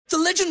The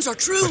legends are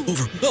true.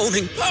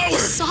 Overwhelming power!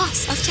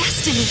 Sauce of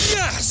destiny.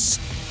 Yes!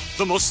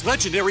 The most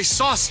legendary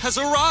sauce has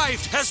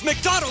arrived as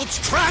McDonald's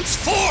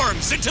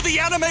transforms into the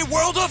anime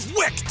world of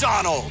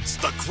WickDonald's.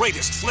 The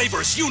greatest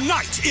flavors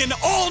unite in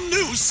all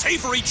new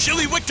savory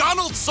chili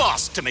McDonald's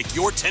sauce to make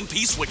your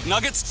 10-piece Wick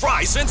Nuggets,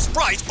 fries, and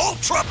Sprite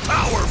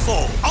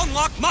ultra-powerful.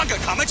 Unlock manga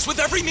comics with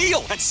every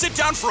meal and sit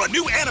down for a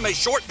new anime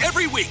short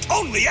every week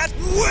only at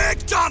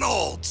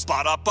WickDonald's.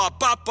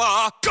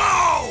 Ba-da-ba-ba-ba,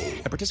 go!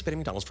 At participating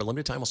McDonald's for a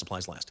limited time while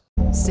supplies last.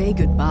 Say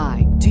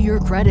goodbye to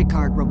your credit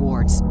card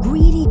rewards.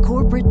 Greedy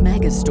corporate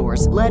mega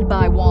stores, led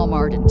by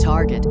Walmart and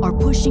Target, are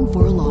pushing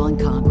for a law in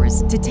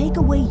Congress to take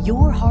away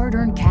your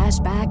hard-earned cash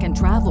back and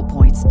travel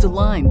points to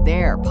line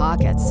their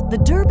pockets. The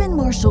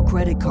Durbin-Marshall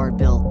credit card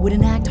bill would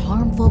enact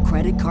harmful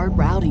credit card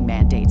routing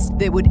mandates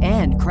that would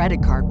end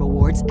credit card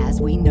rewards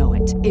as we know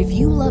it. If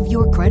you love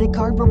your credit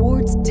card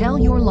rewards, tell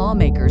your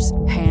lawmakers,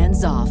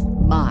 hands off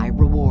my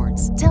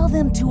rewards. Tell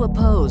them to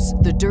oppose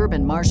the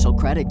Durbin-Marshall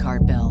credit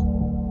card bill.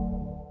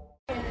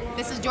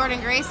 This is Jordan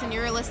Grace, and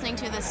you're listening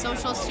to the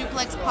Social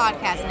Suplex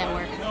Podcast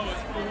Network.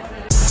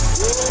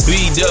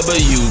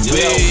 BWB,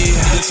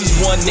 this is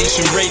One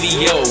Nation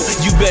Radio.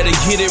 You better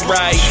get it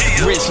right.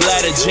 Rich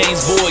Latta,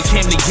 James Boyd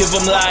came to give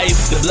them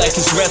life. The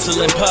Blackest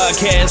Wrestling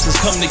Podcast has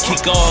come to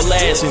kick all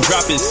ass and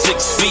drop it 6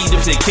 feet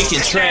if they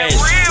kicking trash.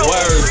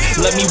 Word,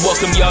 let me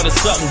welcome y'all to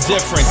something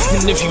different.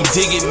 And if you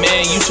dig it,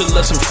 man, you should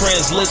let some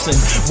friends listen.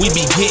 We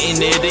be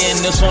getting it in,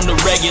 this on the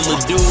regular,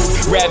 dude.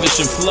 Ravish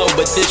and flow,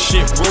 but this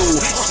shit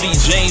rude. See,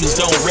 James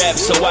don't rap,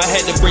 so I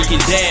had to break it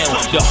down.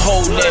 The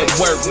whole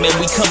network, man,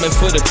 we coming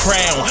for the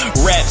crown.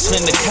 Raps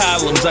in the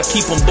columns, I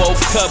keep them both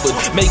covered.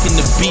 Making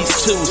the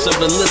beats too, so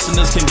the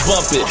listeners can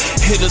bump it.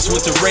 Hit us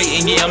with the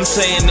rating, yeah, I'm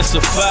saying it's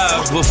a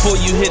 5. Before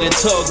you hit it,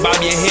 talk,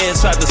 bob your head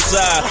side to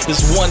side.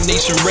 It's One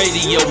Nation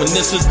Radio, and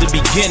this is the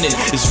beginning.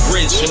 It's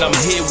Rich, and I'm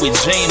here with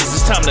James.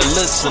 It's time to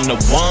listen to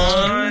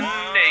One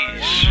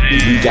Nation.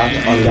 We got to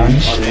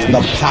unleash the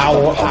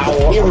power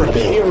of the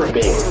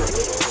pyramid.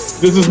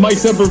 This is Mike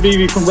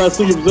Sempervive from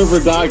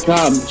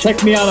WrestlingObserver.com.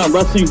 Check me out on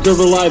Wrestling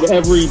Observer Live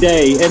every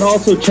day. And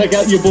also check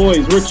out your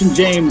boys, Rich and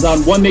James,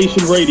 on One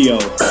Nation Radio.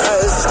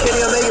 This is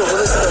Kenny Omega.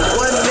 We're listening to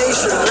One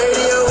Nation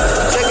Radio.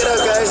 Check it out,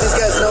 guys. These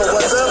guys know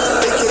what's up.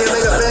 Big Kenny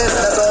Omega fans,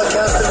 and that's all that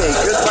counts to me.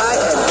 Goodbye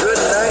and good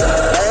night.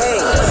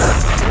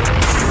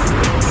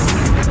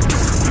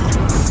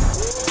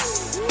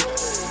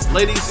 Bang.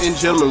 Ladies and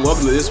gentlemen,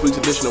 welcome to this week's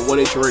edition of One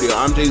Nation Radio.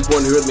 I'm James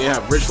Boyd, and here with me I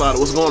have Rich Latta.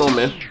 What's going on,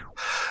 man?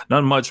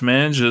 Not much,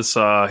 man. Just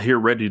here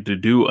ready to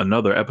do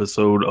another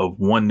episode of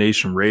One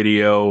Nation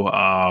Radio.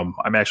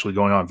 I'm actually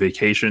going on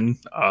vacation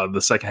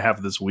the second half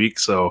of this week,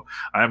 so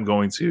I'm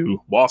going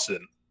to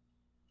Boston.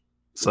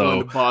 So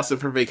going to Boston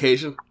for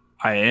vacation?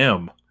 I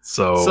am.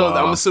 So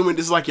I'm assuming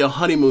this is like your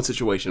honeymoon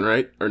situation,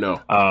 right? Or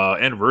no?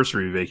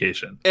 Anniversary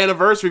vacation.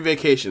 Anniversary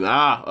vacation.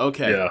 Ah,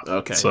 okay. Yeah.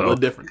 Okay. So, a little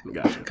different.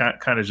 Gotcha.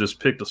 Kind of just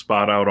picked a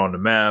spot out on the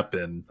map,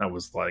 and I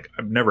was like,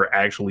 I've never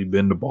actually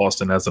been to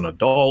Boston as an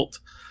adult.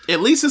 At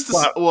least it's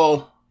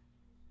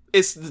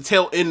it's the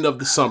tail end of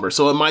the summer,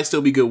 so it might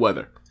still be good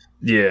weather.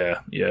 Yeah.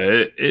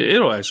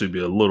 It'll actually be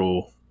a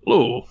little,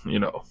 it'll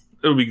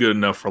be good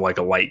enough for like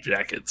a light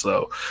jacket.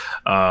 So,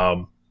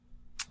 want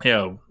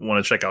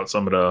to check out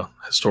some of the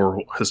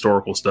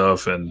historical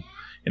stuff, and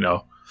take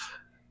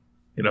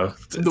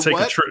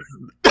a trip.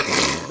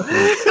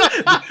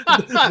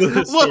 The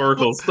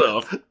historical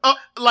stuff,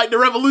 like the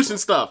Revolution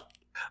stuff.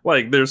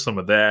 Like there's some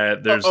of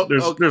that. There's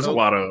a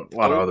lot of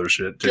other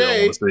shit too.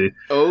 I want to see.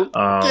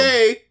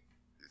 Okay.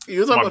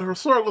 You talking about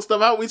historical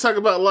stuff. How we talk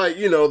about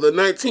the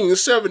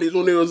 1970s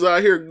when they was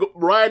out here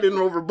riding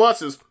over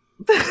buses.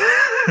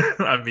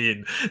 I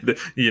mean,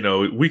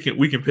 we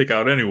can pick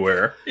out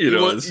anywhere,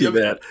 and see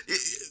that.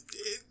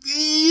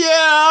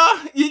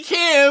 Yeah, you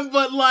can,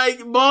 but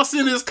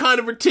Boston is kind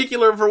of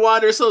particular for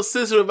why they're so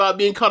sensitive about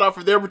being cut off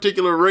for their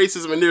particular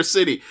racism in their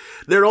city.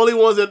 They're the only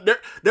ones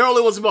they're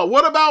only ones about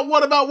what about.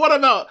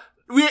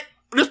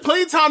 There's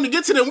plenty of time to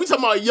get to them. We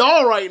talking about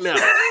y'all right now,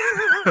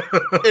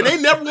 and they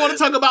never want to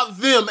talk about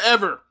them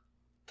ever.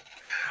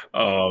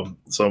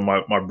 So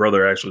my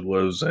brother actually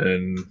lives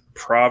in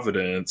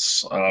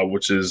Providence,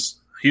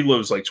 he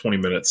lives like 20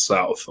 minutes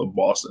south of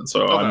Boston.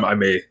 So okay. I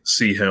may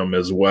see him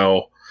as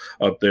well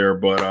up there,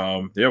 but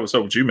what's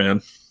up with you,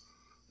 man?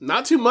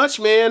 Not too much,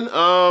 man.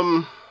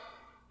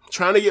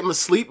 Trying to get my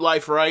sleep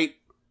life right,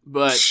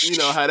 but you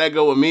know how that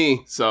go with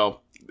me.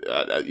 So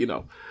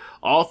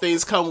all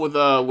things come with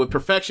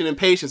perfection and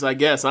patience, I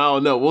guess. I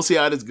don't know. We'll see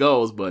how this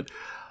goes, but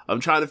I'm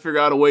trying to figure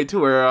out a way to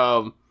where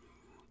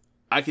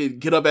I can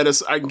get up at a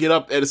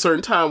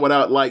certain time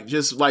without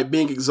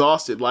being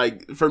exhausted.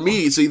 Like for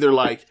me, it's either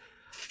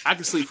I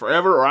can sleep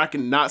forever or I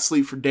can not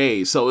sleep for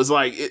days. So it's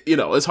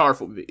it's hard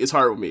for me. It's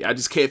hard with me. I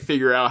just can't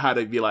figure out how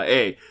to be like,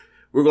 hey,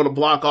 we're going to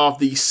block off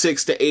these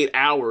 6 to 8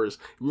 hours.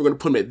 We're going to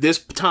put them at this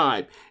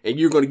time, and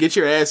you're going to get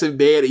your ass in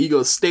bed, and you're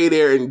going to stay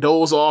there and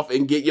doze off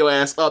and get your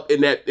ass up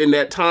in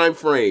that time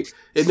frame.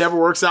 It never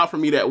works out for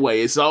me that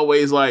way. It's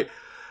always like,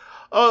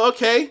 oh,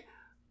 okay,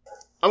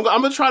 I'm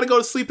going to try to go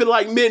to sleep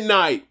at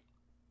midnight.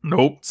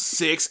 Nope.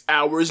 6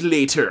 hours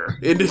later.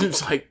 And then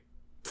it's like,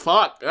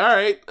 fuck, all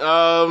right.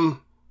 I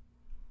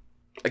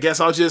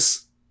guess I'll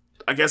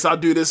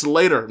do this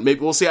later. Maybe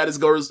we'll see how this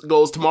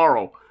goes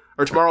tomorrow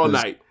or tomorrow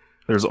night.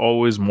 There's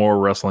always more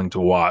wrestling to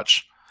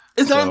watch.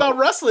 It's not about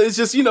wrestling. It's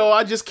just,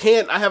 I just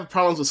can't. I have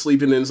problems with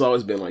sleeping, and it's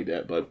always been like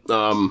that. But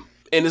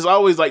and it's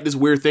always like this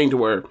weird thing to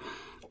where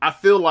I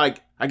feel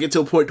like I get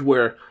to a point to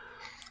where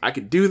I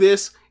could do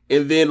this,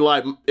 and then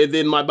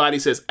my body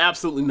says,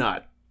 absolutely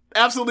not.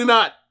 Absolutely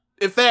not.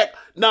 In fact,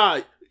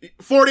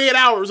 48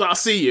 hours, I'll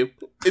see you.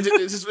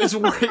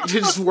 It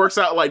just works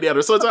out like that.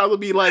 Or sometimes it'll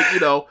be like,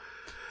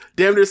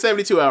 damn near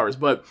 72 hours.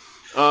 But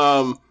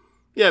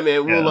yeah,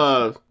 man,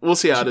 we'll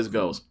see how this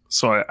goes.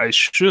 So I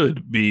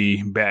should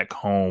be back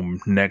home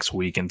next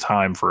week in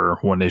time for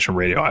One Nation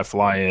Radio. I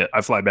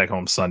fly back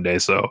home Sunday,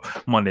 so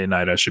Monday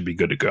night I should be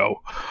good to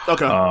go.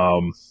 Okay.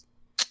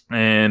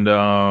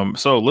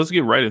 So let's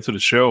get right into the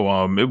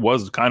show. It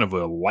was kind of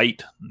a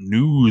light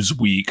news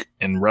week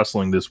in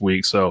wrestling this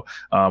week, so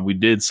we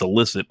did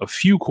solicit a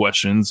few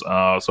questions.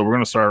 So we're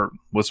going to start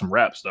with some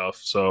rap stuff.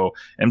 So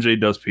MJ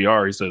does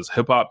PR. He says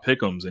hip hop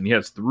pick'ems, and he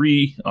has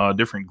 3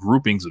 different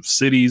groupings of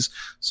cities.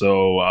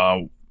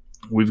 So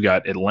we've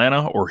got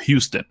Atlanta or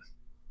Houston.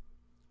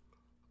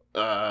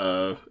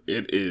 It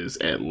is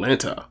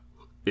Atlanta,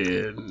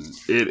 and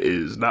it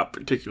is not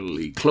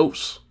particularly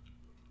close.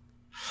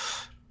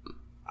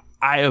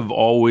 I have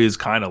always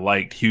kind of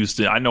liked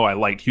Houston. I know I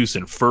liked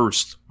Houston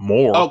first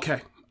more. Okay.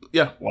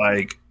 Yeah.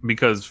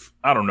 Because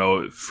I don't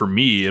know, for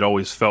me, I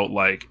always felt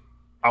like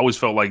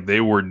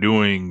they were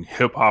doing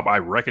hip hop I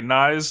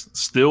recognize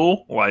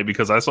still,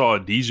 because I saw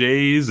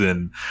DJs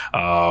and,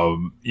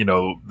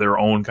 their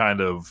own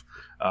kind of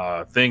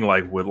thing,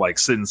 with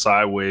sitting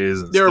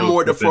sideways. And they're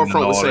more at the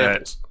forefront of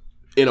samples.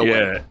 In a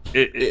way.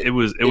 It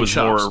was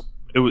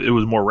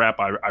more rap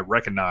I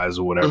recognize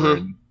or whatever.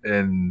 Mm-hmm.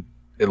 And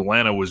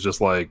Atlanta was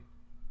just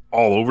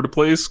all over the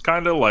place,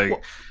 kind of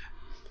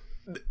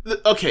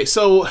okay,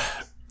 so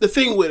the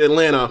thing with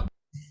Atlanta,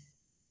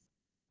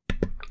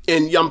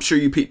 and I'm sure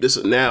you peeped this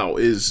now,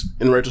 is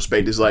in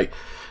retrospect, is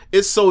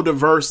it's so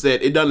diverse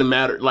that it doesn't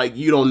matter.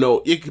 You don't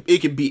know,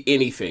 it could be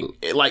anything.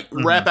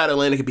 Mm-hmm. Rap out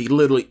Atlanta could be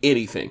literally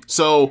anything.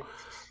 So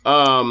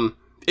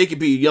it could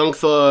be Young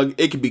Thug,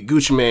 it could be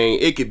Gucci Mane,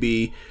 it could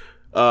be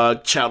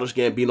Childish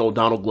Gambino,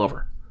 Donald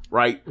Glover,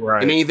 right,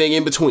 and anything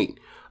in between.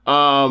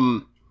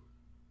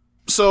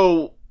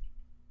 So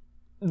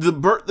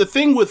the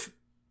thing with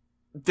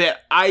that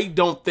I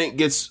don't think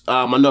gets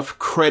enough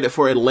credit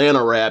for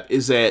Atlanta rap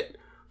is that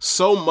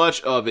so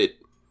much of it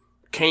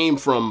came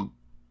from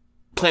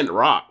Planet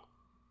Rock.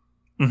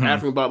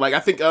 Mm-hmm. I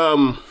think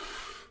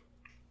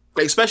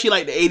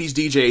especially the 80s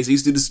DJs, they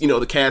used to do this,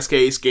 the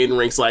Cascade skating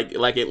rinks like in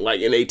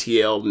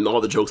ATL and all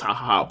the jokes,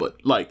 but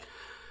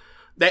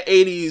that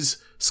 80s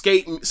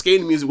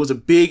skating music was a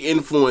big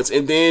influence,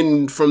 and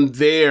then from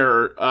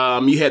there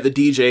you had the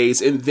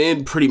DJs, and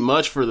then pretty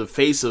much for the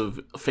face of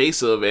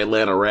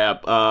Atlanta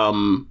rap,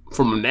 from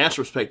a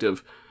national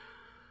perspective,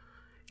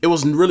 it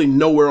was really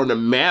nowhere on the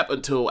map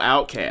until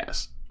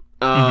Outkast.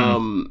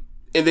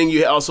 And then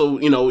you also,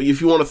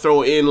 if you want to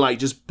throw in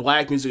just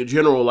black music in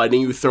general,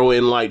 then you throw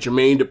in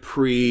Jermaine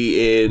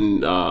Dupri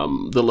and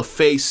the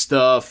LaFace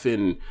stuff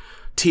and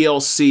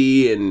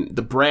TLC and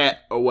the Brat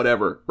or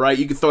whatever, right?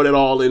 You could throw that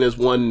all in as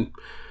one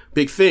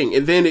big thing.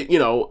 And then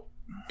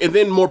and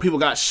then more people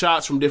got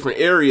shots from different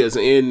areas,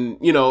 and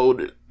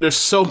there's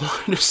so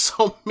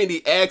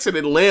many acts in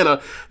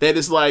Atlanta that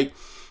it's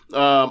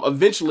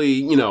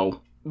eventually,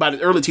 by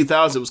the early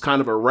 2000s, it was kind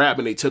of a rap,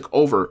 and they took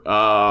over.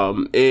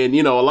 And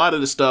a lot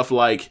of the stuff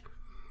like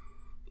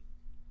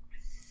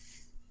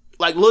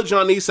Lil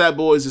Jon and East Side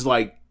Boys is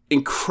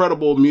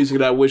incredible music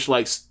that I wish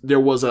there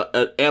was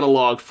an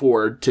analog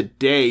for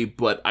today,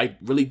 but I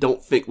really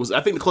don't think I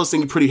think the closest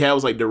thing you pretty had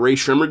was the Ray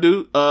Shrimmer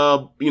dude,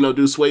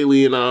 dude Sway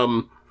Lee and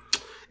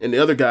the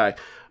other guy,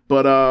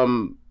 but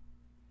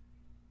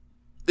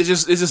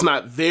it's just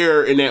not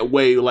there in that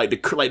way.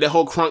 That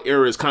whole crunk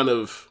era is kind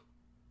of,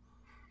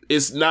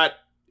 it's not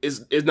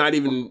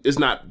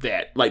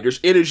that, there's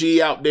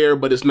energy out there,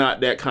 but it's not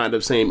that kind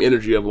of same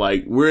energy of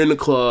we're in the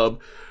club.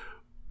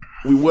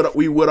 I'm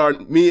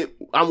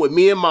with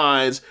me and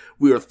mines.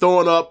 We are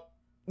throwing up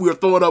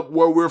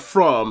where we're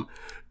from,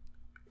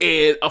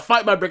 and a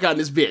fight might break out in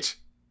this bitch.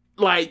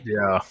 And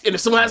if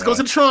someone has to go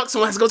to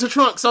the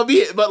trunk, so be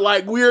it. But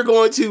we're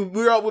going to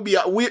be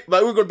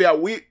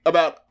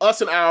about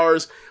us and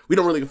ours. We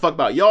don't really give a fuck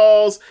about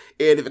y'all's.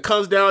 And if it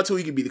comes down to it,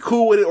 you can be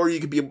cool with it, or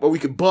we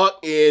could buck,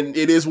 and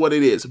it is what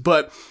it is.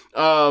 But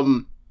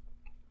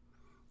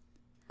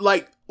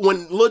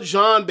when Lil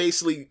Jon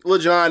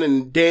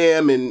and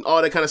Damn and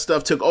all that kind of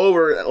stuff took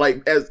over,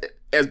 as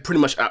pretty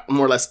much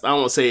more or less, I don't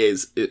want to say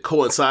it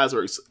coincides,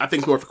 or I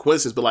think it's more of a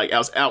coincidence, but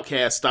as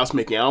Outkast stops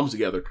making albums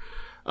together,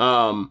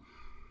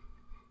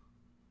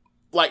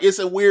 it's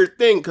a weird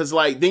thing, because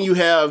then you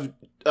have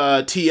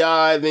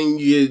T.I., then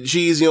you get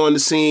Jeezy on the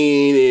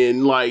scene,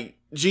 and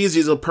Jeezy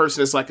is a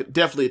person that's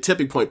definitely a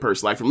tipping point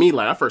person. For me,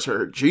 I first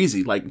heard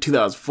Jeezy in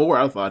 2004.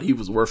 I thought he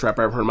was the worst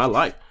rapper I ever heard in my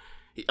life.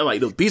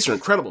 Like those beats are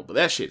incredible, but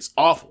that shit's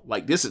awful.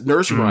 Like this is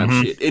nursery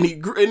rhyme shit.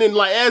 And then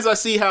like as I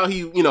see how he,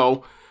 you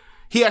know,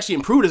 he actually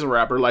improved as a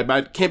rapper. Like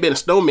by Can't Be a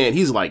Snowman,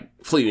 he's like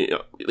fleeting.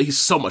 He's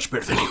so much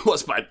better than he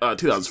was by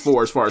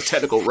 2004 as far as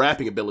technical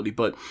rapping ability.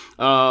 But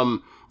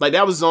like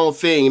that was his own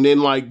thing. And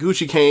then like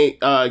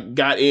Gucci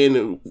got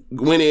in,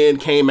 went in,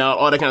 came out,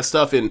 all that kind of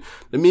stuff. And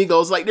the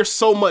Migos, like there's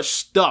so much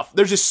stuff.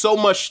 There's just so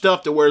much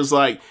stuff to where it's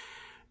like,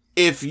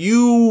 if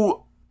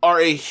you are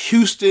a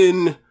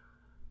Houston,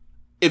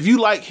 if you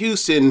like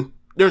Houston,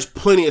 there's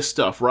plenty of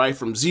stuff, right?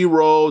 From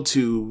Zero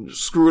to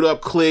Screwed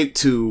Up Click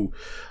to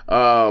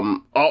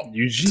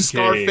UGK.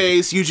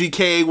 Scarface,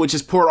 UGK, which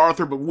is Port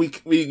Arthur, but we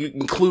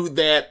include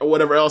that or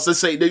whatever else. Let's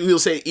say we'll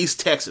say East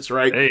Texas,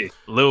 right? Hey,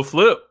 Lil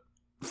Flip.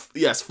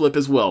 Yes, Flip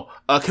as well.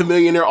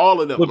 Chameleonaire,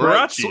 all of them,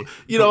 right? So,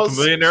 you know,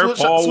 Chameleonaire,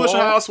 Paul Swisher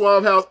Wall, House,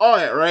 Swamp House, all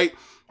that, right?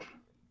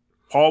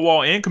 Paul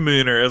Wall and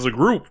Chameleonaire as a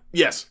group.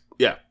 Yes,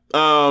 yeah.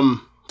 I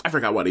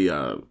forgot what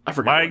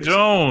Mike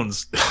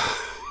Jones.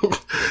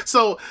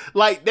 So,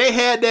 like, they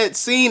had that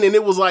scene, and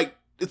it was like,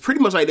 it's pretty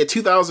much like that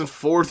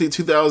 2004 through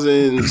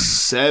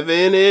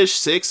 2007-ish,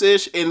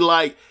 6-ish, and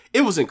like,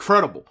 it was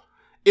incredible.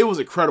 It was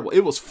incredible. It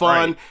was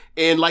fun. Right.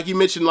 And like you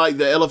mentioned, like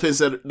the elements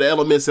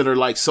that are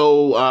like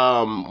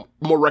so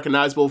more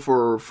recognizable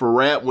for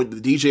rap,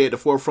 with the DJ at the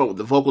forefront with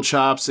the vocal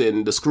chops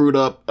and the screwed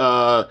up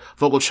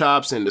vocal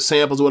chops and the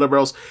samples or whatever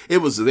else, it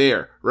was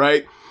there,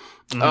 right?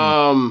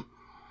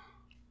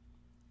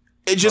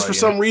 It just for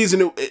some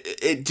reason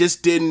it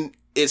just didn't.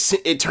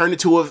 It turned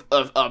into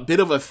a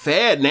bit of a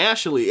fad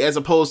nationally, as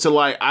opposed to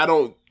like I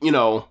don't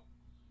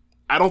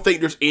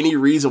think there's any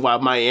reason why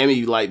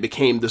Miami like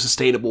became the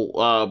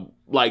sustainable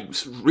like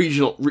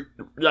regional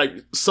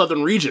like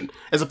southern region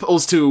as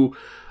opposed to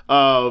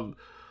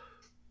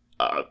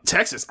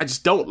Texas. I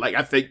just don't like.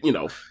 I think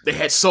they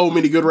had so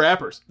many good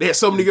rappers.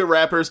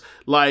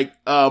 Like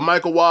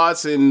Michael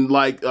Watts and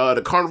like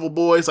the Carnival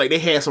Boys. Like they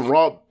had some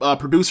raw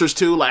producers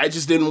too. Like it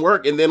just didn't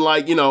work. And then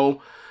like you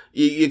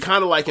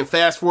kind of like can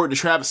fast forward to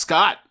Travis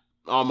Scott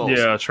almost.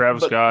 Yeah,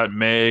 Travis Scott,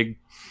 Meg,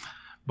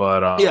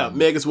 but yeah,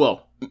 Meg as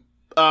well.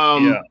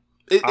 I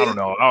don't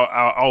know.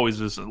 I always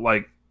just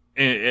like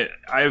I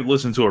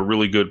listened to a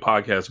really good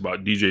podcast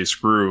about DJ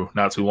Screw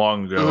not too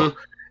long ago,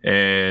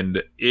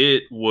 and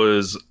it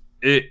was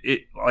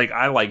it like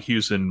I like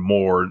Houston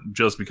more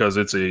just because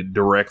it's a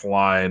direct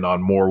line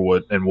on more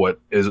what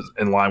is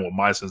in line with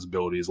my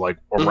sensibilities. Like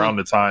around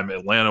the time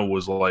Atlanta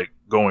was like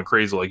going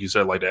crazy, like you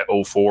said, like that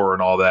 04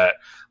 and all that.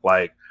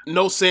 Like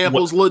no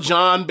samples, Lil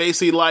Jon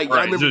basically like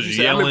right, I remember just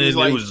yelling. It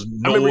was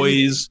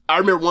noise. I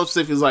remember one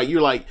specific is like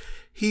you're like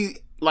he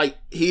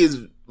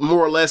is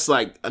more or less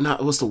like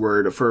not what's the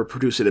word for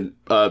producing.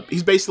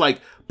 He's basically like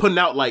putting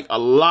out like a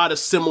lot of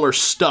similar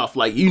stuff.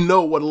 Like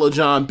what a Lil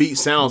Jon beat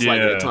sounds like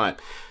at the time.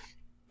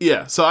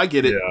 Yeah, so I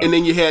get it. Yeah. And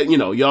then you had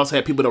you also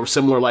had people that were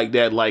similar like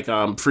that, like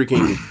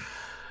freaking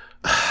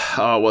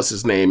what's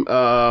his name?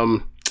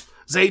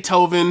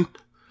 Zaytoven.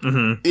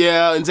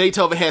 Yeah, and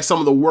Zaytoven had some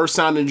of the worst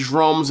sounding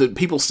drums that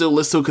people still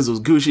listen to because it was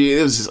Gucci.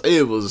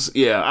 It was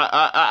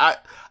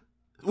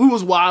we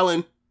was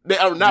wilding.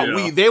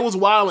 They was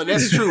wilding.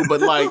 That's true,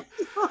 but like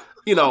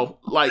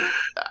like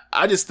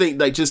I just think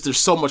like just there's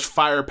so much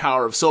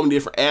firepower of so many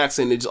different acts,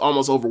 and it's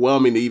almost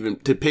overwhelming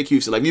to pick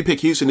Houston. Like if you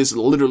pick Houston, it's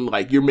literally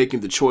like you're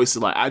making the choice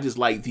of like I just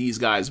like these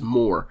guys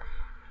more.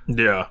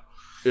 Yeah.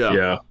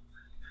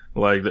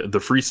 Like the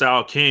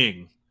Freestyle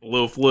King.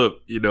 Lil Flip,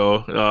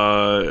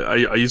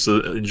 I used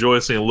to enjoy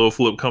seeing Lil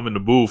Flip come in the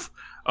booth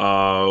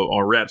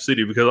on Rap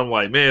City because I'm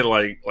like, man,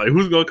 like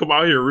who's gonna come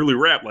out here and really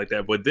rap like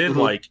that? But then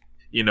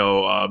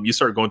you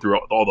start going through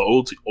all the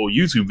old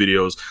YouTube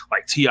videos,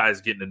 like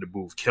T.I.'s getting in the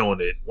booth,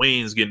 killing it.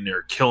 Wayne's getting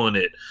there, killing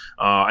it.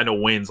 I know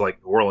Wayne's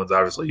like New Orleans,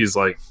 obviously. He's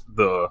like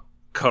the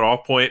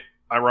cutoff point,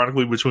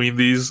 ironically, between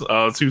these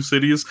two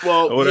cities.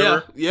 Well, or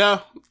whatever. Yeah.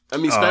 I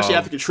mean, especially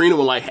after Katrina,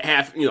 when like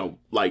half,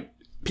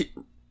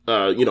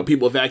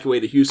 people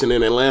evacuated Houston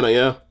and Atlanta.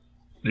 Yeah.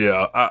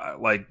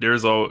 There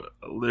was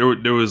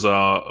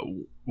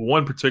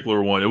one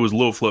particular one. It was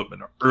Lil Flip in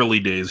the early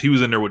days. He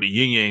was in there with the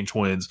Yin Yang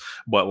Twins,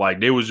 but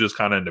like they was just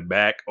kind of in the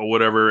back or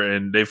whatever,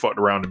 and they fucked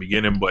around in the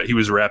beginning. But he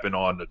was rapping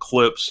on the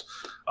clips.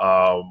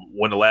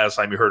 When the last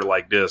time you heard it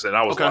like this, and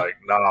I was like,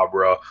 nah,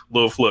 bro,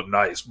 Lil Flip,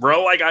 nice,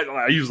 bro. Like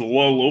I used to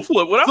love Lil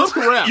Flip when I was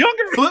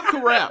younger. Flip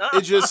could rap.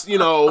 It just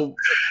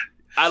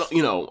I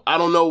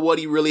don't know what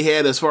he really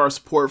had as far as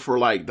support for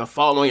like the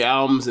following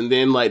albums, and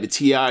then like the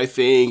T.I.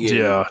 thing.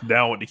 And,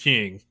 Down with the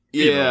King.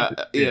 Yeah.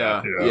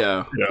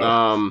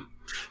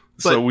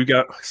 So we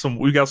got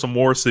some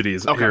more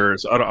cities here.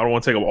 So I don't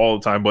want to take up all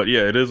the time, but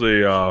yeah, it is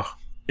a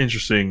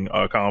interesting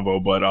combo.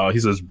 But he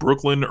says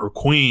Brooklyn or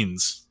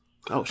Queens.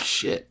 Oh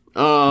shit.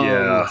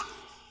 Yeah.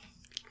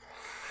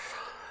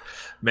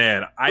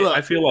 Man,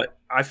 I feel like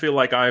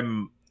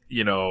I'm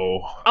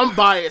I'm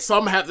biased, so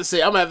I'm gonna have to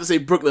say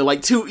Brooklyn.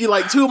 Like two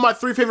of my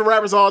three favorite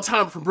rappers of all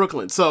time are from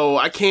Brooklyn, so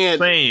I can't.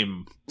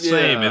 Same,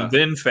 and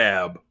then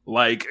Fab.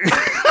 Like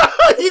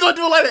you gonna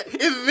do it like that,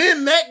 and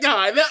then that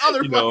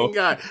other fucking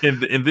guy,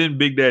 and then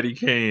Big Daddy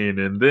Kane,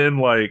 and then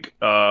like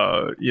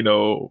all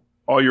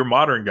all your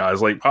modern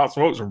guys like Pop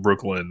Smoke's from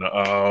Brooklyn.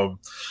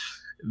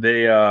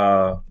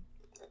 They've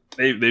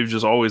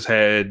just always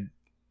had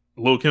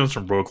Lil Kim's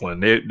from Brooklyn.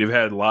 They've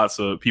had lots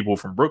of people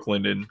from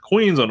Brooklyn, and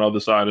Queens on the other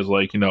side is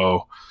like,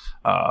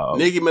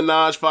 Nicki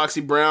Minaj,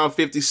 Foxy Brown,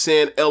 50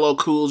 Cent, LL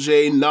Cool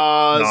J, Nas.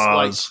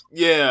 Like,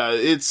 yeah,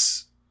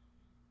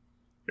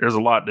 there's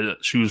a lot to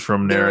choose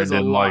from there. And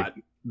then like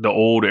the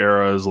old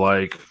era is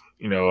like,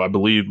 I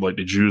believe like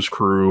the Juice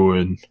Crew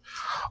and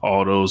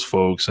all those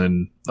folks.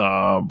 And,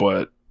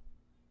 but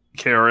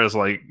KRS,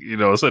 like,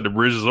 said the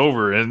bridge is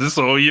over. And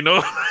so, what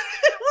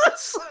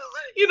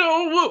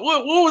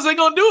was they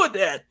going to do with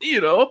that?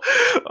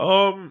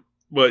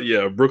 But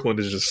yeah, Brooklyn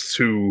is just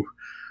too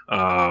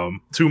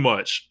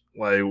much.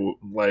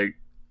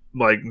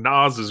 Like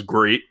Nas is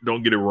great.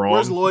 Don't get it wrong.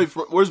 Where's Lloyd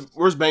from?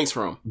 Where's Banks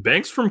from?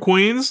 Banks from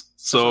Queens.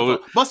 So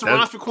Busta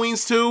Rhymes from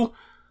Queens too.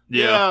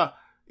 Yeah,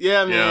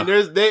 man.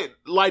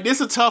 Yeah.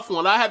 This is a tough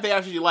one. I have to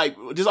actually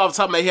just off the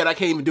top of my head, I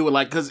can't even do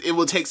it because it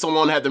will take so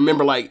long to have to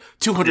remember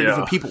 200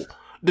 different people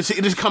to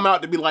just come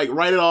out to be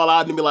write it all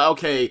out and be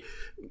okay.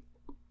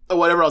 Or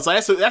whatever else.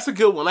 That's a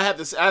good one. I have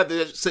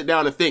to sit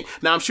down and think.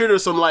 Now I'm sure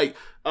there's some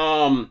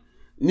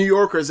New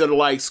Yorkers that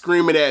are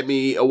screaming at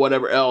me or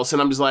whatever else,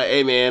 and I'm just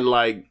hey man,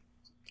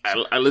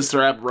 I listen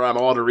to rap around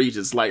all the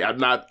regions. I'm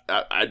not.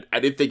 I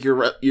didn't think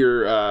your I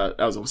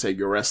was gonna say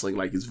your wrestling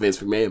it's Vince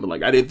McMahon, but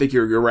I didn't think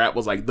your rap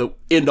was the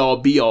end all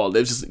be all.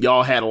 It's just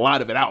y'all had a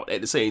lot of it out at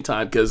the same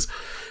time because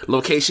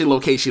location.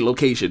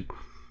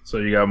 So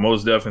you got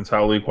Mos Def and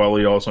Talib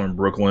Kweli also in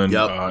Brooklyn.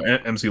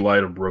 Yep. MC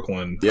Light of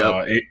Brooklyn.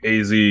 Yep.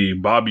 AZ,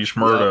 Bobby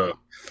Shmurda,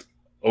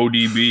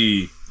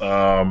 ODB,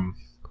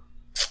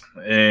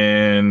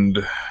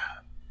 and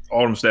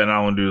all them Staten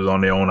Island dudes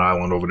on their own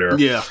island over there.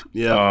 Yeah.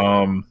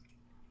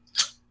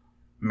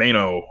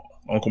 Mano,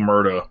 Uncle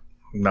Murda.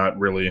 Not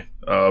really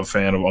a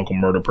fan of Uncle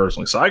Murda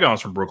personally.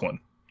 Saigon's from Brooklyn.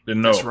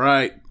 Didn't know. That's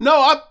right.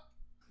 No,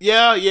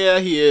 yeah,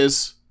 he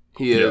is.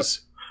 He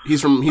is.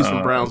 He's from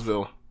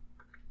Brownsville.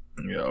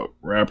 Yeah,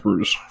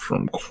 rappers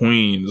from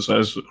Queens. I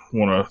just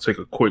want to take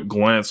a quick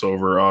glance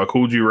over.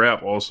 Cool G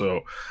Rap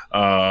also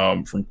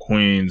from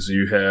Queens.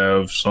 You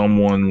have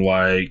someone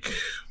like...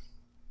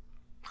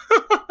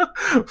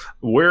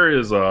 where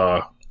is...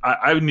 I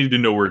need to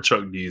know where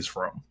Chuck D's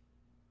from.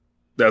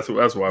 That's why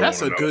I want to know.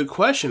 That's a good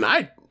question.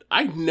 I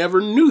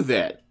never knew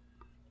that.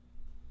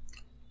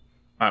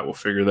 I will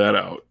figure that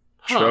out.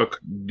 Huh. Chuck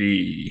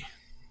D.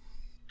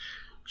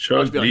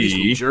 Chuck D. He's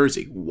from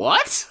Jersey.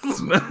 What?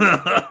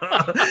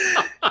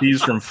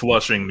 He's from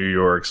Flushing, New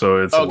York, so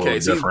it's a little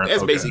different.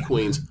 That's basically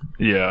Queens.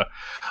 Yeah.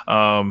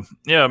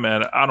 Yeah,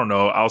 man. I don't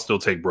know. I'll still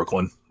take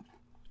Brooklyn.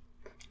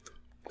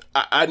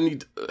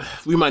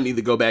 We might need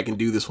to go back and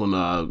do this one,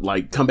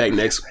 come back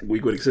next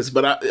week with Exist.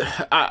 But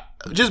I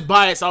just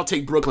bias, I'll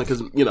take Brooklyn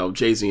because,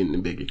 Jay-Z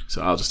and Biggie.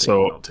 So I'll just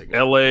take it.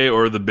 LA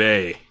or the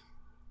Bay?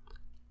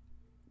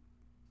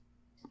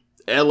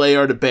 LA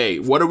or the Bay.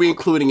 What are we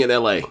including in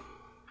LA?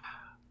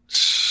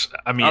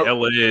 I mean,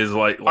 LA is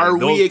are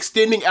we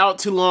extending out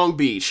to Long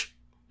Beach?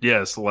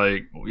 Yes,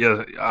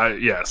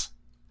 yes.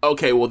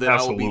 Okay, well then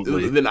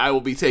absolutely. I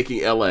will be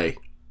taking LA.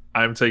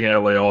 I'm taking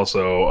LA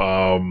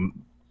also.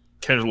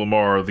 Kendrick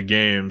Lamar, The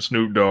Game,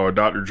 Snoop Dogg,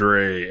 Dr.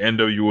 Dre,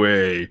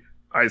 NWA,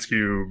 Ice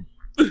Cube,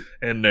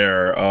 in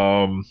there.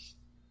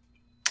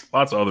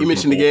 Lots of other. You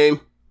mentioned people. The Game.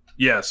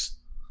 Yes.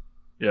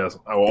 I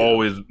will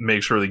always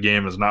make sure The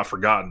Game is not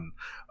forgotten.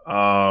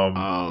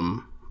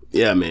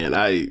 Yeah,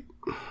 man.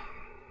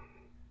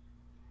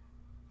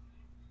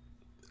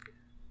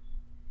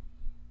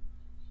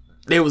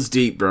 It was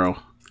deep, bro.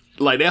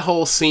 That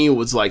whole scene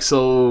was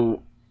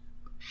so,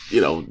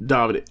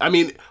 dominant. I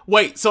mean,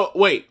 wait.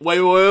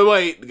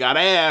 Gotta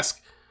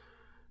ask.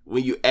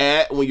 When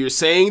you're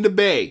saying the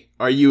Bay,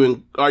 are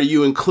you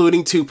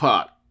including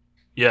Tupac?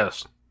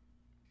 Yes.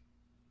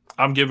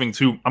 I'm giving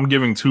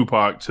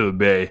Tupac to the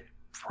Bay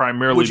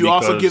primarily. Would you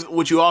also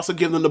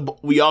give them to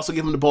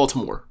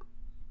Baltimore?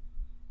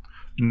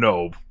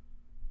 No.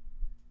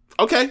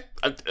 Okay.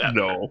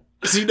 No.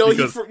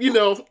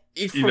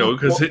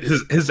 Because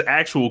his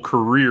actual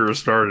career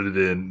started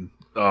in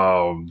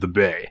the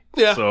Bay.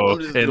 Yeah. So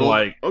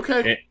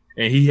and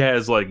he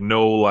has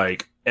no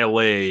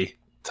LA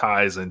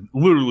ties and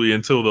literally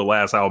until the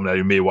last album that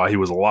he made while he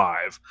was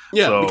alive.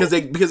 Yeah, so,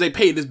 because they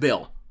paid his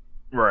bill.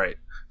 Right.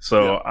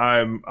 So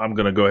yeah. I'm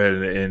gonna go ahead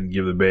and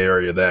give the Bay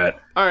Area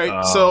that. All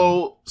right.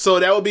 So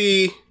that would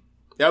be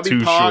Pac.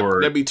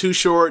 Short. That'd be Too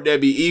Short.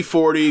 That'd be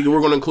E40.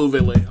 We're gonna include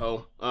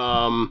Vallejo.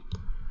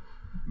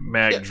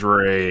 Mac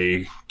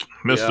Dre,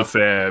 Mr.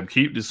 Fab,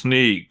 Keep the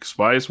Sneak,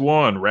 Spice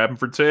One, Rapping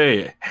for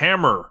Tay,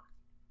 Hammer.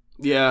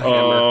 Yeah,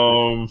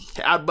 Hammer.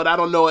 But I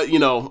don't know it.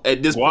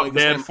 At this point,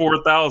 Dad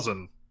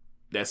 4000.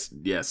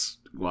 Yes,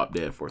 Guap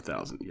Dad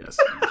 4000. Yes.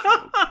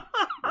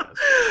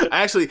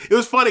 Actually, it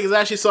was funny because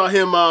I actually saw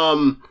him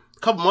a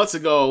couple months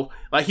ago.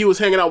 He was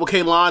hanging out with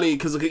Kehlani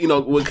because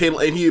with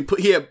Kehlani, and he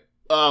had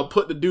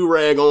put the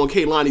do-rag on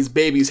Kehlani's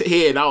baby's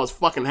head. I was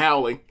fucking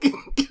howling.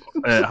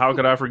 And how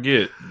could I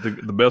forget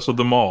the best of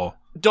them all?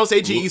 Don't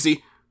say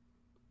G-Eazy.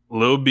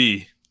 Lil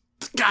B.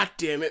 God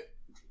damn it.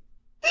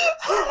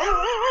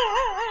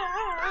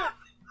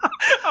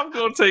 I'm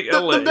gonna take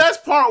LA. The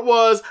best part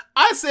was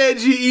I said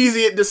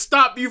G-Eazy to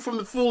stop you from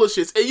the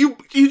foolishness, and you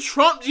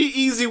trumped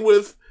G-Eazy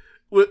with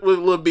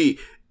Lil B.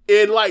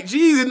 And like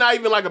G-Eazy not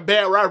even like a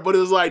bad rapper, but it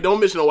was like, don't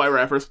mention no white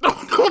rappers.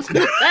 Don't do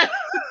that.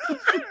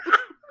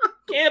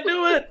 Can't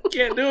do it.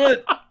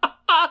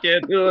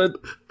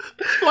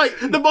 Like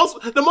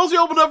the most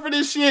you open up for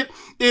this shit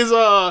is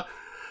Paul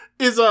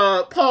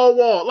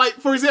Wall. Like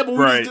for example,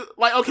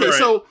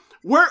 so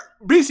where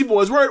Beastie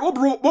Boys?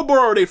 What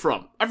borough are they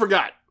from? I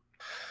forgot.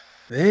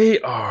 They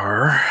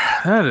are.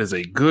 That is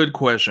a good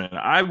question.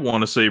 I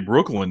want to say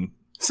Brooklyn.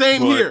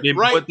 Same here,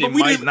 right? But they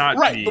might not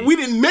be. But we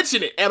didn't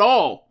mention it at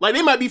all. Like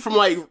they might be from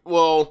I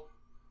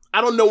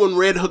don't know when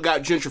Red Hook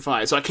got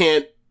gentrified, so I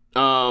can't.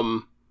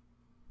 I'm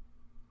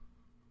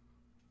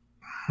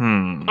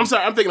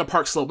sorry. I'm thinking of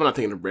Park Slope. I'm not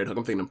thinking of Red Hook.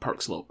 I'm thinking of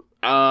Park Slope.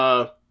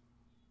 Yeah.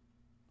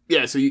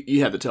 So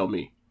you had to tell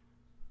me.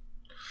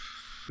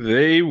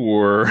 They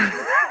were.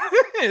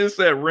 It's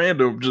that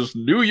random, just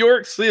New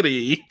York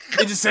City.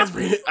 It just says.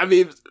 I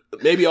mean,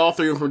 maybe all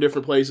three are from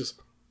different places.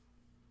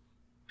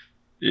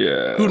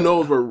 Yeah. Who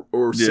knows where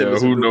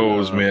who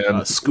knows,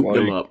 man? Scoop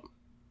them up.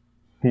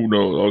 Who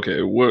knows?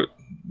 Okay, what?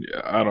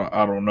 Yeah,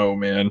 I don't know,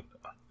 man.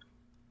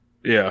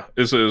 Yeah,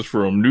 it says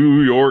from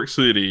New York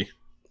City.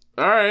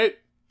 All right.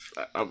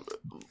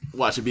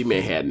 Watch it be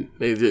Manhattan.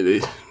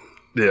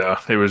 Yeah,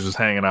 they was just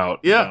hanging out.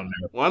 Yeah, down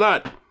there. Why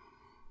not?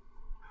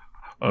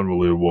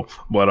 Unbelievable.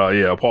 But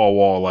yeah, Paul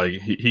Wall, like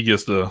he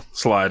gets to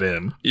slide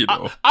in, you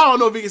know. I don't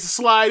know if he gets to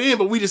slide in,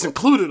 but we just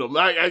included him.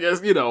 I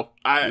guess,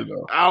 I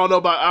don't know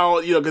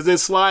about, because then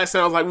slide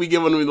sounds like we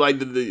giving him like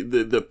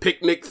the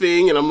picnic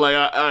thing, and I'm like,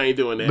 I ain't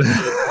doing that.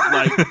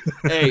 Like,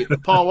 hey,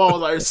 Paul Wall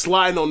was like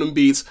sliding on them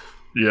beats.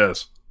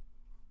 Yes.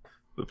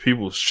 The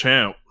people's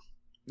champ.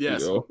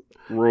 Yes.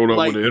 Rolled up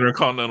with the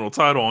Intercontinental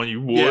title on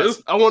you boys.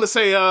 Yes. I want to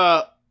say,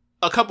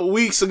 a couple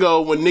weeks ago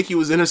when Nikki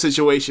was in her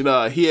situation,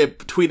 he had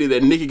tweeted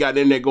that Nikki got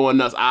in there going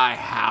nuts. I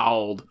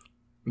howled.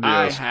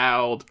 Yes.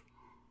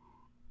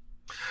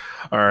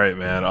 All right,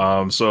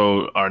 man.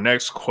 So our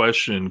next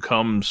question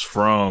comes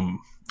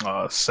from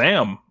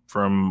Sam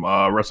from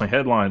Wrestling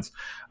Headlines,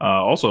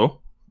 also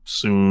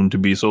soon to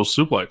be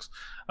Social Suplex.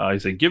 He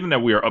said, given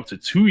that we are up to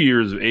 2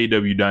 years of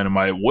AEW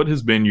Dynamite, what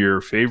has been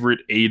your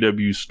favorite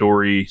AEW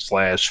story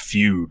 /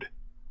 feud?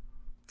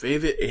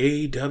 Favorite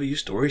AEW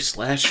story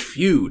 /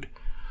 feud?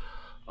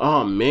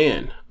 Oh,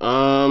 man.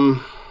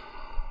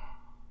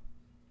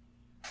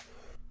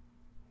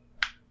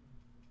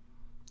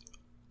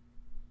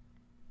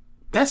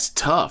 That's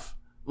tough.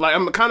 Like,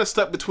 I'm kind of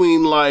stuck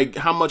between, like,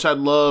 how much I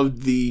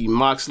loved the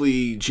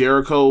Moxley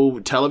Jericho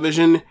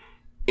television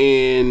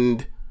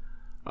and,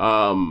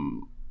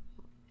 more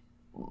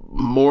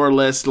or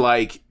less,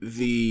 like,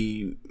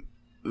 the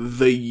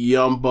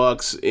Young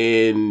Bucks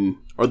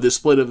or the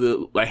split of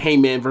the, like,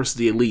 Hangman versus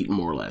the Elite,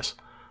 more or less.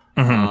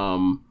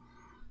 Mm-hmm.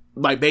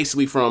 Like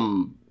basically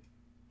from,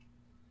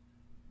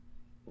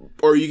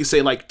 or you could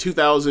say like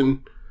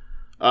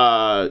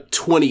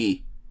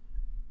 2020,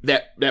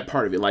 that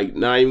part of it, like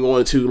not even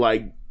going to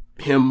like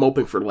him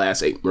moping for the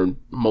last 8 or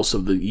most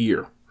of the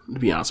year, to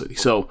be honest with you.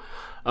 So,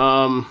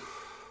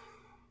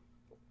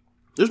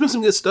 there's been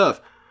some good stuff.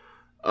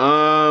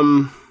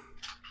 I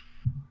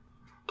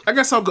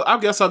guess I'll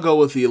go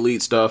with the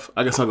Elite stuff.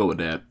 I guess I'll go with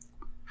that.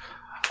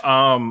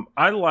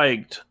 I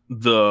liked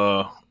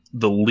the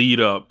lead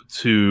up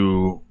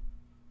to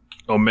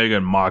Omega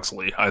and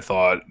Moxley. I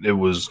thought it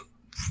was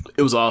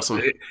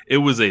awesome. It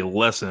was a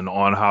lesson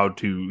on how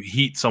to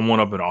heat someone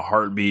up in a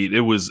heartbeat.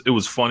 It was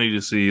funny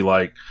to see,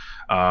 like,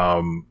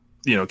 Kenny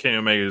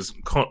Omega is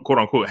quote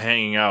unquote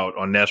hanging out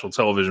on national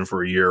television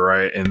for a year,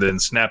 right? And then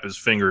snap his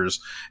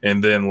fingers,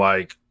 and then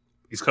like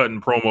he's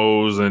cutting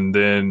promos, and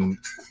then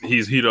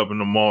he's heat up in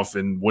them off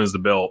and wins the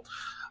belt.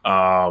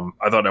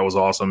 I thought that was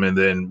awesome. And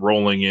then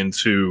rolling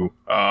into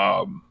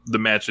the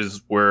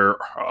matches where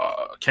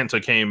Kenta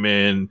came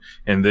in,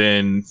 and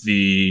then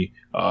the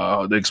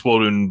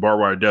exploding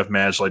barbed wire death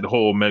match, like the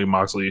whole Mega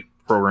Moxley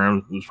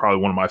program was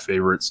probably one of my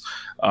favorites.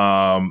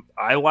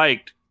 I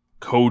liked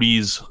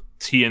Cody's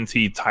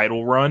TNT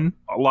title run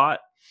a lot.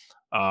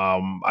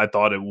 I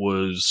thought it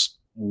was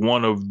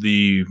one of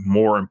the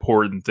more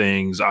important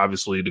things,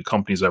 obviously, the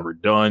company's ever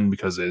done,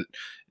 because it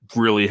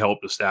really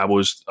helped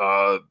establish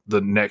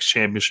the next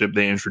championship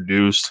they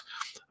introduced.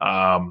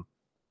 I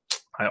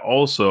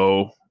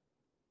also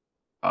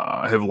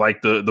have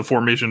liked the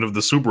formation of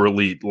the Super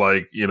Elite,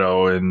 like,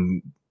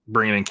 and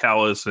bringing in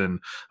Callis and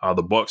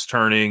the Bucks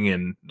turning,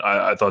 and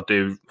I thought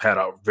they've had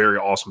a very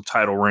awesome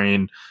title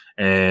reign,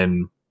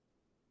 and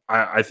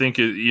I think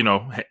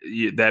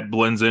that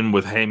blends in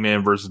with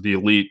Hangman versus the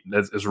Elite.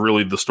 That's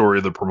really the story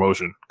of the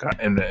promotion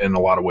in a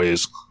lot of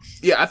ways.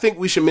 Yeah, I think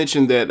we should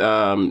mention that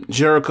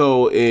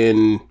Jericho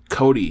and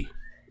Cody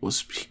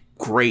was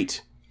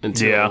great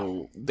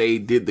until they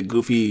did the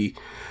goofy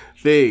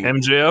thing.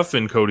 MJF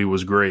and Cody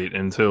was great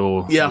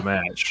until the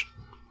match.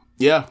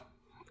 Yeah.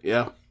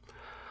 I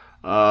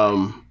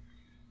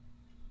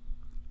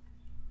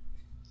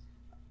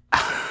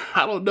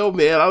don't know,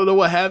 man. I don't know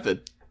what happened.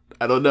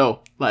 I don't know.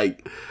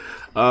 Like,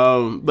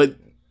 but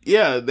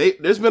yeah,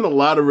 there's been a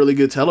lot of really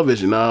good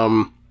television.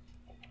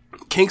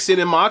 Kingston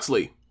and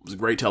Moxley was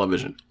great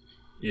television.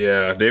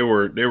 Yeah, they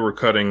were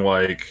cutting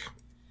like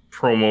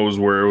promos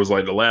where it was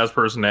like the last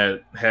person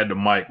that had the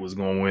mic was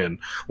going to win.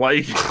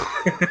 Like,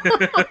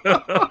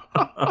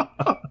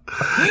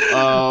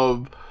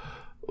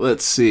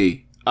 let's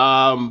see.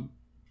 I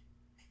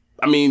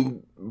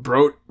mean,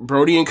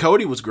 Brody and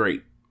Cody was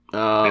great.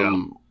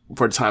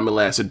 For the time it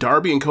lasted.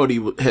 Darby and Cody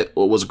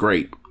was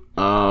great.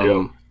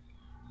 I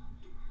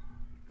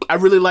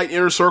really liked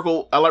Inner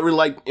Circle. Really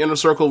liked Inner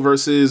Circle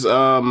versus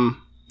the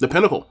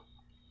Pinnacle.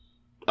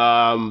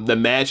 The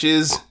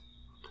matches,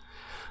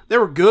 they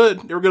were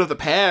good. They were good at the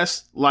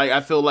pass. Like,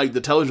 I feel like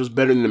the television was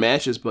better than the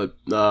matches, but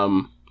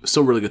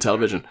still really good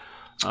television.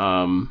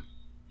 Yeah,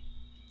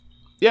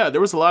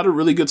 there was a lot of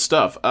really good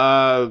stuff.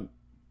 Trying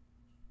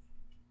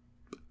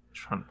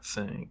to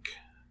think.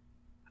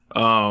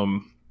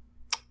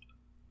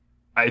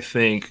 I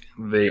think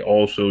they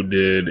also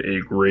did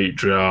a great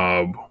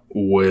job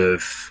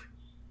with,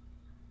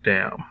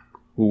 who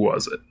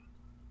was it?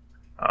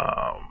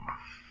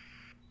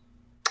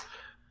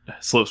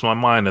 Slips my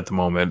mind at the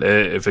moment.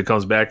 If it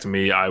comes back to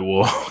me, I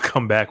will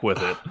come back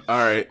with it. All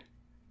right.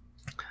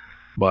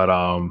 But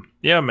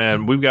yeah,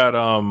 man, we've got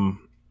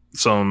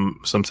some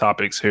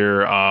topics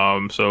here.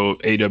 So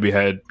AEW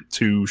had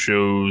 2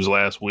 shows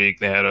last week.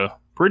 They had a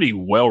pretty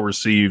well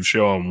received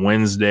show on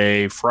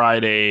Wednesday.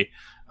 Friday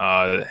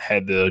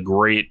had the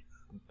great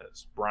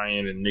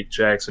Bryan and Nick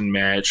Jackson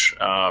match.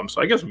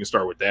 So I guess we can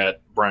start with that,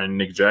 Bryan and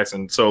Nick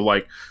Jackson. So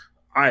like,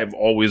 I've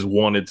always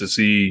wanted to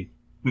see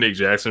Nick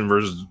Jackson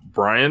versus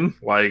Bryan.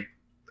 Like,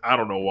 I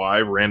don't know why,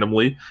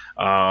 randomly.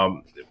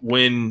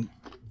 When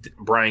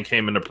Bryan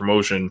came into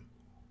promotion,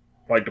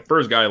 like the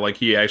first guy like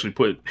he actually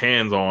put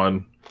hands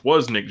on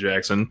was Nick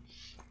Jackson.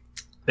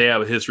 They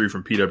have a history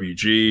from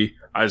PWG.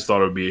 I just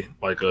thought it would be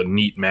like a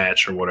neat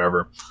match or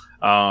whatever.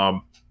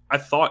 I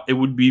thought it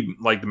would be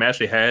like the match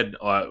they had.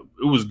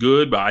 It was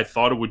good, but I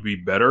thought it would be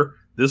better.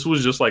 This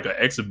was just like an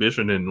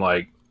exhibition and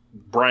like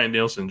Bryan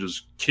Danielson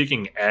just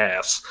kicking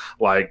ass.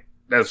 Like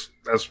that's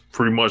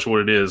pretty much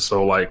what it is.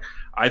 So like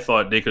I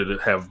thought they could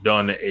have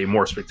done a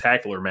more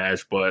spectacular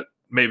match, but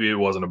maybe it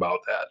wasn't about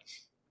that.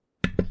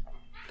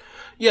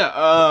 Yeah,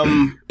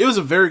 it was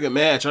a very good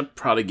match. I'd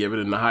probably give it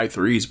in the high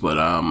 3s, but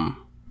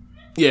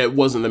yeah, it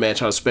wasn't the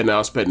match I was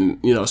expecting,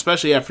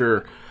 especially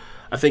after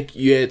I think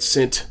you had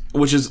sent,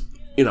 which is,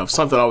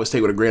 something I always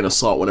take with a grain of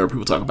salt whenever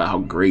people talk about how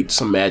great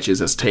some matches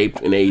has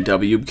taped in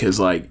AEW, because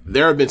like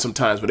there have been some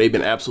times where they've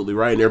been absolutely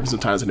right and there have been some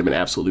times that they've been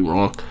absolutely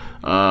wrong.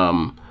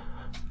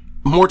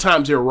 More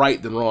times they're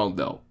right than wrong,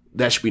 though.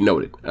 That should be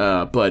noted.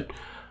 But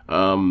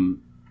I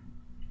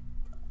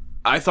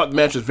thought the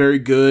match was very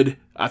good.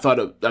 I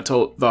thought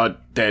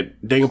that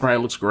Daniel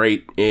Bryan looks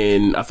great,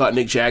 and I thought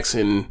Nick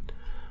Jackson,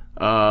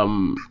 I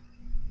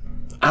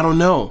don't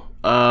know.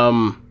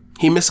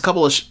 He missed a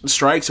couple of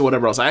strikes or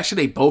whatever else.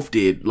 Actually, they both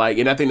did. Like,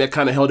 and I think that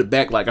kind of held it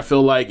back. Like, I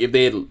feel like if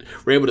they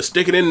were able to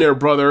stick it in there,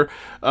 brother,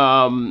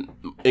 and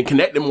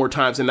connect it more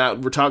times, and now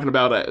we're talking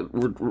about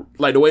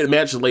like the way the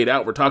match is laid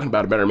out, we're talking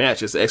about a better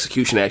match. It's the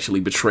execution actually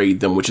betrayed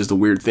them, which is the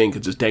weird thing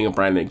because it's Daniel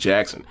Bryan and Nick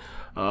Jackson.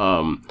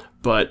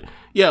 But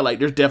yeah, like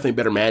there's definitely a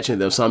better match in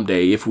them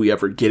someday if we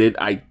ever get it.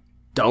 I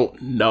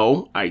don't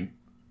know.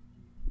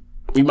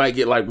 We might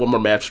get like one more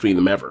match between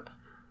them ever.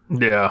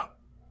 Yeah.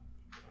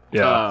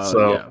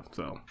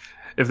 So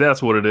if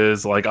that's what it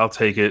is, like I'll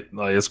take it.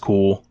 Like it's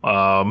cool.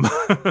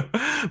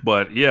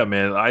 But yeah,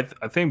 man, I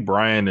think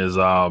Bryan is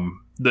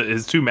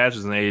his 2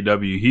 matches in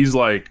AEW. He's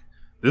like,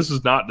 this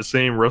is not the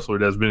same wrestler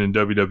that's been in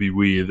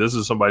WWE. This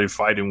is somebody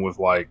fighting with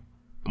like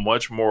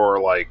much more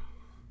like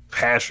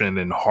passion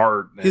and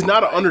heart. He's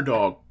not an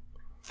underdog.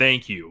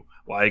 Thank you.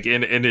 Like,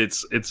 and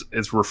it's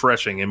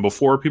refreshing. And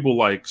before people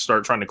like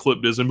start trying to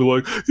clip this and be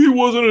like, he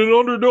wasn't an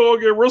underdog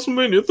at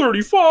WrestleMania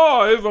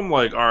 35. I'm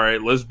like, all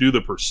right, let's do the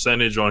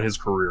percentage on his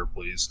career,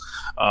 please.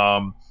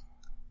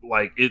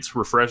 Like, it's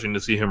refreshing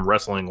to see him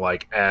wrestling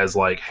like as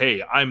like,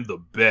 hey, I'm the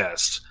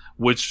best,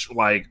 which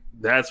like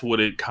that's what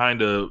it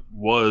kind of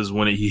was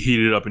when he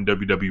heated up in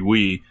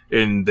WWE,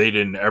 and they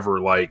didn't ever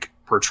like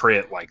portray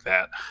it like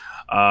that.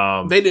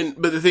 They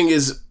didn't, but the thing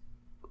is,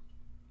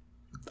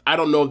 I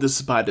don't know if this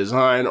is by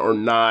design or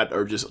not,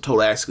 or just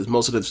total accident, because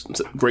most of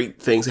the great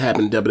things that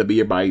happen in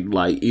WWE are by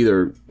like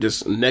either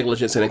just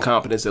negligence and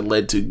incompetence that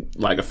led to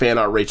like a fan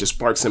outrage that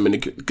sparks them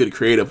into good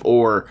creative,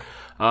 or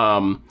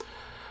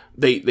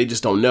they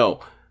just don't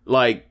know.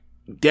 Like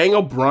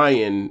Daniel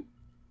Bryan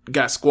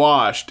got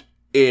squashed,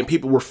 and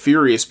people were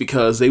furious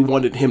because they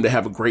wanted him to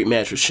have a great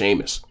match with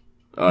Sheamus,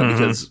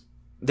 because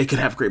they could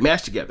have a great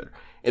match together.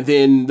 And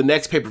then the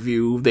next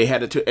pay-per-view, they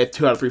had a 2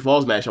 out of 3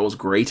 falls match that was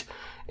great.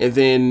 And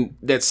then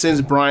that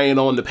sends Bryan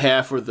on the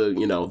path for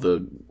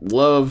the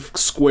love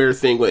square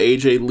thing with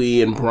AJ Lee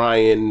and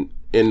Bryan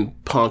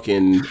and Punk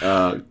and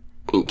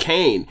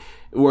Kane,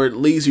 where it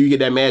leads you get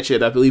that match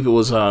at, I believe it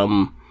was,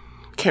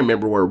 can't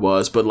remember where it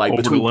was, but like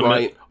Over between the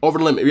Bryan, Over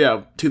the Limit,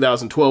 yeah,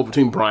 2012,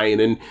 between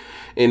Bryan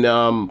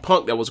and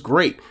Punk, that was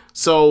great.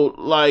 So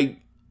like,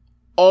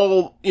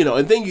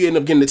 and then you end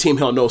up getting the Team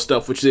Hell No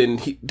stuff, which then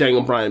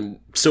Daniel Bryan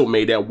still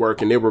made that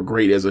work, and they were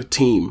great as a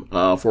team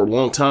for a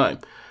long time.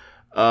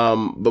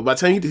 But by the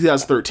time he did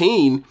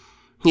 2013,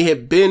 he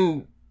had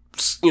been,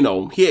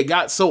 he had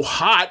got so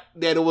hot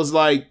that it was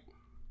like,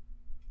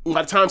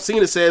 by the time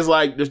Cena says,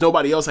 like, there's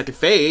nobody else I can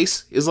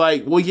face, it's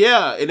like, well,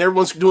 yeah, and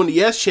everyone's doing the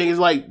yes chant. It's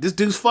like, this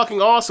dude's fucking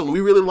awesome.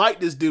 We really like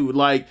this dude.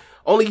 Like,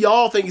 only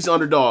y'all think he's an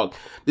underdog.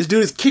 This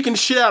dude is kicking the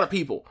shit out of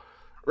people,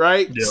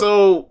 right? Yeah.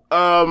 So,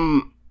 all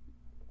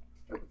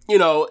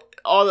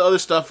the other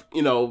stuff,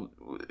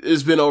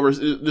 there's been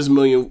there's a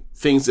million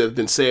things that have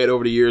been said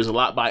over the years, a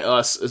lot by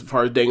us as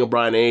far as Daniel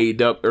Bryan,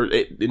 AEW, or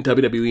in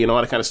WWE and all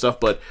that kind of stuff.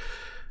 But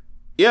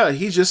yeah,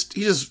 he's just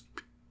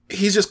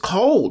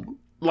cold.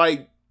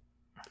 Like,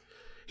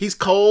 he's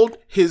cold.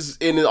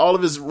 And all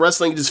of his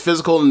wrestling is just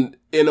physical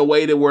in a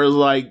way that where it's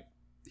like,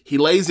 he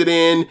lays it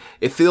in.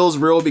 It feels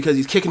real because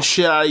he's kicking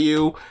shit out of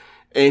you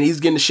and he's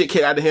getting the shit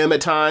kicked out of him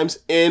at times.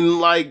 And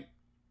like,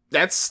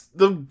 that's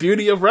the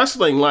beauty of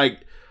wrestling. Like,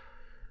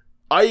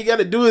 all you got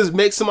to do is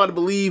make somebody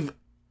believe,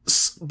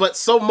 but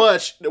so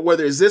much,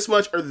 whether it's this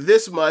much or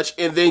this much,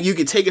 and then you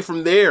can take it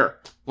from there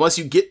once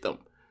you get them.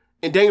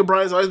 And Daniel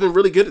Bryan's always been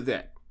really good at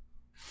that.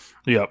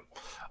 Yep.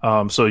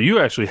 So you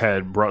actually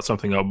had brought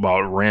something up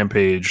about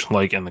Rampage,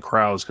 like in the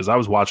crowds, because I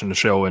was watching the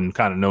show and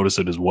kind of noticed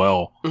it as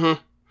well.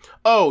 Mm-hmm.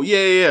 Oh,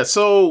 yeah.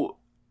 So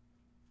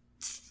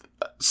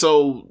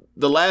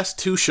the last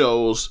two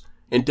shows,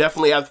 and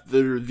definitely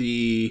after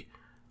the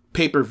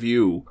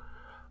pay-per-view,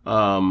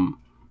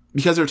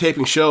 because they're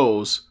taping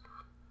shows,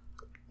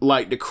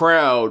 like, the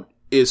crowd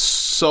is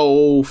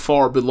so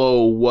far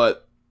below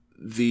what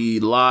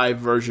the live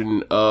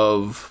version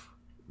of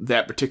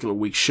that particular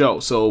week's show.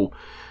 So,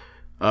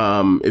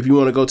 if you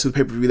want to go to the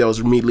pay-per-view that was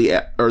immediately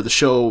or the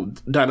show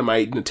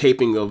Dynamite and the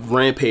taping of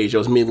Rampage that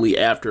was immediately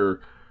after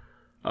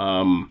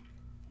All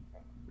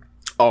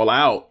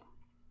Out,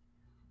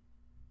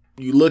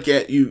 you look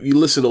at you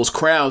listen to those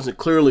crowds, and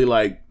clearly,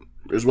 like,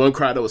 there's one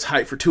crowd that was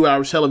hyped for 2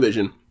 hours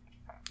television,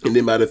 and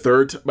then by that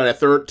third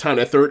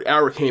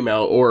hour came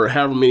out, or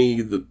however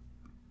many I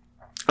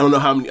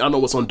don't know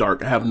what's on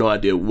Dark. I have no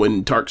idea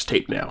when Dark's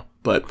taped now,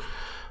 but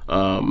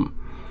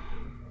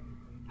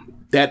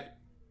that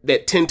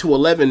 10 to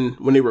 11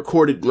 when they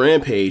recorded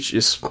Rampage,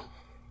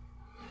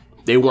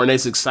 they weren't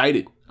as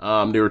excited.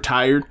 They were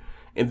tired,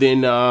 and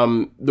then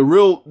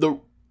the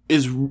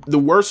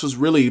worst was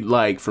really,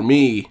 like, for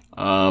me,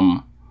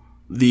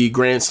 the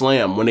Grand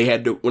Slam when they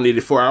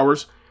did 4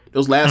 hours.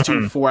 Those last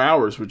 4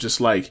 hours were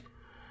just like,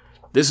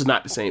 this is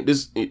not the same.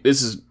 It's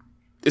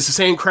the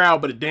same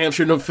crowd, but it damn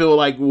sure don't feel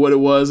like what it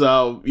was,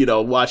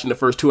 watching the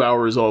first 2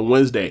 hours on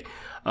Wednesday.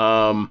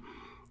 And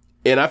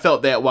I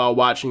felt that while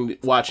watching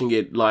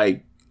it,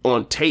 like,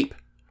 on tape.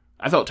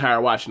 I felt tired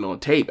watching it on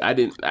tape. I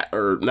didn't,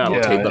 or not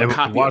on tape, but a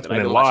copy of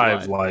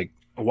it.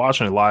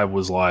 Watching it live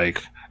was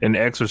like an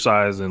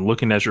exercise and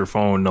looking at your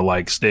phone to,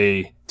 like,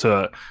 stay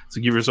to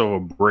give yourself a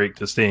break,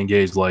 to stay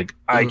engaged. Like,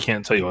 I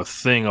can't tell you a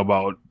thing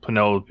about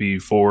Penelope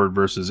Ford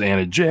versus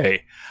Anna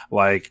Jay.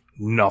 Like,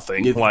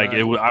 nothing.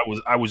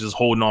 I was just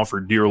holding on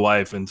for dear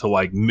life until,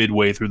 like,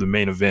 midway through the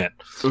main event.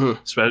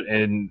 Mm-hmm.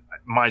 And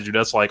mind you,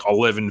 that's like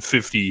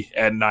 11:50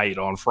 at night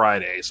on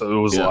Friday. So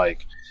it was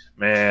like,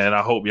 man,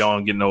 I hope y'all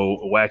don't get no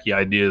wacky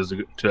ideas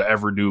to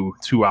ever do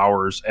 2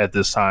 hours at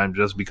this time,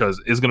 just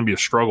because it's going to be a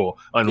struggle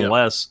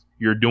unless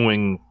you're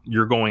going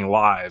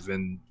live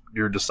and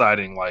you're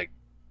deciding, like,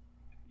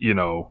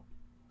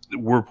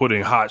 we're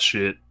putting hot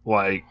shit,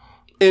 like,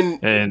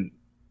 and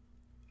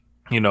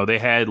they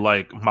had,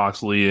 like,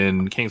 Moxley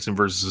and Kingston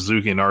versus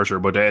Suzuki and Archer,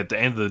 but at the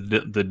end of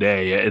the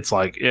day, it's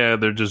like, yeah,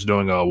 they're just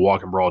doing a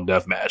walk and brawl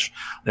death match.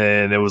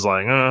 And it was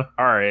like, all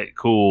right,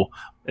 cool.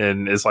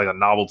 And it's like a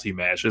novelty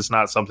match. It's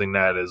not something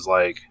that is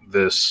like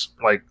this,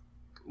 like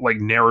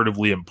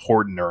narratively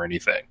important or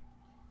anything.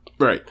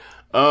 Right.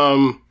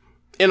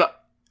 And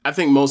I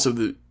think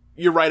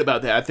you're right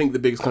about that. I think the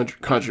biggest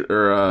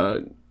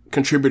contributor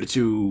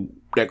to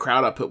that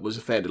crowd output was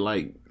the fact that,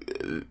 like,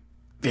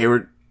 they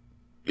were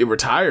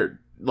tired.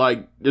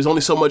 Like, there's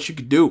only so much you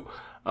could do.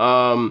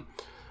 Now,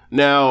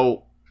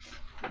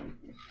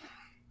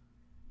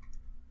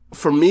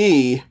 for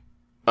me,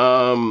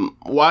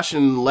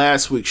 watching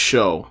last week's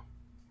show,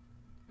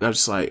 I'm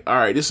just like, all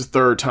right, this is the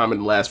third time in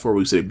the last 4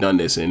 weeks they've done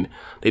this, and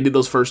they did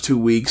those first 2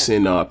 weeks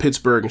in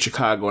Pittsburgh and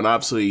Chicago, and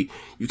obviously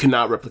you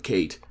cannot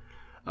replicate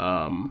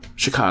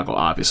Chicago,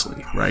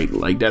 obviously, right?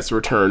 Like, that's the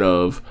return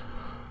of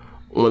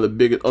one of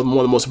the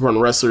most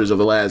important wrestlers of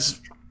the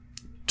last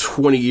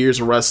 20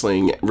 years of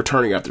wrestling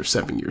returning after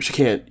 7 years. You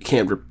can't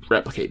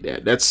replicate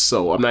that. I'm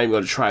not even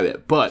going to try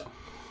that. But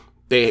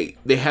they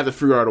had to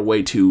figure out a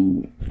way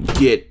to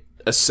get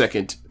a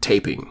second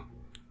taping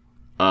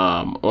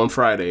on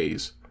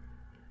Fridays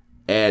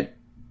at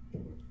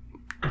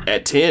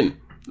 10.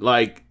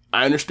 Like,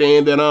 I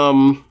understand that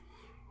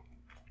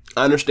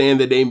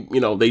they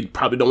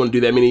probably don't want to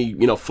do that many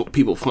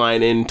people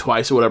flying in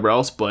twice or whatever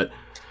else, but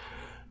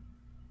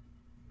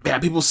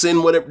have people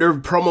send whatever their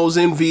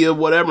promos in via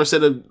whatever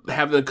instead of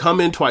having to come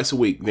in twice a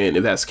week, then,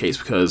 if that's the case,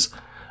 because,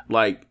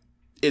 like,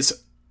 it's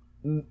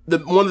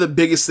one of the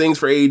biggest things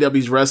for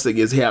AEW's wrestling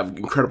is they have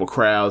incredible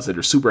crowds that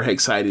are super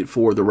excited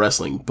for the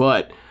wrestling.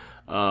 But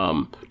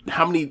how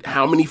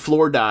many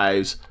floor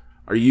dives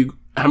are you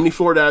going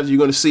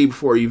to see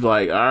before you've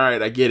like, all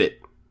right, I get it,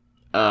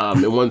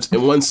 in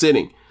one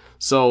sitting?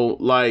 So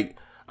like,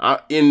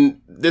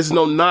 this is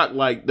no knock.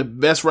 Like the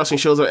best wrestling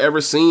shows I've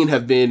ever seen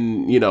have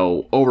been,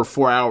 over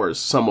 4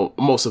 hours.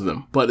 Most of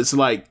them, but it's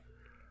like,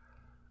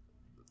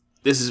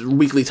 this is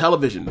weekly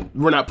television.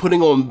 We're not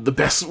putting on the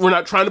best. We're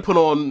not trying to put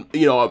on,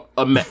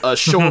 a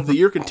show of the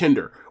year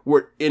contender.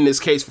 We're in this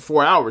case for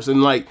 4 hours,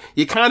 and like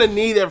you kind of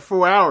need that for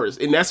 4 hours,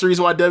 and that's the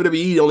reason why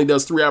WWE only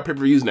does 3-hour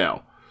pay-per-views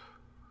now.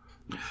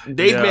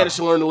 They've managed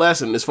to learn the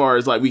lesson as far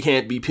as like we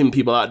can't be pinning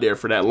people out there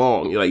for that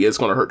long. Like it's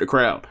going to hurt the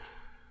crowd.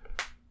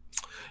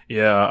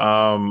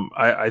 Yeah,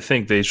 I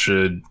think they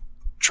should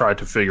try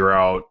to figure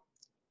out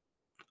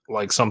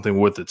like something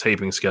with the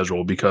taping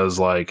schedule, because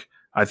like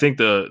I think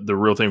the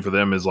real thing for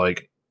them is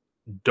like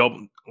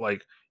double.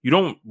 Like you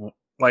don't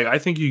like. I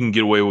think you can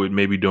get away with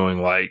maybe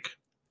doing like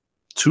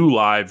 2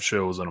 live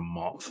shows in a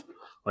month,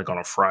 like on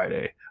a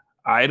Friday.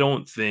 I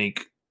don't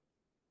think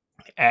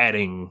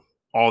adding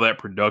all that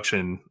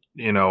production,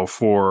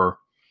 for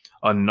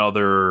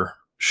another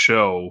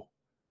show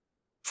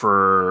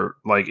for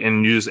like,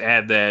 and you just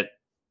add that,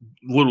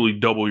 literally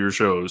double your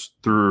shows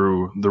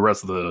through the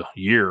rest of the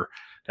year.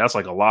 That's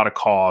like a lot of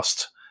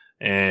cost,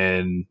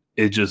 and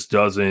it just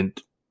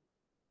doesn't.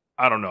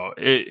 I don't know.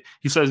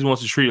 He says he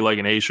wants to treat it like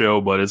an A show,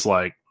 but it's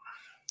like,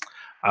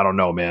 I don't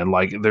know, man.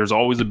 Like, there's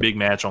always a big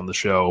match on the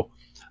show.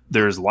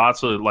 There's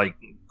lots of like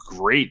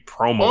great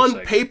promo. On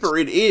segments. paper,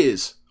 it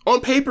is.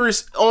 On paper,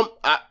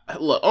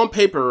 on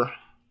paper,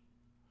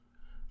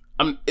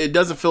 it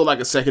doesn't feel like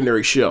a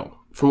secondary show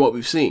from what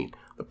we've seen.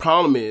 The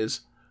problem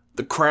is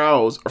the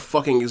crowds are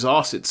fucking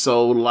exhausted.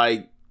 So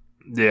like,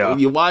 yeah, when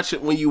you watch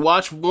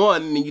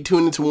one and you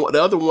tune into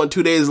the other one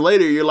 2 days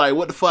later, you're like,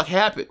 what the fuck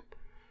happened?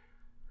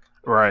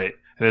 Right.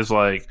 And it's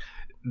like,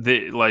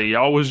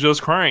 y'all was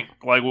just crank.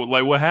 Like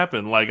what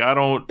happened? Like, I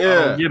don't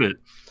get it.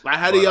 Like,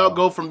 how do y'all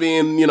go from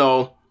being,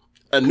 a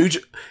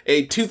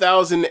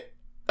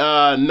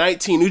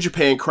 2019 New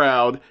Japan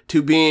crowd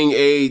to being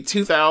a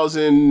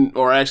 2000,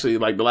 or actually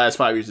like the last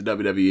 5 years of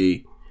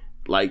WWE?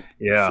 Like,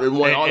 yeah.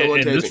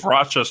 And this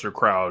Rochester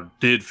crowd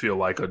did feel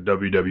like a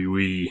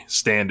WWE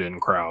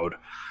stand-in crowd.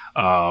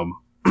 But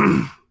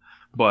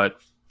a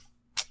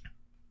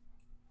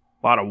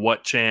lot of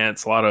what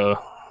chants, a lot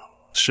of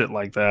shit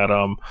like that.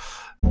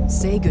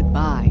 Say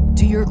goodbye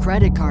to your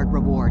credit card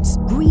rewards.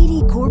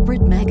 Greedy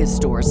corporate mega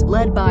stores,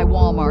 led by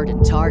Walmart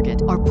and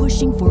Target, are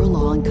pushing for a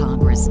law in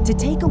Congress to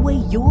take away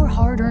your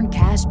hard-earned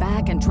cash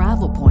back and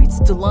travel points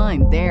to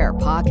line their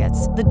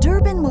pockets. The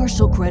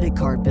Durbin-Marshall credit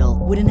card bill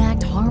would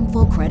enact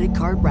harmful credit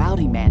card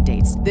routing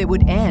mandates that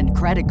would end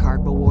credit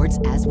card rewards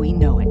as we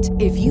know it.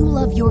 If you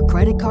love your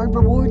credit card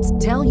rewards,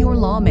 tell your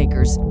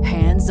lawmakers,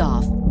 hands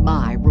off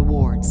my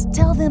rewards.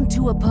 Tell them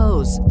to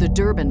oppose the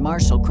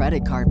Durbin-Marshall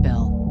credit card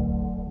bill.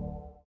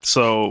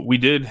 So we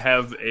did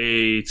have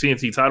a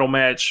TNT title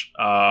match.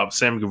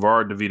 Sammy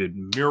Guevara defeated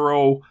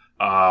Miro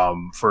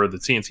for the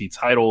TNT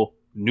title.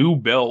 New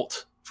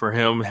belt for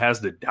him, has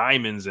the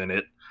diamonds in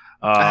it.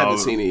 I haven't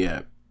seen it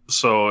yet.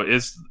 So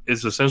it's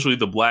essentially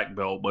the black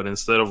belt, but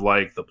instead of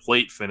like the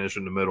plate finish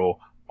in the middle,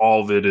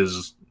 all of it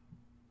is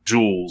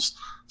jewels.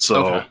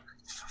 So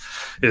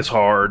it's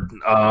hard.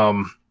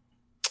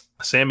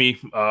 Sammy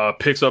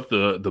picks up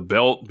the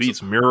belt,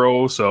 beats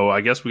Miro. So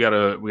I guess we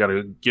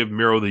gotta give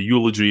Miro the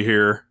eulogy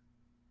here.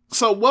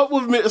 So what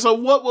would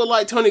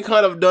like Tony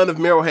Khan have done if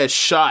Miro had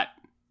shot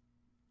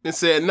and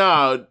said,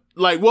 nah?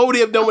 Like, what would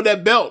he have done with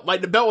that belt?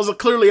 Like, the belt was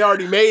clearly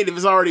already made. If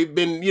it's already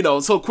been,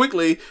 so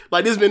quickly,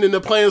 like this has been in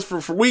the plans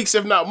for weeks,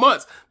 if not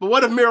months. But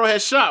what if Miro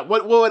had shot?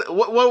 What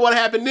would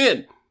happen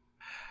then?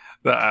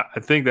 I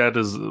think that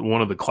is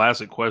one of the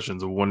classic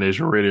questions of One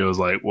Nation Radio. Is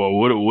like, well,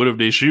 what if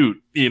they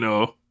shoot? I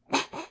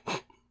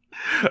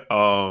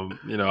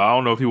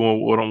don't know if he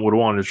would have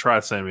wanted to try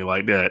Sammy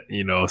like that.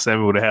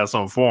 Sammy would have had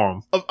something for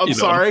him. I'm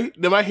sorry.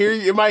 Did I hear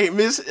you? Am I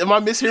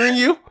mishearing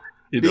you?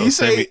 Did you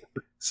say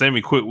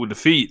Sammy quick with the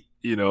feet?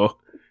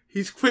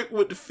 He's quick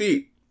with the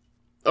feet.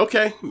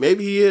 Okay,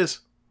 maybe he is.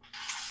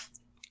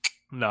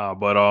 Nah,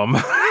 but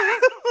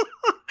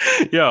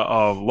yeah,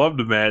 loved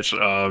the match.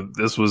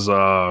 This was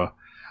a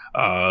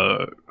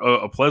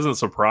pleasant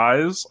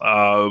surprise.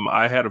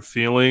 I had a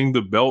feeling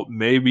the belt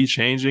may be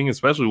changing,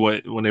 especially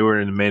when they were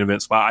in the main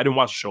event spot. I didn't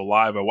watch the show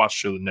live. I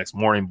watched the show the next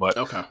morning, but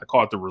I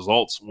caught the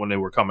results when they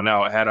were coming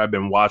out. Had I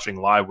been watching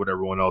live with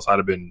everyone else, I'd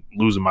have been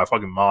losing my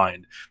fucking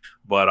mind.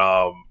 But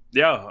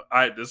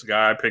this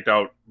guy I picked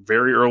out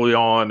very early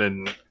on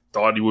and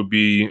thought he would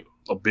be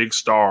a big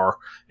star,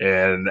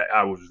 and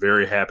I was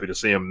very happy to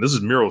see him. This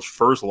is Miro's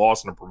first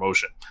loss in the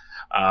promotion.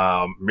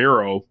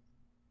 Miro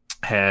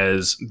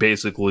has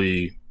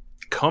basically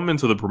come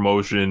into the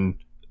promotion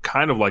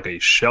kind of like a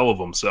shell of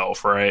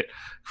himself, right?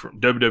 From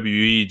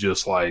WWE,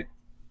 just like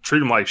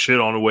treat him like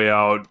shit on the way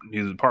out.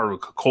 He's part of a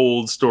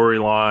cold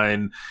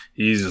storyline.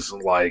 He's just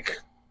like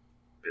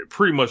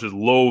pretty much as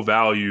low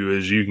value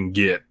as you can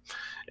get.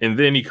 And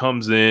then he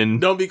comes in.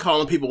 Don't be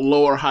calling people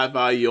low or high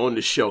value on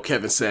the show,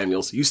 Kevin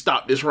Samuels. You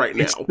stop this right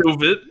now.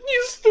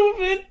 You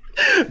stupid.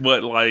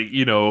 But like,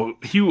 you know,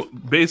 he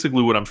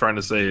basically what I'm trying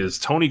to say is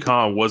Tony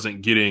Khan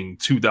wasn't getting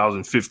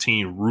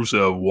 2015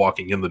 Rusev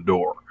walking in the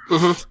door.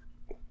 Mm-hmm.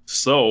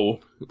 So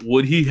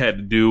what he had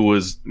to do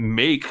was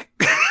make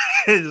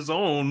his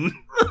own,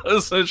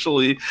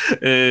 essentially.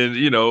 And,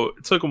 you know,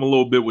 it took him a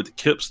little bit with the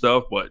Kip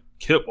stuff, but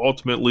Kip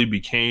ultimately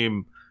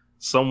became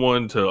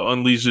someone to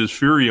unleash his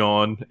fury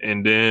on.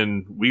 And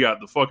then we got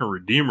the fucking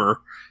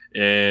Redeemer,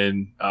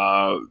 and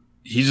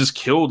he just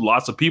killed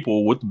lots of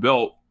people with the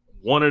belt.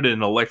 Won it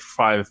in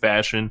electrifying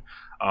fashion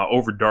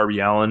over Darby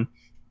Allin,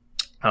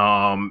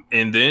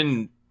 and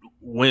then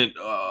went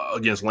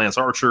against Lance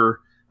Archer.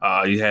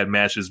 He had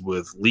matches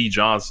with Lee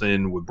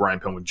Johnson, with Brian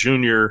Pillman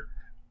Jr.,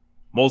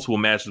 multiple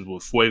matches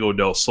with Fuego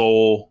del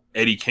Sol,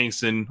 Eddie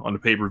Kingston on the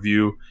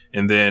pay-per-view,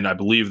 and then I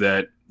believe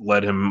that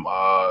led him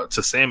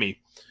to Sammy.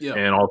 Yeah.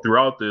 And all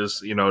throughout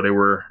this, you know, they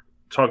were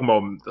talking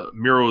about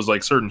Miro's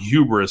like certain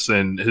hubris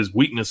and his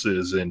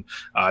weaknesses, and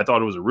I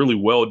thought it was a really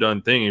well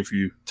done thing. If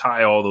you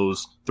tie all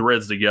those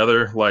threads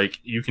together, like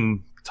you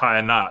can tie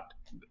a knot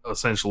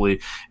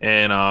essentially.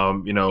 And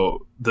you know,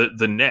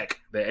 the neck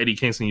that Eddie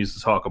Kingston used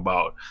to talk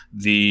about,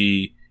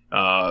 the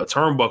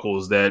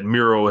turnbuckles that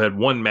Miro had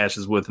won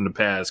matches with in the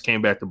past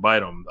came back to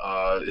bite him.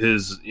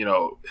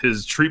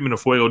 His treatment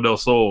of Fuego del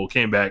Sol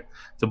came back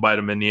to bite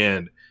him in the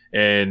end,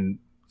 and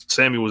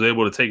Sammy was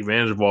able to take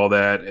advantage of all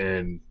that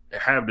and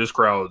have this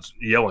crowd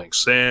yelling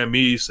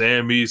 "Sammy,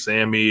 Sammy,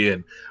 Sammy,"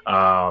 and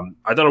I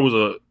thought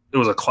it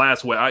was a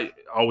class way. I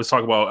always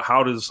talk about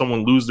how does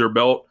someone lose their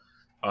belt.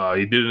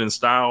 He did it in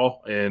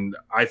style, and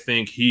I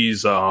think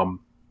he's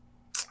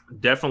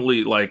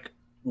definitely like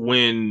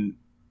when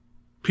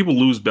people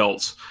lose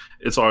belts,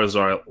 it's always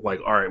like,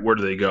 all right, where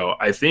do they go?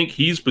 I think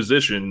he's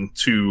positioned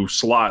to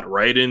slot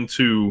right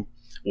into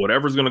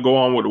whatever's going to go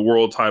on with the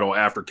world title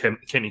after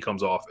Kenny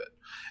comes off it.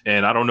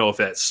 And I don't know if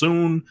that's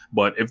soon,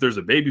 but if there's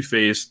a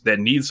babyface that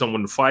needs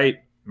someone to fight,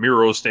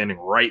 Miro's standing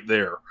right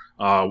there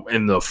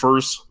in the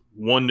first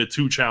 1 to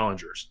 2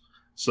 challengers.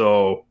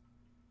 So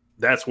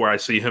that's where I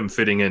see him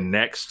fitting in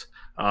next.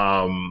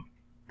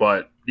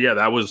 But yeah,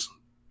 that was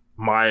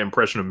my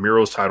impression of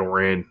Miro's title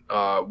reign.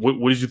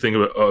 What did you think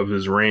of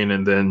his reign?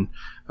 And then,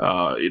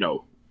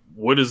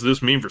 what does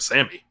this mean for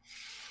Sammy?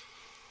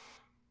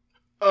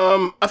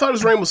 I thought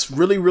his reign was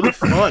really, really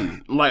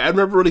fun. Like, I've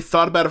never really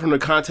thought about it from the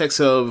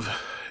context of,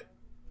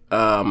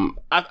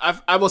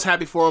 I was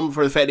happy for him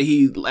for the fact that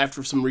he,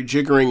 after some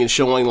rejiggering and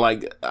showing,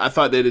 like, I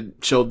thought that it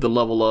showed the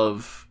level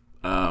of,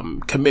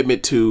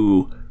 commitment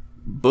to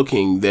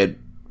booking that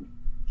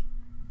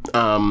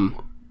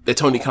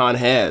Tony Khan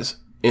has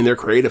and their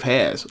creative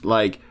has.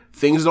 Like,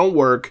 things don't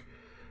work.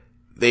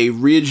 They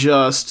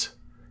readjust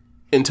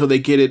until they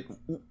get it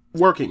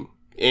working.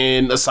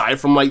 And aside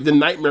from, like, the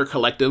Nightmare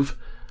Collective,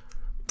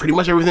 pretty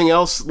much everything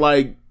else,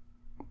 like,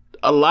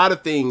 a lot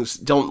of things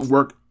don't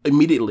work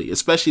immediately,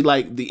 especially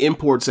like the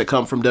imports that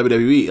come from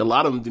WWE. A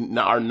lot of them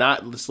are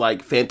not just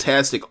like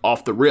fantastic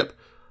off the rip,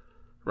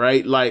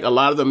 right? Like a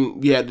lot of them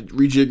you had to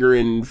rejigger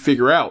and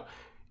figure out.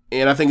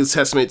 And I think it's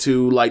testament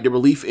to like the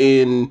belief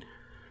in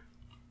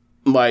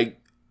like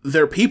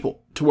their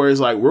people, to where it's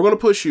like, we're going to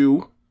push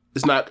you.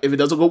 It's not, if it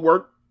doesn't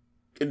work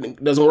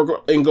and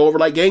go over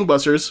like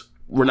gangbusters,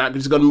 we're not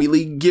just going to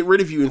immediately get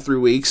rid of you in 3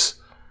 weeks.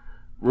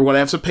 We're going to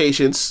have some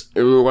patience,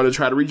 and we're going to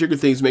try to rejigger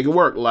things, make it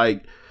work.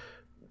 Like,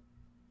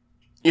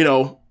 you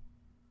know,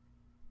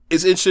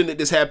 it's interesting that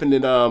this happened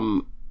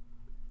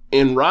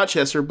in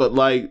Rochester, but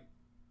like,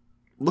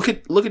 look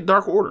at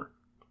Dark Order.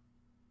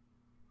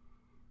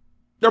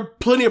 There are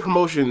plenty of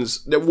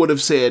promotions that would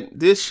have said,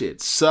 this shit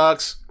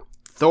sucks,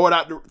 throw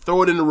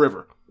it in the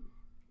river.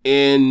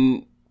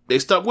 And they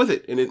stuck with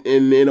it, and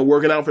it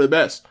working out for the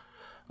best.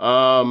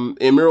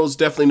 And Miro's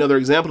definitely another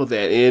example of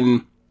that.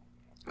 And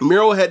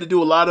Miro had to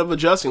do a lot of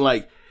adjusting.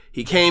 Like,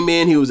 he came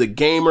in, he was a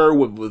gamer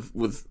with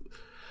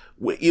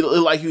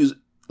like he was,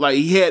 like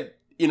he had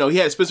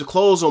expensive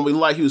clothes on, but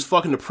like he was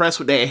fucking depressed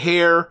with that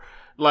hair.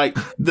 Like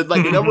the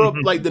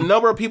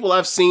number of people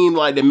I've seen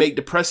like that make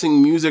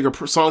depressing music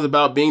or songs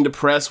about being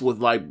depressed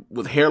with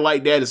hair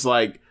like that, it's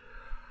like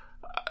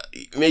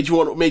made you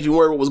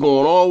worry what was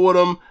going on with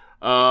him.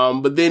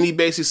 But then he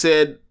basically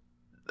said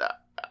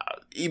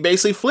he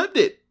basically flipped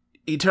it.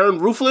 He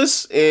turned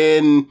ruthless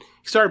and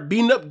he started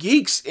beating up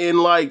geeks. And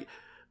like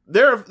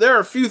there are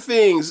a few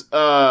things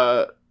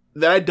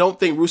that I don't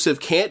think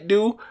Rusev can't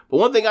do, but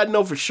one thing I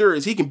know for sure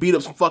is he can beat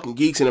up some fucking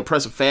geeks in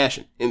impressive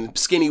fashion, and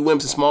skinny wimps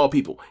and small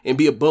people, and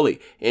be a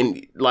bully.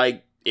 And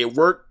like, it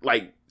worked.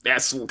 Like,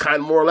 that's kind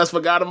of more or less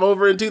what got him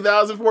over in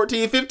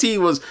 2014-15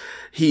 was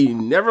he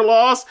never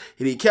lost,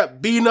 and he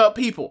kept beating up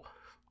people.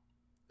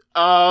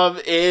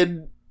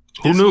 And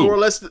who knew? More or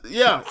less,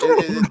 yeah,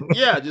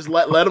 just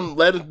let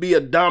him be a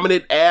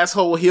dominant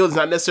asshole heel. It's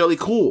not necessarily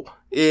cool,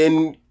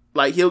 and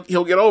like he'll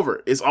get over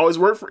it. It's always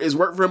worked for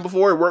him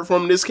before. It worked for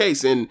him in this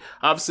case, and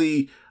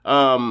obviously,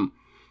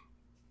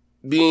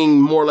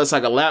 being more or less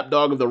like a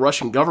lapdog of the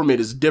Russian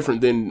government is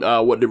different than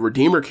what the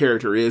Redeemer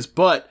character is.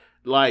 But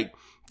like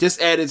just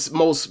at its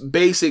most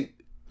basic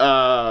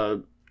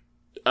concept,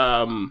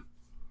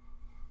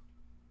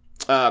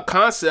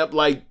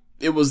 like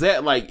it was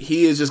that like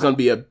he is just going to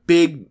be a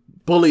big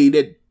bully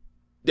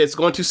that's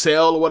going to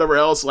sell or whatever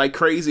else like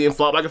crazy and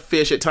flop like a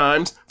fish at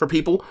times for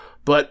people,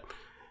 but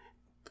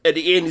at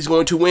the end he's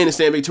going to win and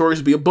stand victorious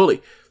and be a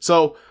bully.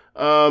 So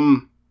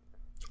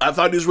I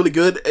thought he was really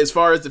good. As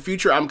far as the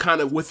future, I'm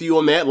kind of with you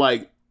on that.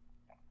 Like,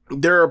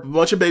 there are a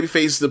bunch of baby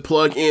faces to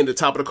plug in the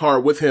top of the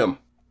card with him.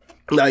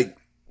 Like,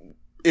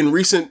 in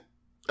recent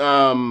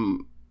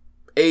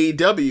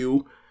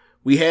AEW,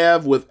 we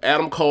have with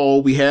Adam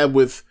Cole, we have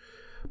with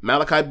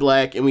Malachi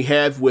Black, and we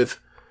have with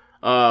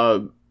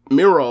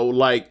Miro,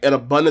 like, an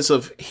abundance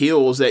of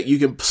heels that you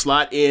can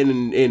slot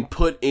in and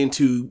put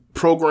into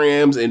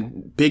programs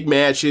and big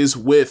matches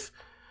with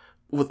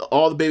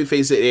all the baby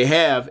faces that they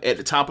have at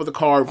the top of the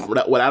card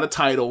without a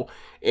title,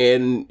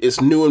 and it's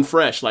new and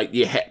fresh. Like,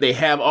 they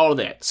have all of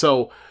that.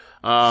 So,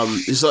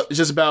 it's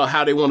just about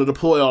how they want to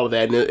deploy all of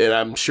that, and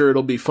I'm sure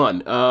it'll be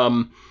fun.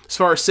 As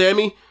far as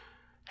Sammy,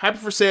 happy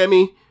for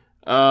Sammy.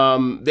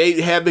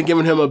 They have been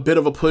giving him a bit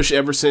of a push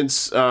ever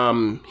since,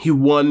 he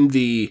won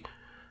the,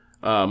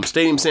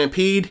 Stadium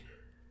Stampede.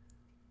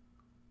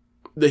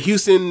 The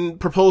Houston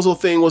proposal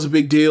thing was a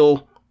big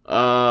deal.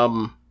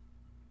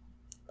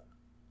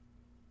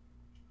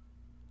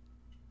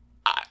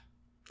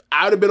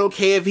 I would have been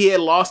okay if he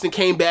had lost and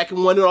came back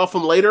and won it off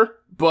him later,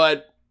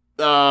 but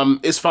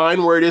it's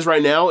fine where it is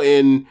right now.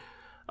 And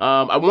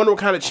I wonder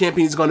what kind of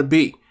champion he's going to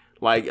be.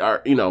 Like,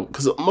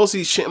 because most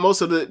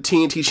of the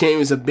TNT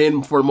champions have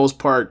been, for the most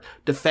part,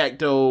 de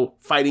facto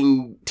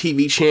fighting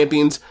TV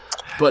champions.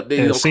 But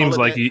it seems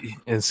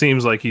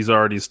like he's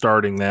already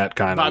starting that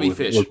kind of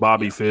with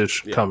Bobby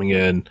Fish coming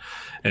in,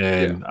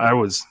 and I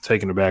was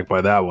taken aback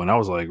by that one. I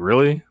was like,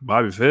 really,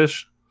 Bobby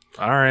Fish?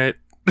 All right.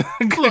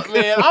 Look,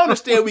 man, I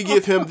understand we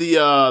give him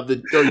or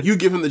you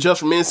give him the just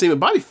for men scene, but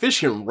Bobby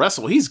Fish can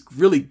wrestle. He's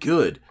really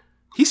good.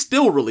 He's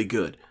still really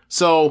good.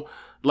 So,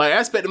 like, I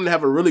expect him to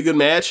have a really good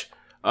match.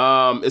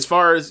 As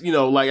far as,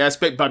 like, I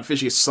expect Bobby Fish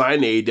to get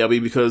signed to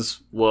AEW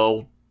because,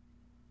 well,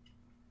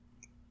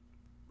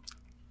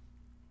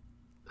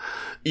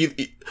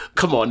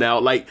 come on now.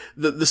 Like,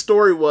 the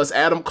story was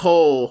Adam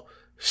Cole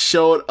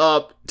showed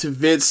up to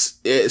Vince,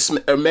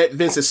 met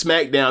Vince at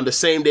SmackDown the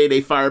same day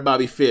they fired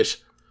Bobby Fish.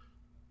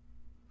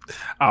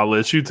 I'll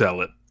let you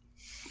tell it.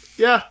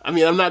 Yeah, I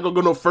mean, I'm not going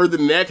to go no further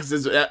than that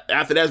because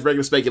after that's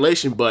regular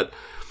speculation, but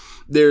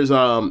there's,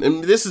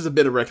 and this is a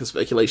bit of regular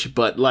speculation,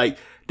 but, like,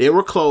 they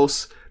were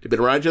close. They've been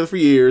around each other for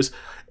years.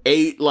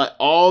 Like,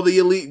 all the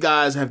elite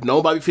guys have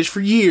known Bobby Fish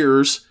for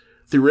years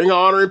through Ring of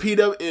Honor and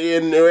PW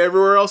and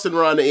everywhere else and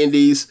around the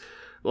Indies.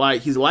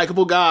 Like, he's a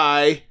likable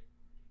guy.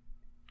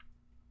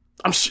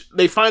 I'm sure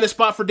they find a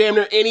spot for damn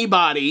near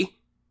anybody.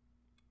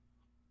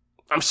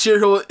 I'm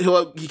sure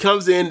he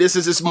comes in. This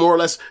is just more or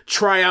less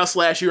tryout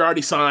 / you're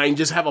already signed.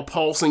 Just have a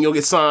pulse and you'll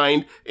get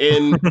signed.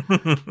 And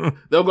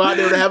they'll go out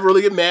there to have a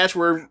really good match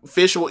where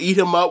Fish will eat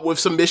him up with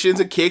submissions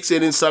and kicks,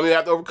 and then somebody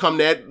have to overcome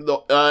that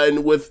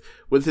and with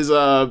his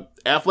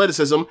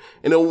athleticism,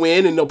 and they'll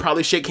win, and they'll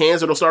probably shake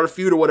hands or they'll start a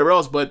feud or whatever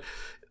else. But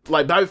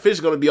like, Bobby Fish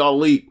is going to be all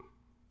elite.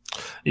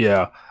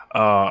 Yeah,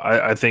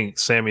 I think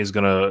Sammy's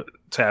going to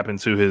tap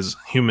into his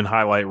human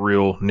highlight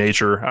reel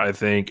nature, I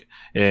think,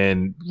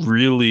 and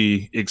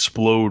really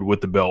explode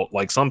with the belt.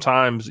 Like,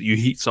 sometimes you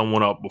heat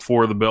someone up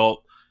before the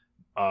belt.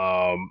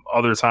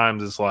 Other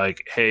times it's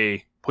like,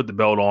 hey, put the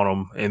belt on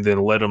him and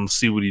then let him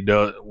see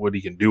what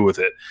he can do with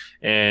it.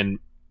 And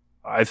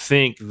I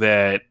think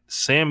that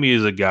Sammy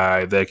is a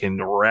guy that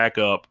can rack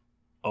up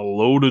a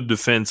load of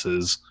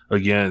defenses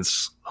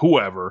against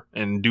whoever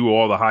and do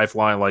all the high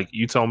flying. Like,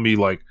 you tell me,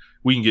 like,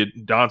 we can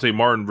get Dante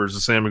Martin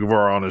versus Sammy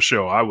Guevara on a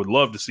show. I would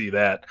love to see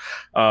that.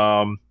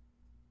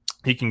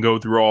 He can go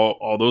through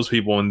all those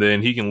people, and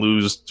then he can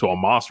lose to a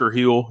monster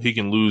heel. He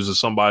can lose to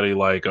somebody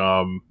like,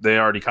 they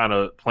already kind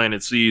of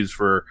planted seeds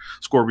for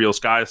Scorpio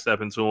Sky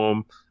stepping to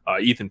him,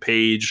 Ethan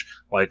Page.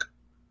 Like,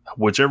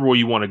 whichever way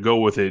you want to go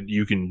with it,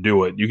 you can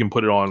do it. You can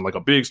put it on like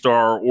a big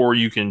star, or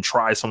you can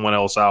try someone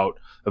else out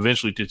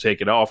eventually to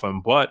take it off him.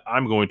 But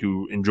I'm going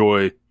to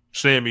enjoy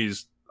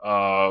Sammy's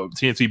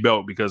TNT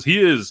belt because he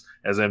is,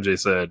 as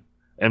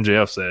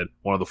MJF said,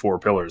 one of the 4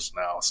 pillars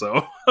now.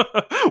 So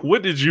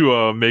what did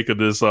you make of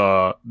this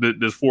 4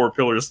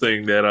 pillars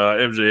thing that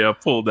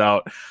MJF pulled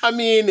out? I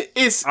mean,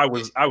 I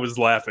was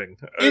laughing.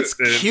 It's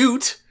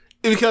cute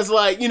because,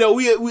 like,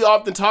 we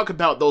often talk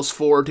about those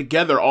 4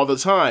 together all the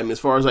time as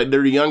far as, like,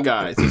 they're the young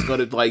guys. It's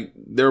going to, like,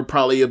 they're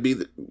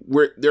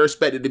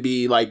expected to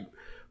be, like,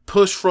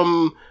 pushed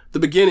from the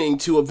beginning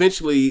to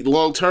eventually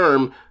long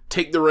term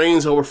take the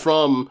reins over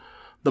from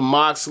the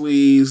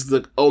Moxleys,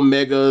 the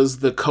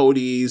Omegas, the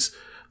Codys,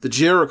 the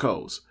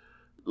Jerichos.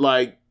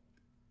 Like,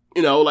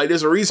 like,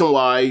 there's a reason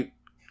why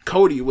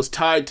Cody was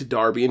tied to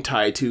Darby and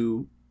tied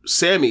to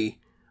Sammy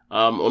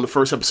on the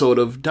first episode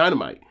of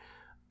Dynamite,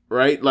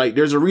 right? Like,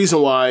 there's a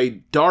reason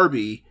why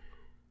Darby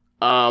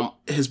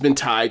has been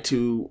tied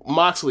to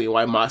Moxley and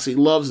why Moxley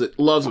loves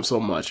him so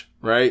much,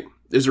 right?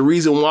 There's a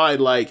reason why,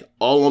 like,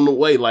 all on the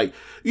way, like,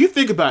 you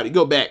think about it,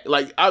 go back,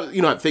 like,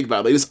 you don't have to think about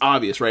it, like, it's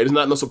obvious, right? It's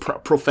not no so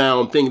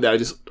profound thing that I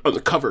just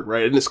uncovered, right?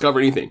 I didn't discover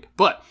anything.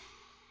 But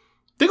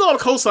think of all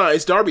the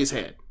cosigns Darby's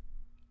had.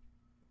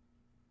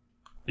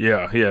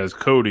 Yeah, he has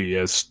Cody, he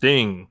has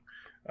Sting.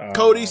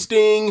 Cody,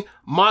 Sting,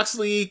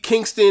 Moxley,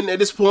 Kingston, at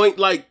this point,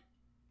 like,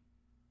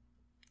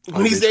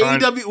 when he's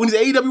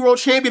AEW World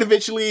Champion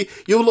eventually,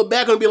 you'll look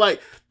back and be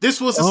like, this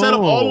was the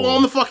setup all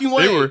along the fucking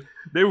way.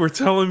 They were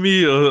telling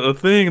me a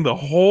thing the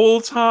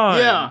whole time.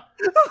 Yeah.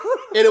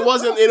 And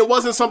it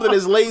wasn't something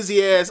as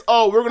lazy as,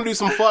 oh, we're gonna do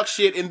some fuck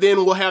shit and then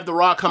we'll have The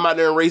Rock come out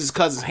there and raise his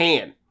cousin's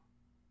hand.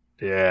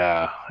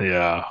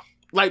 Yeah.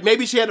 Like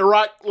maybe she had The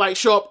Rock like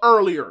show up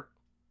earlier.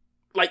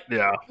 Like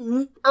that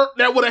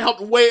would have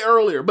helped way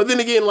earlier. But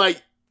then again,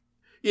 like,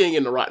 you ain't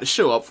getting The Rock to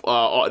show up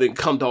and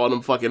come to all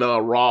them fucking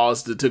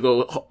Raws to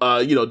go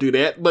do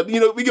that. But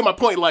we get my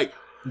point. Like,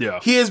 yeah,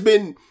 he's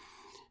been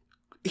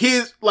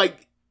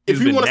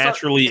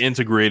naturally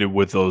integrated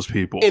with those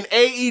people. In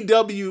in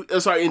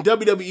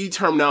WWE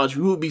terminology,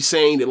 we would be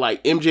saying that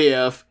like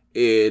MJF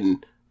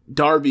and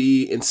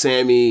Darby and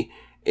Sammy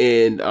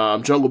and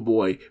Jungle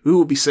Boy, we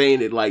would be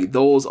saying that like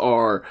those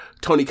are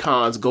Tony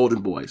Khan's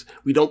golden boys.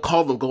 We don't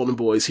call them golden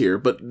boys here,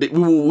 but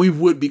we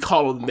would be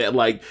calling them that.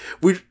 Like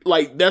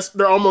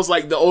they're almost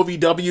like the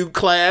OVW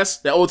class,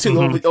 the old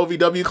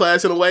OVW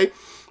class in a way,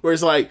 where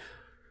it's like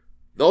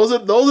those are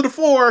the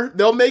four.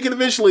 They'll make it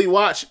eventually.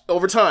 Watch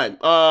over time.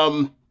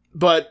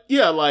 But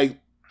yeah, like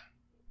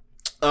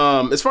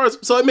as far as,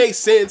 so it makes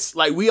sense.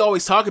 Like we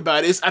always talk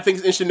about it. I think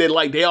it's interesting that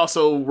like they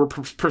also were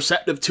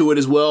perceptive to it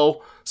as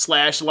well. /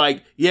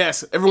 like,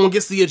 yes, everyone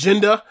gets the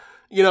agenda,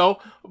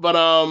 but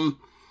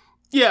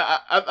yeah,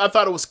 I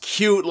thought it was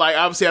cute. Like,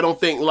 obviously I don't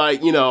think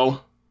like, I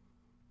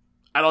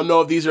don't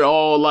know if these are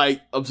all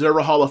like Observer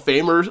Hall of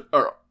Famers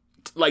or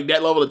like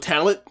that level of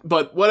talent,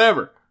 but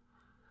whatever.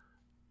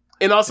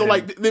 And also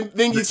like,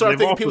 then you start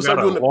thinking people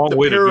start doing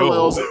the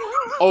parallels.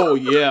 Oh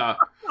yeah.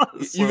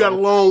 You got a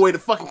long way to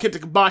fucking get to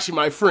Kobashi,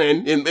 my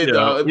friend, in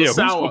Masawa. Who's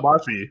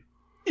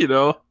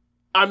Kobashi?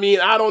 I mean,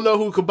 I don't know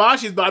who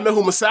Kobashi is, but I know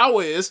who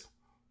Masawa is.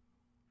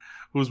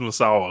 Who's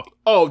Masawa?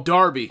 Oh,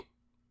 Darby.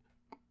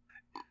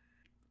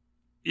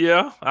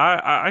 Yeah,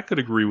 I could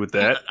agree with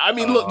that. I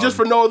mean, look, just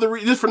for no other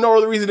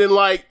reason than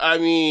like, I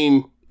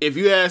mean, if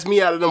you ask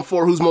me, out of them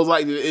four, who's most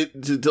likely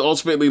to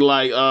ultimately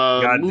like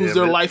lose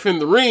their life in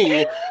the ring?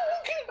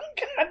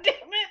 God damn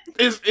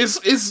it!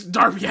 It's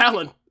Darby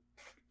Allin.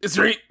 It's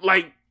right,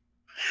 like.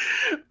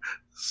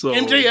 So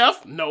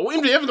MJF? No,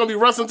 MJF is gonna be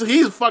wrestling until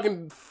he's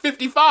fucking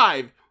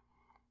 55.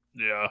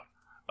 Yeah.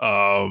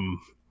 I'm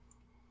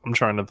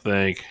trying to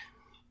think.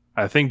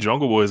 I think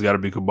Jungle Boy's got to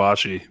be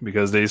Kobashi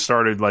because they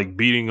started like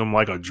beating him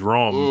like a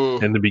drum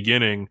in the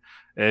beginning,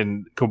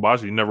 and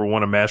Kobashi never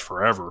won a match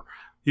forever.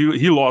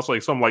 He lost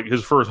like something like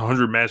his first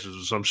 100 matches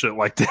or some shit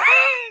like that.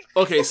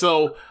 Okay,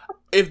 so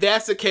if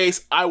that's the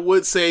case, I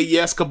would say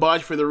yes,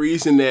 Kobashi, for the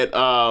reason that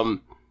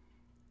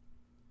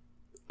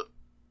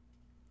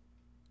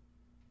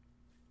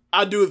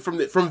I do it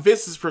from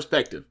Vince's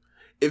perspective.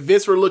 If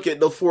Vince were looking at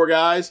those four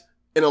guys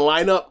in a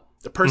lineup,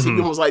 the person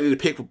he was likely to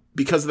pick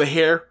because of the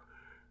hair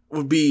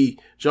would be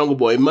Jungle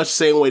Boy. Much the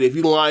same way that if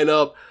you line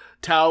up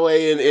Taue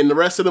and the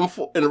rest of them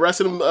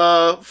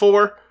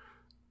four,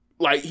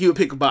 like he would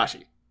pick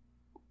Kobashi.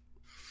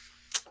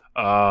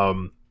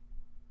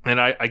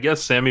 And I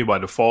guess Sammy by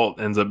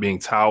default ends up being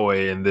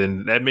Taue, and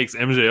then that makes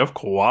MJF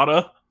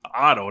Kawada.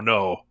 I don't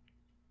know.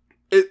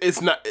 It's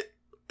not.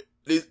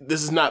 This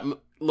is not.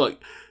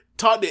 Look,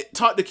 talk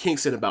to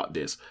Kingston about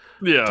this.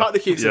 Yeah, talk to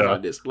Kingston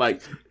about this.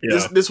 Like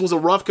this was a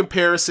rough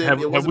comparison. Have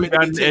we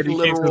gotten Eddie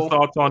Kingston's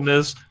thoughts on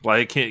this?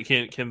 Like,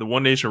 can the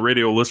One Nation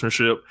Radio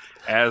listenership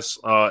ask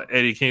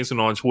Eddie Kingston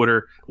on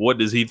Twitter what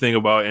does he think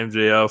about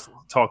MJF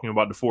talking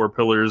about the four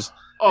pillars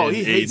in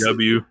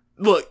AEW?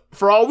 Look,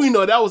 for all we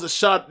know, that was a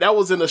shot. That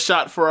wasn't a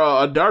shot for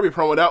a Darby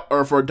promo,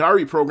 or for a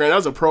Darby program.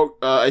 That was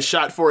a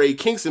shot for a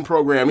Kingston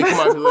program. He come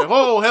out and like,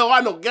 oh hell, I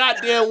know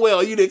goddamn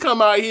well you didn't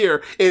come out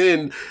here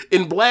and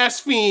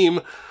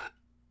blaspheme.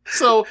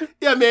 So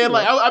yeah, man,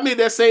 like I made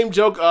that same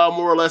joke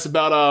more or less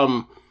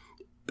about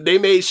they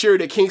made sure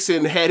that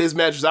Kingston had his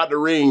matches out the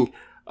ring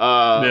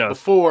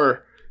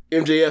before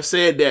MJF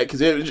said that,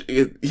 because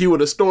he would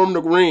have stormed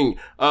the ring.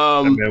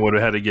 That man would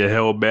have had to get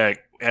held back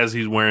as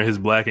he's wearing his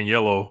black and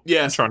yellow.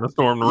 Yeah, trying to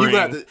storm the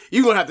ring.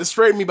 You're gonna have to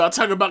straighten me about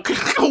talking about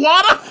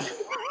Kawada.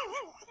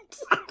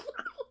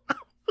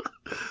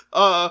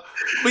 But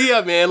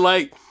yeah, man,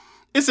 like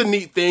it's a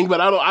neat thing, but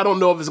I don't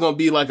know if it's gonna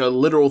be like a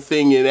literal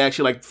thing and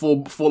actually like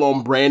full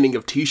on branding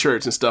of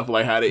T-shirts and stuff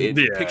like how they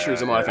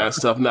pictures and all that kind of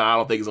stuff. Nah, I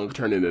don't think it's gonna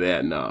turn into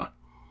that. Nah.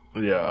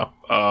 Yeah.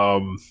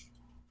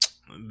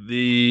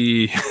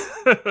 The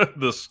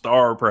the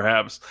star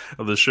perhaps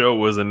of the show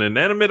was an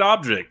inanimate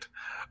object.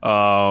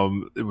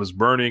 It was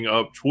burning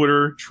up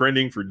Twitter,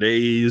 trending for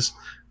days.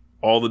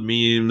 All the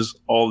memes,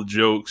 all the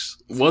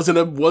jokes. Was it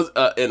an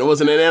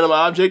inanimate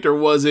object, or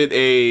was it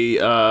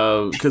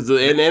a? Because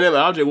the inanimate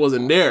object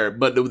wasn't there,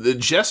 but the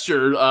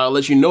gesture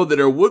lets you know that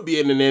there would be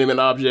an inanimate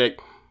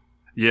object.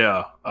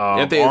 Yeah.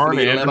 That thing's Arn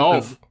let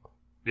off.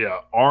 Yeah,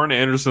 Arn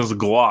Anderson's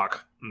Glock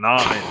 9.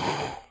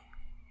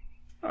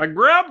 I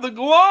grabbed the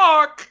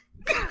Glock.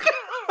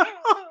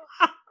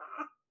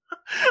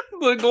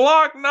 The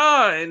Glock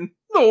 9.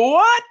 The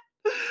what?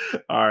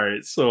 All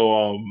right,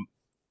 so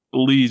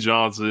Lee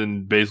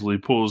Johnson basically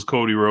pulls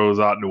Cody Rhodes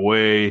out of the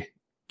way,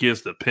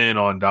 gets the pin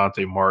on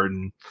Dante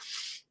Martin.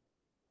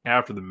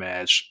 After the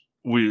match,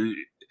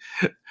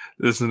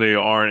 this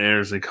nigga Arn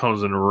Anderson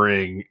comes in the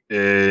ring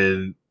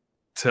and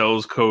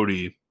tells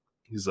Cody,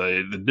 he's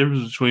like, the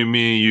difference between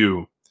me and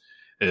you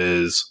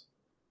is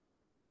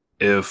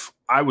if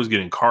I was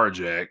getting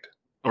carjacked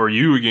or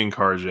you were getting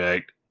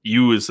carjacked,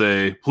 you would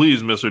say,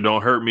 please, mister,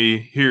 don't hurt me.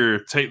 Here,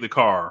 take the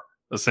car,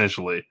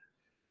 essentially.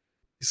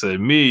 He said,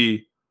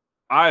 me,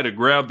 I'd have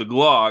grabbed the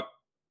Glock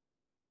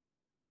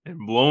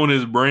and blown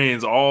his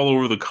brains all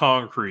over the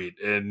concrete.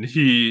 And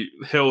he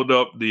held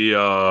up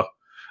the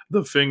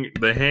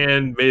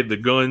hand, made the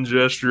gun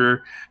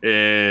gesture,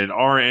 and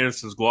Arn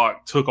Anderson's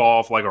Glock took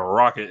off like a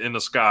rocket in the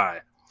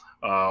sky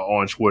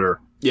on Twitter.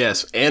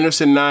 Yes,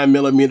 Anderson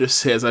 9mm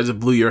says, I just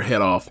blew your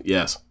head off.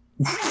 Yes.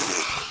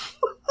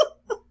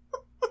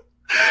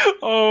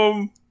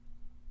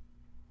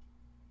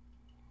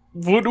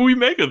 What do we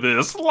make of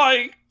this?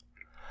 Like,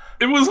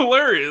 it was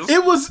hilarious.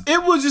 It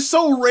was just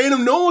so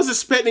random. No one was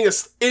expecting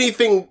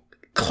anything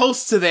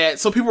close to that.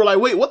 So people were like,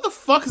 wait, what the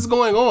fuck is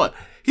going on?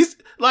 He's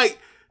like,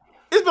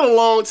 it's been a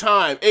long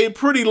time, a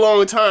pretty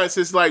long time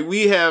since like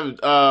we have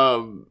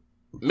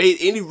made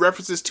any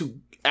references to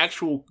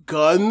actual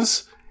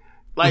guns,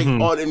 like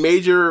on a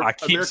major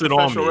American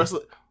professional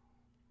wrestling.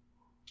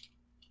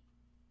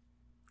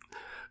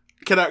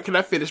 Can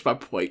I finish my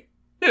point?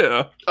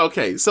 Yeah.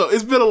 Okay, so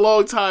it's been a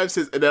long time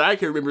since that I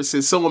can remember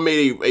since someone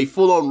made a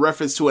full on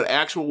reference to an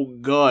actual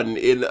gun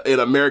in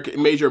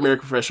major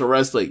American professional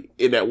wrestling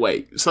in that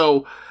way.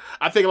 So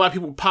I think a lot of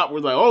people were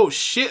like, oh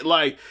shit,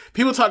 like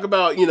people talk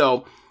about,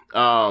 ooh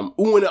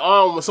and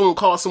ah when someone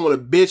calls someone a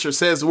bitch or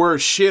says the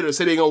word shit or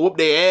say they gonna whoop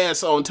their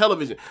ass on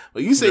television.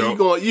 But you say you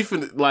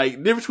finna, like,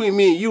 the difference between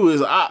me and you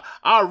is I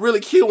really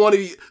kill one of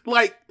you.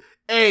 Like,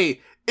 hey,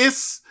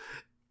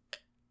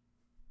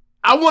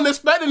 I wasn't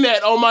expecting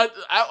that on my.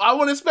 I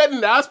wasn't expecting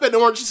that. I expected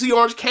to see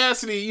Orange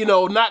Cassidy,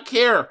 not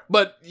care.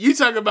 But you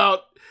talk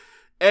about,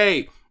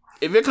 hey,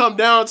 if it come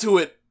down to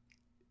it,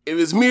 if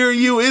it's me or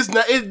you, it's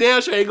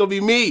damn sure ain't gonna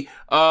be me.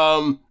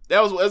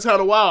 That's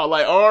kind of wild.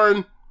 Like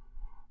Arn,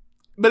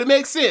 but it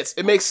makes sense.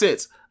 It makes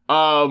sense.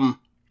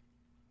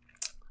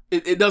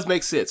 It does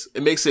make sense.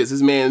 It makes sense.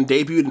 This man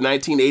debuted in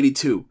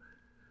 1982.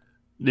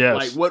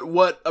 Yes. Like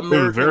what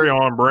American, very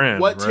on brand.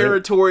 What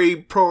territory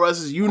pro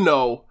wrestlers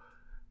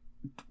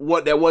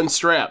what that one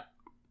strap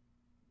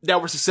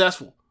that were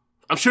successful?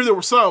 I'm sure there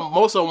were some.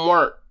 Most of them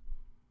weren't.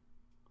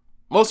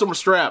 Most of them were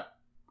strapped.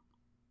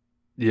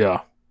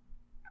 Yeah.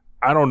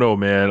 I don't know,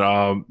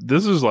 man.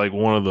 This is like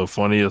one of the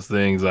funniest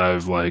things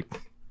I've like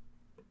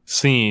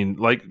seen,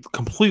 like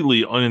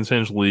completely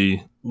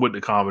unintentionally with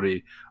the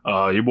comedy.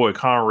 Your boy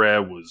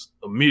Conrad was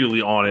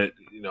immediately on it.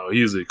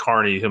 He's a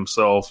carny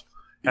himself.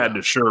 Had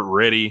the shirt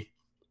ready.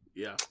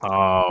 Yeah.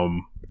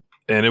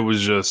 And it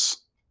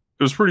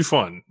was pretty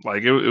fun.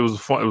 Like it was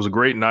fun. It was a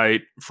great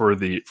night for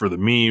the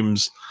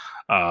memes.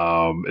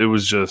 It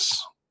was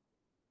just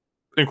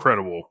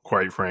incredible,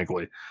 quite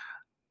frankly.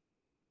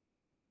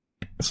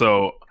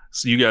 So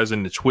you guys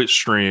in the Twitch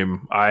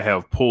stream, I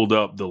have pulled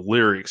up the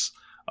lyrics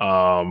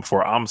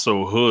for "I'm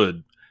So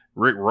Hood."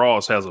 Rick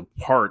Ross has a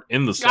part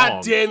in the song.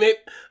 God damn it!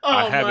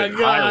 I have it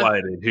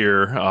highlighted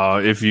here.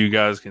 If you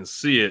guys can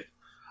see it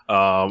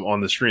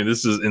on the stream,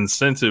 this is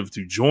incentive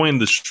to join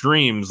the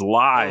streams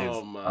live.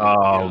 Oh my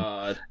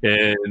God.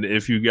 And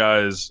if you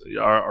guys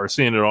are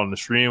seeing it on the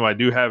stream, I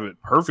do have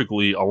it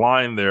perfectly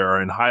aligned there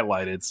and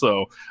highlighted.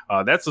 So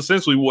that's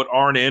essentially what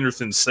Arn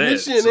Anderson said.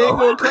 This shit ain't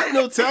gonna cut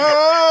no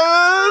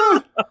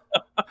time.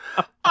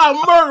 I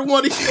murdered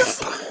one of you.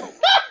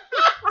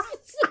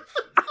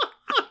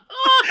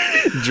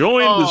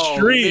 Join the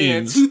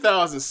streams. Man,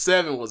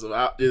 2007 was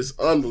is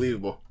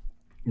unbelievable.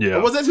 Yeah.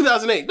 Or was that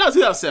 2008? No,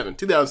 2007.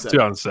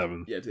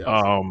 2007. Yeah,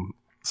 2007.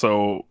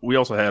 So we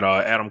also had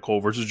Adam Cole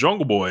versus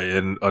Jungle Boy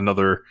in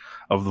another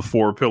of the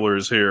four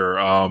pillars here.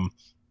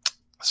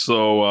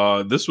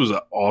 So this was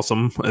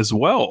awesome as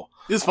well.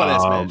 This fun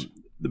ass match.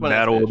 The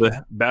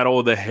battle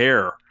of the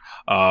hair.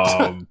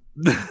 Never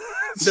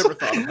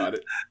thought about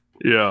it.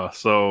 Yeah.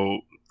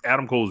 So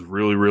Adam Cole's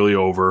really, really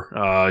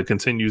over.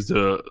 Continues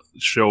to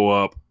show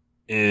up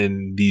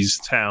in these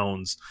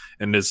towns,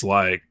 and it's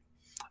like,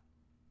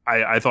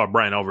 I thought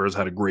Brian Alvarez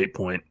had a great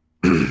point.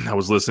 I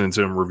was listening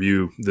to him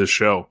review this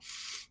show,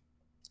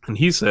 and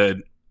he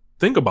said,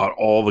 think about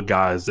all the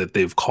guys that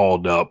they've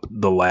called up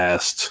the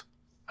last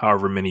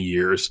however many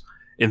years,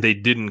 and they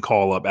didn't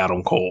call up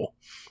Adam Cole.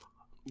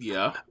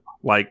 Yeah.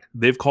 Like,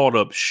 they've called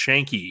up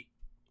Shanky,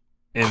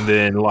 and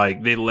then,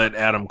 like, they let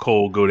Adam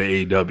Cole go to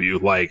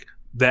AEW. Like,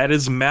 that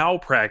is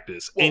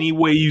malpractice, any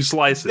way you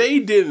slice it. They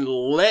didn't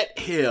let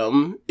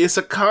him. It's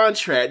a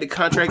contract. The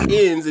contract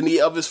ends, and he,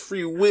 of his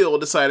free will,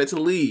 decided to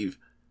leave.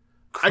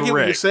 Correct. I get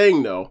what you're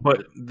saying, though.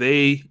 But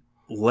they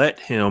let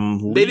him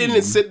leave. They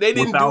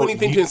didn't do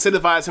anything to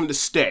incentivize him to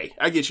stay.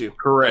 I get you.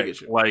 Correct. I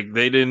get you. Like,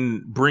 they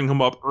didn't bring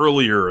him up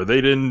earlier.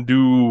 They didn't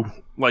do,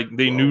 like,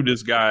 they knew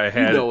this guy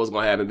had. You know what's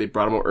going to happen. They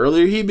brought him up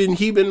earlier. He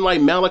been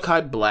like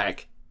Malachi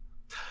Black.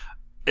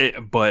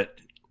 But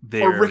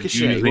they're or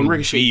Ricochet. When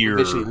Ricochet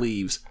eventually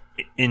leaves.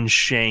 In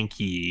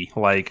Shanky.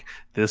 Like,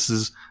 this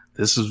is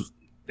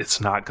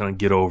it's not going to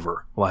get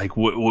over, like,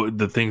 what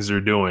the things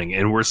they're doing.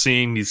 And we're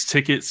seeing these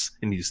tickets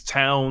in these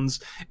towns.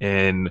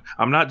 And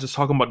I'm not just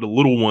talking about the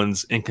little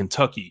ones in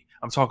Kentucky.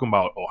 I'm talking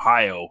about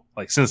Ohio,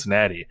 like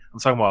Cincinnati. I'm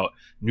talking about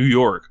New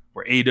York,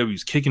 where AEW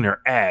is kicking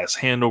their ass,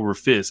 hand over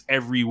fist,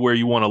 everywhere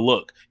you want to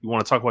look. You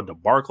want to talk about the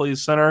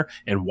Barclays Center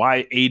and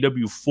why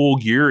AEW Full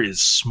Gear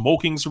is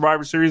smoking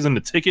Survivor Series and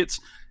the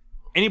tickets?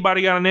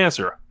 Anybody got an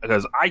answer?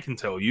 Because I can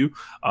tell you,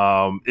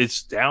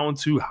 it's down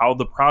to how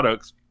the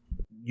product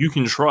you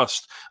can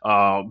trust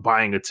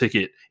buying a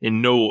ticket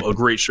and know a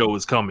great show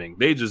is coming.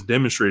 They just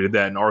demonstrated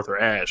that in Arthur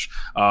Ashe.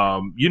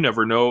 You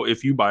never know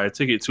if you buy a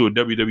ticket to a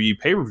WWE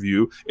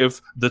pay-per-view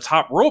if the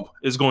top rope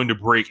is going to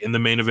break in the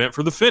main event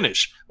for the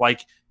finish.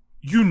 Like,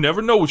 you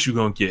never know what you're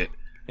going to get.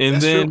 And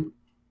that's then, true.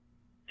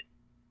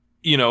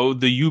 You know,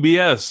 the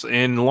UBS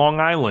in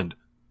Long Island,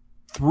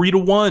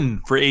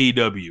 3-1 for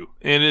AEW.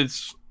 And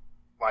it's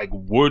like,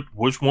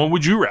 which one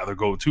would you rather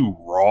go to,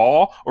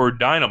 Raw or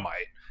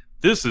Dynamite?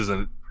 This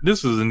isn't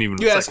even.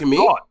 You asking me?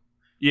 Thought.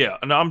 Yeah,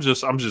 and I'm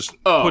just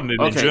putting it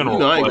in general. You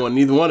know, I ain't going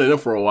neither one of them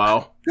for a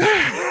while.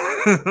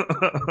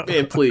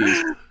 Man,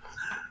 please.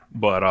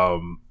 But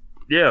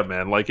yeah,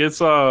 man, like, it's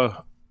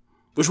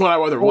which one I'd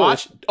rather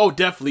watch? Oh,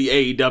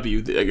 definitely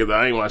AEW.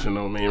 I ain't watching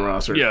no main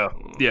roster. Yeah.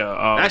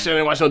 Actually, I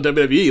didn't watch no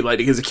WWE, like,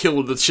 because it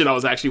killed the shit I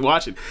was actually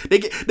watching.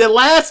 The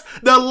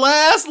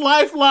last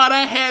lifeline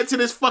I had to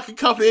this fucking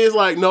company is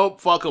like,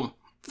 nope, fuck them.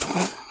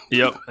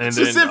 Yep, and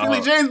specifically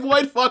James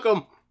Boyd, fuck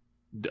them.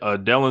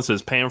 Dylan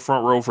says, paying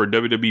front row for a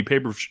WWE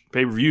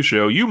pay-per-view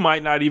show, you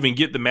might not even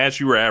get the match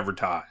you were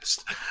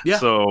advertised. Yeah.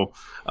 So,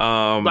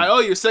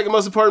 like, your second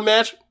most important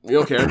match? We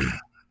don't care.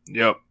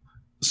 Yep.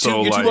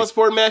 So, your two most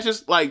important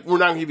matches? Like, we're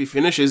not going to give you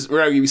finishes. We're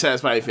not going to give you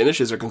satisfying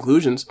finishes or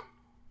conclusions.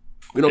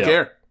 We don't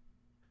care.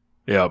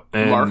 Yep.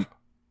 And, Mark.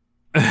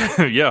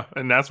 Yeah,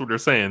 and that's what they're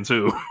saying,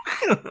 too.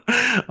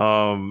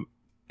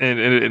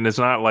 And it's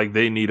not like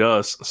they need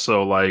us.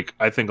 So, like,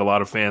 I think a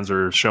lot of fans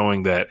are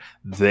showing that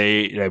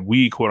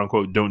we, quote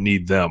unquote, don't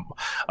need them.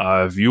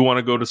 If you want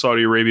to go to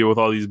Saudi Arabia with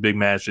all these big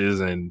matches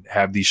and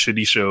have these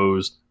shitty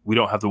shows, we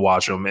don't have to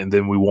watch them, and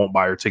then we won't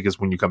buy your tickets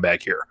when you come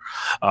back here.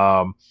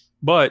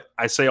 But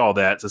I say all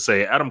that to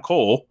say Adam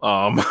Cole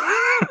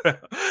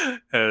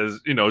has,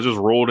 just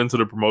rolled into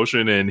the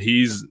promotion, and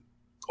he's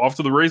off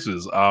to the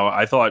races.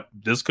 I thought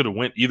this could have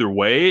went either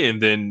way,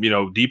 and then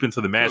deep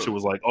into the match, it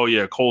was like, oh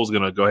yeah, Cole's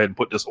gonna go ahead and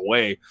put this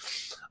away.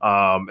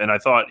 And I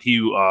thought he,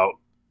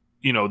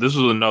 this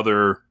was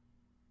another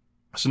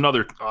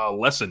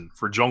lesson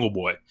for Jungle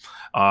Boy,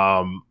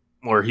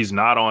 where he's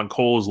not on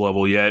Cole's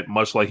level yet,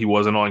 much like he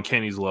wasn't on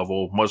Kenny's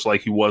level, much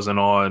like he wasn't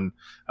on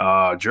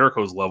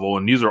Jericho's level,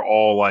 and these are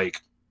all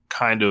like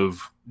kind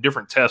of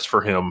different tests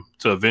for him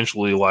to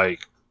eventually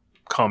like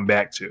come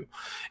back to.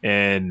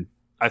 And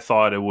I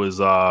thought it was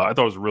a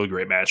really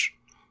great match.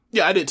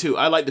 Yeah, I did too.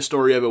 I like the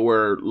story of it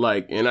where,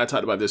 like, and I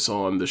talked about this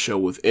on the show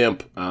with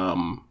Imp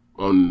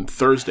on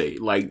Thursday,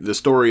 like the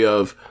story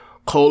of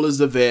Cole is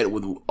the vet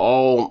with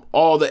all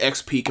the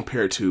XP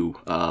compared to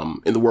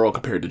in the world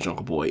compared to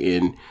Jungle Boy.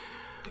 And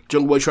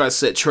Jungle Boy tries to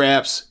set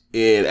traps,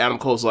 and Adam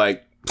Cole's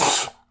like,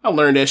 I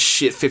learned that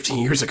shit 15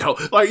 years ago.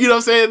 Like, you know what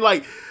I'm saying?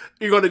 Like,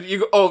 you're gonna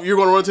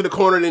run to the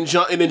corner and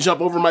then jump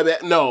over my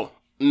back. No,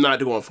 I'm not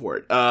going for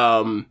it.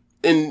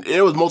 And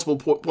there was multiple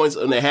points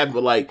when that happened,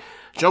 but like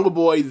Jungle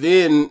Boy,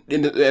 then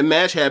in the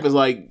match happens,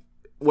 like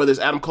whether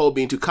it's Adam Cole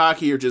being too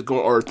cocky or just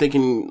going or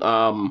thinking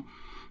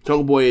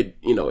Jungle Boy,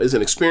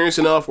 isn't experienced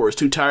enough or is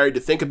too tired to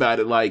think about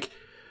it. Like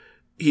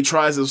he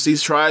tries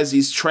these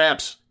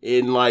traps,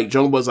 and like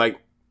Jungle Boy's like,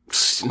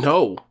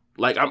 no,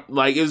 like I'm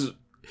like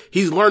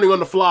he's learning on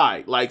the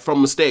fly, like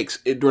from mistakes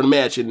during the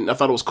match, and I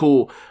thought it was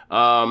cool.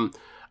 I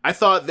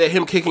thought that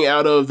him kicking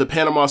out of the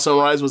Panama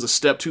Sunrise was a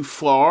step too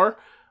far.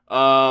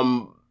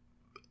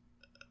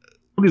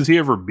 Who does he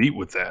ever beat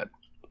with that?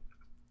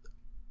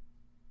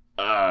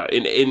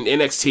 In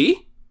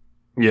NXT?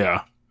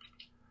 Yeah.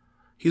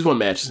 He's won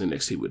matches in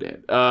NXT with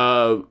that.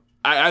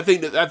 I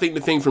think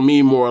the thing for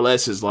me more or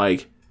less is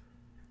like,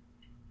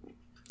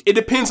 it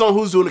depends on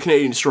who's doing the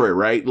Canadian Destroyer,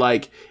 right?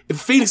 Like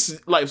if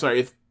Pentagon's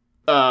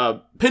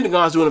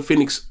doing a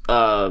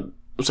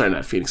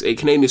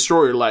Canadian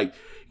Destroyer, like,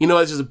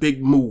 that's just a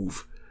big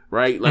move,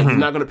 right? Like he's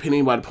not gonna pin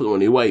anybody to put him on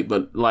their way,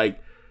 but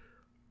like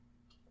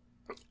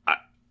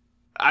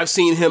I've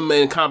seen him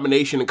in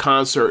combination and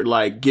concert,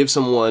 like give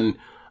someone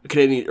a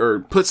Canadian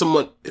or put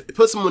someone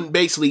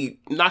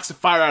basically knocks the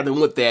fire out of them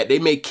with that. They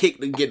may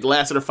kick to get the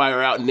last of the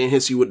fire out and then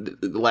hits you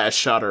with the last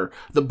shot or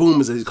the boom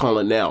as he's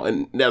calling it now.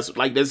 And that's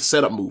a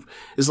setup move.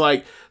 It's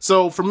like,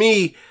 so for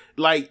me,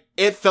 like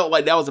it felt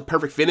like that was a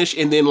perfect finish,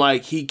 and then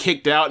like he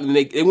kicked out, and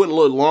it went a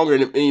little longer,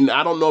 and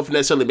I don't know if it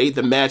necessarily made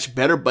the match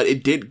better, but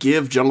it did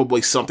give Jungle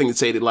Boy something to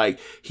say that like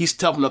he's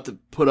tough enough to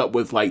put up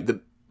with like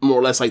the more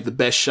or less like the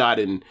best shot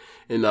in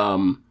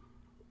Adam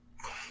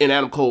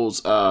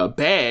Cole's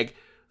bag.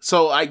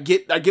 So I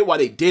get why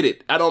they did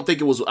it. I don't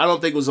think it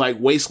was like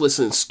wasteless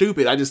and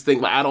stupid. I just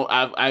think like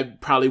I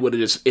probably would have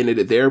just ended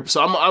it there.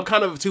 So I'm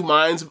kind of of two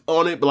minds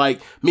on it, but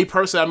like me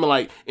personally, I'm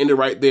like end it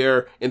right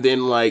there, and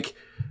then like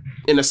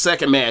in the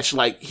second match,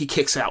 like he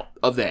kicks out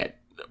of that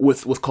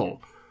with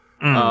Cole.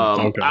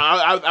 Okay.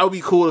 I would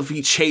be cool if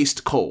he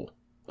chased Cole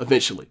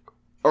eventually,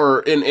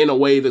 or in a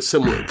way that's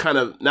similar, kind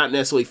of not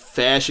necessarily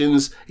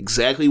fashions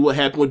exactly what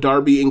happened with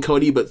Darby and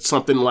Cody, but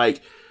something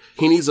like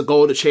he needs a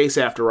goal to chase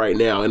after right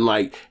now, and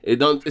like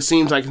it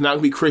seems like it's not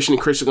gonna be Christian,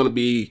 and Christian's gonna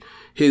be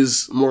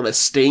his more or less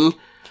Sting.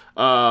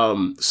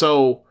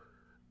 So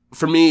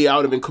for me, I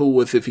would have been cool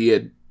with if he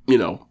had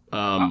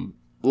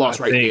lost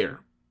there.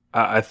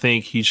 I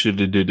think he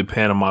should have did the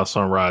Panama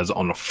Sunrise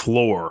on the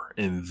floor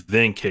and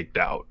then kicked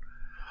out.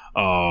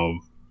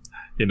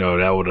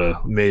 That would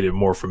have made it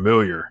more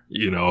familiar,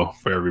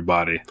 for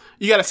everybody.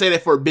 You got to say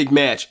that for a big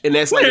match, and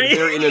that's like at the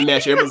very end of the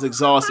match, everyone's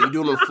exhausted. You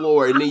do it on the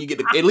floor, and then you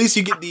get at least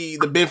you get the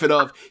benefit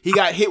of he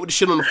got hit with the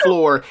shit on the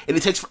floor, and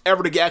it takes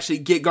forever to actually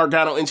get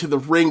Gargano into the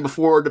ring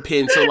before the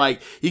pin. So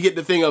like you get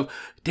the thing of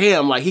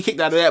damn, like he kicked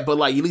out of that, but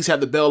like you at least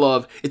have the bell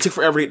of it took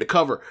forever to get the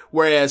cover.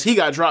 Whereas he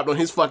got dropped on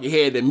his fucking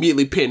head and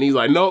immediately pinned. He's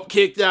like, nope,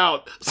 kicked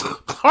out.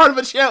 Heart of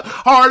a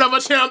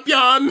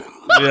champion.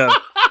 Yeah.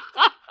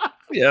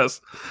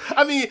 Yes.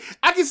 I mean,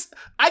 I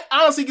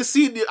honestly can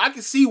see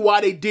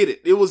why they did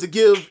it. It was to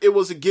give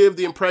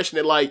the impression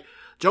that like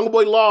Jungle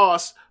Boy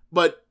lost,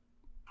 but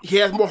he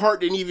has more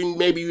heart than even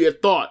maybe you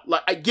had thought.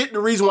 Like I get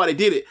the reason why they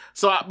did it.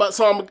 So I'm like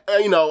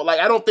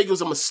I don't think it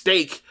was a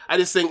mistake. I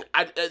just think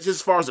just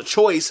as far as a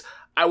choice,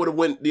 I would have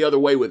went the other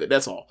way with it.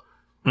 That's all.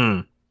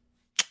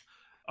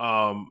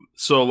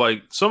 So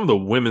like some of the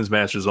women's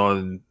matches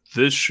on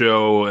this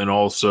show and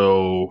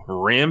also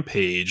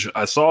Rampage,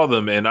 I saw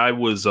them and I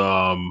was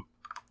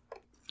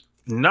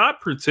not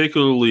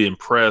particularly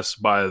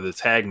impressed by the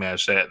tag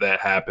match that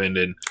happened,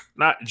 and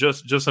not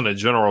just in a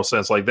general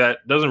sense. Like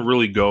that doesn't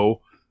really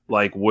go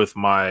like with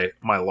my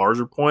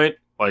larger point,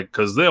 like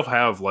because they've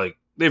had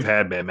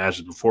bad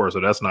matches before, so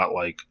that's not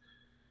like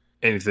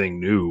anything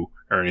new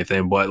or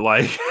anything. But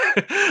like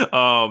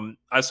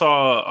I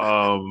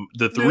saw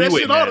the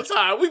three-way match all the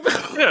time.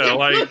 Yeah,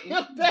 like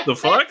the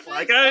fuck,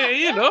 like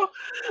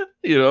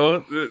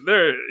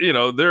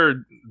there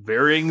are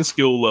varying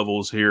skill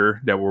levels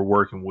here that we're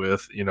working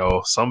with.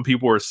 Some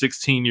people are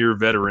 16-year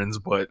veterans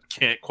but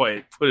can't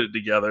quite put it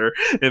together,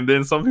 and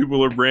then some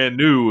people are brand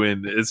new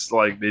and it's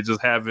like they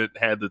just haven't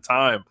had the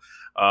time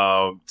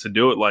to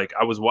do it. Like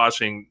I was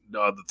watching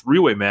the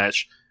three-way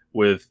match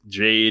with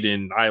Jade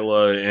and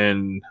Nyla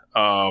and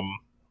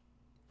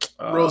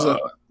Rosa.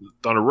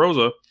 Thunder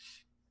Rosa,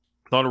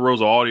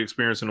 all the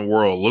experience in the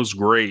world, looks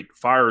great,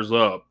 fires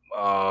up,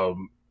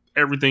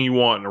 everything you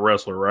want in a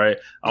wrestler, right?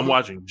 I'm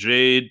watching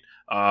Jade.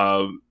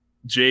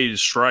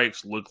 Jade's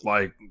strikes look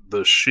like the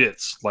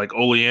shits, like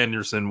Ole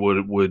Anderson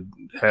would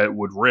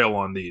rail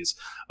on these.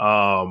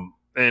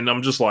 And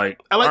I'm just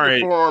like, I like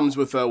the forearms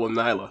with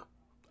Nyla.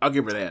 I'll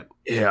give her that.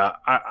 Yeah,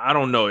 I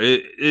don't know.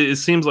 It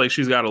seems like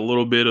she's got a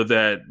little bit of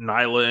that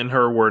Nyla in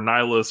her, where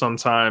Nyla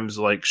sometimes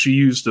like it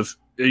used to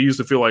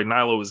feel like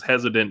Nyla was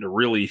hesitant to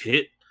really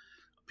hit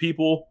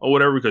people or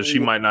whatever because she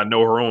might not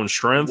know her own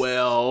strength.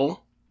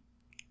 Well,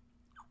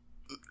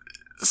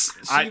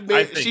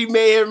 she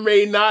may or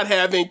may not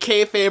have in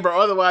kayfabe or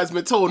otherwise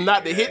been told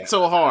not to hit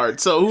so hard.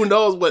 So who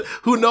knows what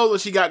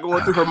she got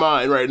going through her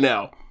mind right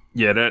now.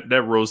 Yeah,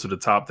 that rose to the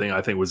top thing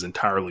I think was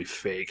entirely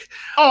fake.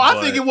 Oh,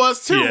 I think it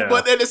was too. Yeah.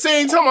 But at the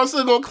same time, I'm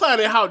still going to clown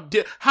it.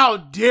 How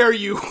dare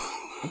you?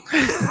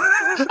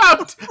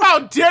 how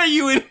dare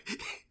you in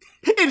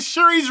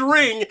Shuri's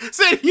ring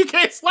say you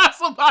can't slap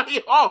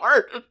somebody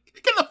hard?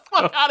 Get the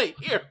fuck out of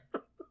here.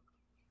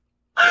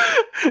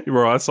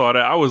 Bro, I saw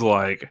that. I was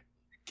like,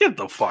 get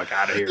the fuck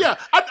out of here. Yeah,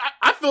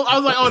 I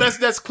was like, oh,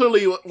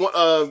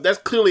 that's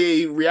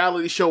clearly a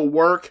reality show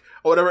work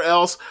or whatever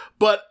else.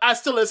 But I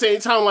still at the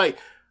same time like,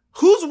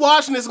 who's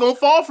watching this gonna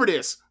fall for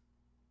this?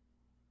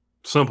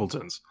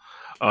 Simpletons.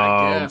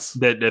 I guess.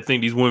 That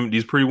think these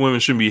pretty women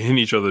shouldn't be hitting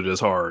each other this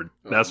hard.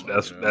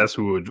 That's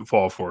who would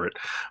fall for it.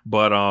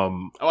 But I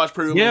watch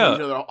pretty women hit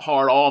each other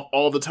hard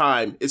all the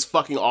time. It's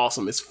fucking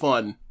awesome. It's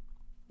fun.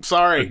 I'm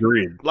sorry.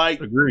 Agreed.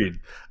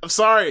 I'm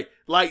sorry.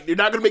 Like you're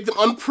not gonna make them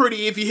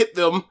unpretty if you hit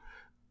them.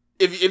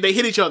 If they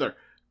hit each other,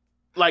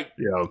 like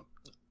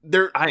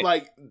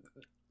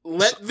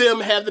let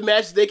them have the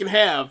matches they can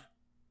have.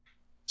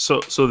 So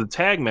the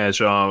tag match,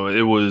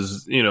 it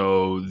was,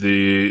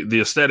 the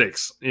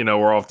aesthetics,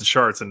 were off the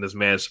charts in this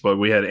match, but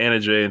we had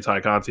Anna Jay and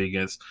Ty Conti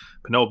against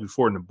Penelope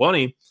Ford and the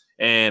Bunny.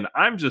 And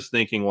I'm just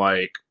thinking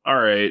like, all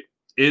right,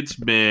 it's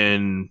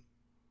been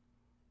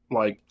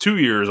like 2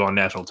 years on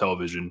national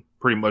television,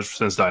 pretty much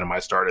since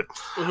Dynamite started.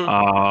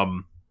 Mm-hmm.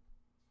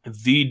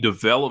 The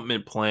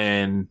development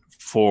plan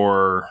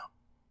for,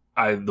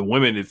 the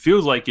women, it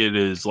feels like it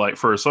is like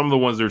for some of the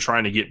ones they're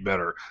trying to get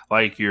better,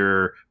 like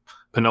your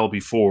Penelope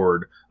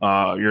Ford,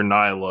 your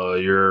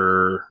Nyla,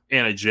 your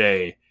Anna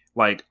Jay.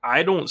 Like,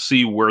 I don't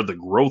see where the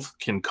growth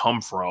can come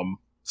from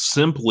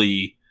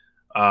simply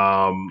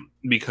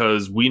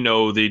because we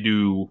know they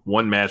do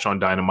one match on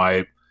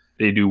Dynamite,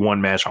 they do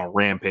one match on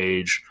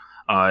Rampage,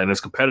 and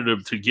it's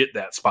competitive to get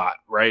that spot,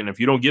 right? And if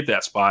you don't get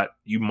that spot,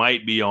 you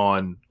might be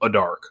on a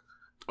dark.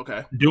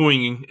 Okay.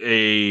 Doing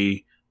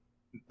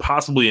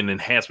possibly an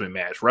enhancement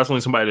match,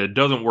 wrestling somebody that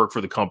doesn't work for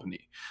the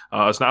company.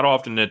 It's not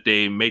often that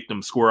they make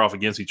them square off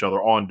against each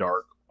other on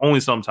dark, only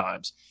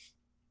sometimes.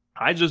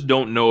 I just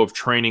don't know if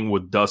training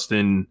with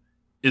Dustin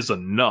is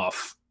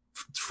enough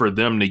for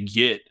them to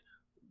get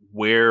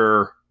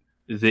where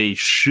they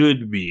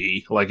should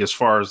be, like as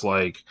far as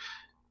like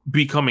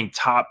becoming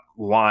top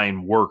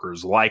line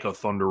workers, like a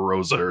Thunder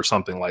Rosa or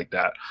something like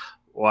that.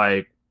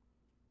 Like,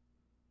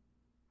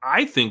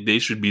 I think they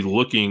should be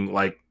looking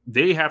like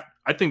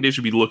I think they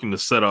should be looking to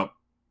set up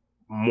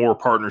more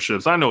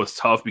partnerships. I know it's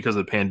tough because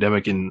of the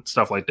pandemic and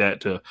stuff like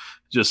that to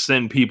just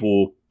send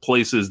people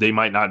places they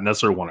might not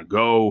necessarily want to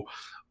go.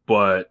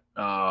 But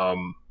I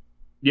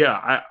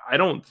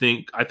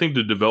think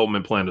the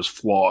development plan is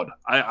flawed.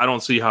 I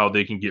don't see how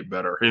they can get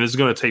better. And it's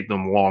going to take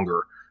them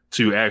longer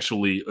to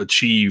actually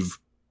achieve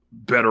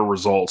better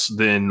results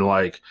than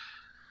like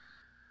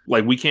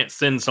we can't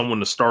send someone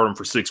to Stardom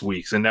for 6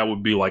 weeks. And that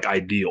would be like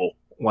ideal.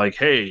 Like,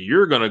 hey,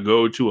 you're going to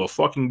go to a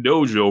fucking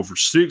dojo for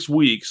 6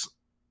 weeks,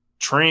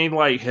 train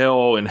like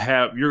hell, and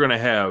you're going to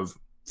have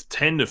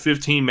 10 to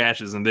 15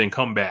 matches and then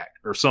come back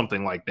or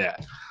something like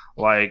that.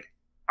 Like,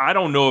 I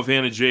don't know if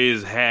Anna Jay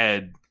has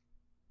had,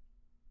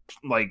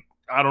 like,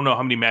 I don't know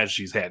how many matches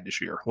she's had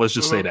this year. Let's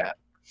just say that.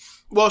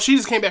 Well, she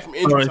just came back from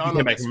injury.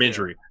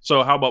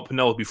 So how about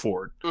Penelope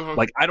Ford? Mm-hmm.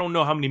 Like, I don't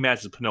know how many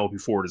matches Penelope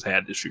Ford has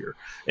had this year.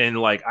 And,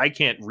 like, I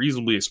can't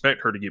reasonably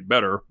expect her to get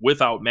better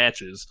without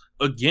matches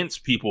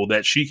against people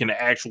that she can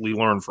actually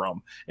learn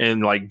from.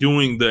 And, like,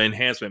 doing the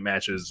enhancement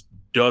matches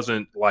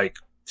doesn't, like,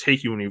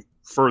 take you any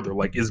further.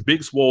 Like, is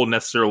Big Swole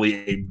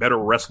necessarily a better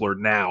wrestler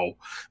now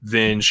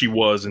than she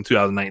was in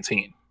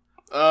 2019?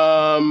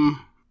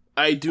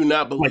 I do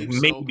not believe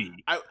like,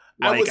 maybe. So.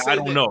 I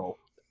don't know.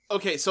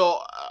 Okay, so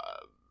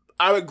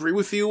I agree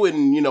with you,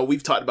 and you know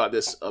we've talked about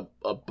this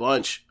a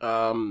bunch.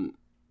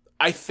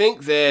 I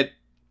think that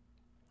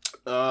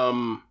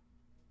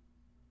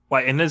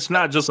like, and it's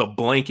not just a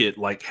blanket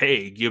like,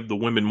 hey, give the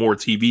women more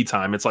TV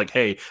time. It's like,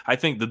 hey, I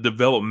think the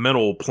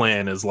developmental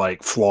plan is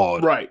like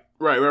flawed. Right.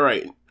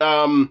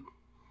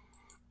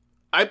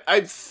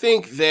 I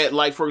think that,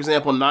 like, for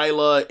example,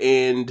 Nyla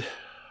and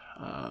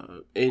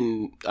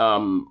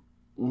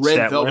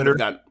Red Velvet have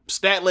gotten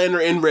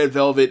Statlander and Red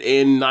Velvet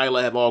and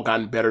Nyla have all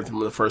gotten better than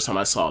the first time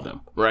I saw them.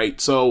 Right,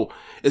 so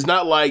it's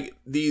not like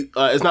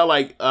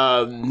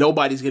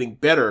nobody's getting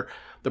better.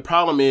 The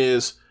problem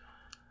is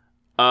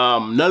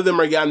none of them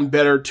are gotten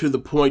better to the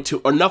point to,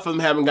 or enough of them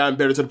haven't gotten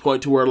better to the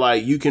point to where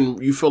like you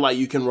feel like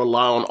you can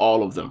rely on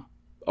all of them,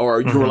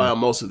 or you can rely on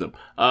most of them.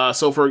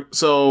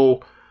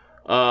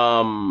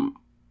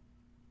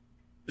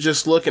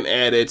 Just looking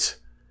at it,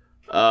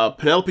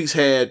 Penelope's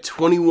had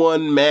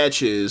 21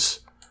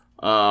 matches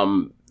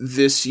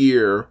this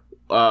year,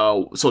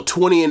 so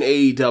 20 in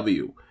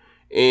AEW,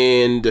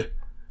 and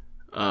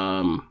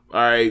all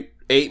right,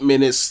 8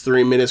 minutes,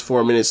 3 minutes,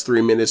 4 minutes,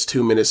 3 minutes,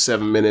 2 minutes,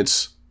 7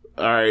 minutes.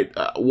 All right,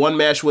 one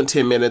match went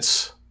 10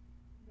 minutes,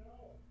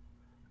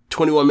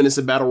 21 minutes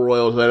of Battle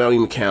Royals. I don't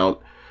even count.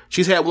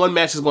 She's had one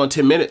match that's gone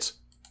 10 minutes.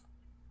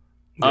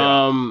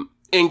 Yeah.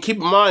 And keep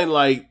in mind,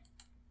 like,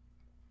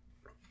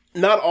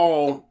 not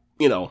all,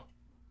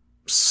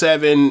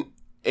 7,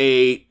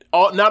 8,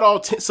 not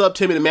all sub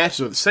 10 minute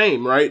matches are the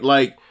same, right?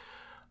 Like,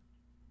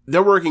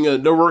 they're working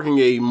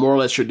a more or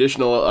less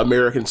traditional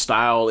American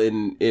style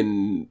in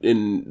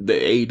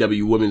the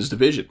AEW women's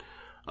division,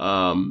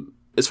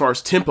 as far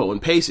as tempo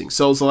and pacing.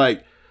 So it's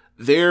like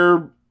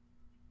their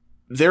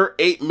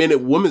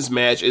 8-minute women's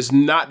match is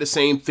not the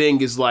same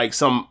thing as like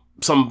some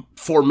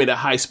 4-minute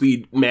high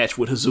speed match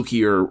with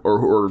Hazuki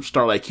or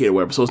Starlight Kid or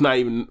whatever. So it's not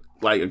even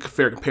like a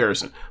fair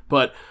comparison.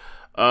 But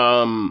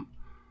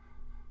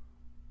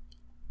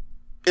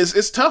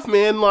it's tough,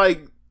 man.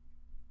 Like,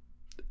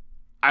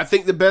 I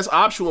think the best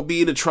option would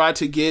be to try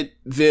to get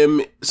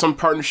them some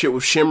partnership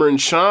with Shimmer and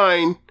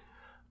Shine,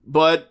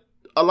 but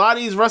a lot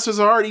of these wrestlers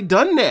have already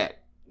done that,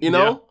 you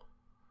know?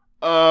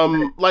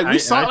 Yeah. We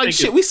saw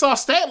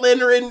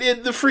Statlander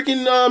in the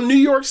freaking New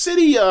York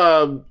City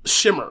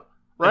Shimmer,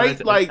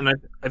 right?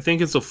 I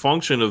think it's a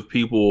function of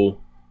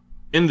people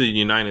in the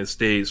United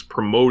States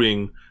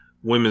promoting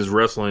women's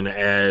wrestling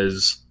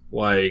as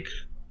like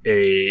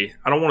I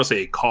don't want to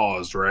say a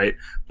cause, right?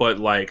 But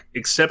like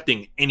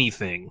accepting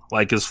anything,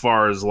 like as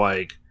far as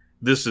like,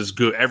 this is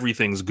good,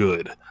 everything's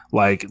good.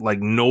 Like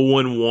no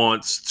one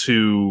wants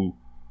to,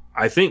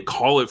 I think,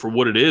 call it for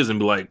what it is and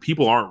be like,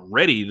 people aren't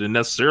ready to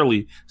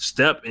necessarily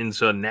step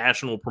into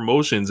national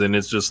promotions. And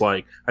it's just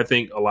like, I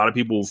think a lot of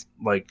people,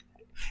 like,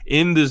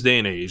 in this day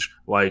and age,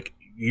 like,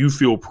 you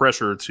feel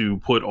pressure to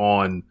put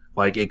on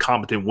like a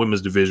competent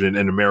women's division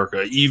in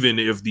America, even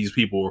if these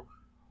people,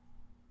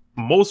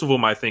 most of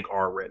them I think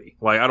are ready.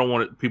 Like, I don't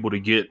want people to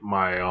get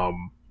my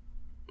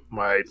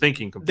my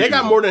thinking confused. They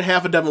got more than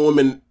half a dozen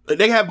women.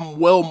 They have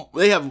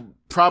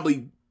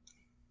probably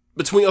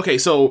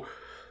so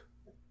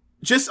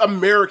just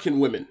American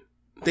women.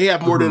 They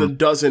have more than a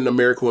dozen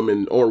American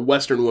women or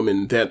Western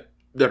women that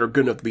are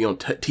good enough to be on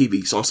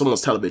TV, so on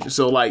someone's television.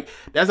 So like,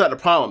 that's not the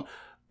problem.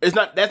 That's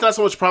not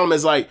so much a problem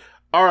as like,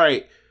 all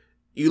right,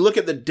 you look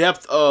at the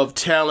depth of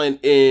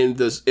talent in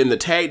the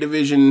tag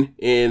division,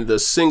 in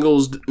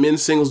the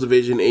men's singles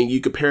division, and you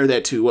compare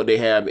that to what they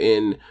have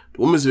in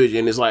the women's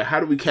division. It's like, how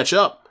do we catch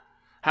up?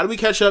 How do we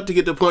catch up to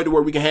get to the point to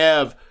where we can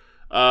have,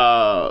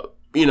 a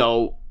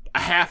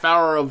half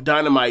hour of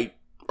Dynamite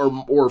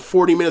or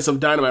 40 minutes of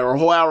Dynamite or a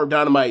whole hour of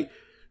Dynamite,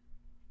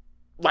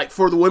 like,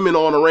 for the women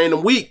on a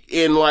random week?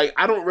 And like,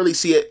 I don't really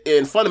see it.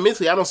 And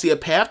fundamentally, I don't see a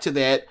path to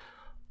that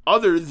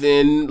other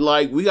than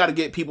like, we got to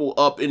get people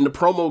up in the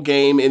promo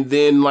game and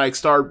then like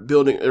start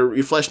building or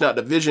fleshing out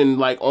the vision,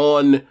 like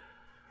on,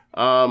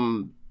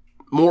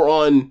 more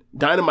on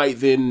Dynamite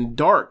than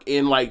Dark.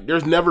 And like,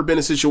 there's never been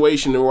a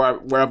situation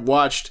where I've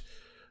watched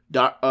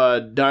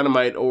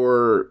Dynamite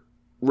or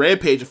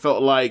Rampage and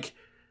felt like,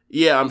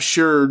 yeah, I'm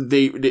sure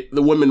the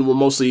women were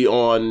mostly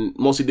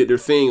did their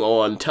thing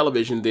on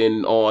television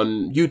than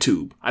on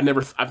YouTube. I've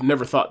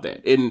never thought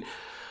that. And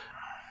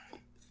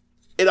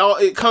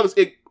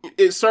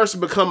it starts to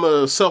become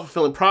a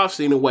self-fulfilling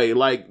prophecy in a way.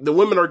 Like, the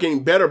women are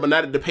getting better, but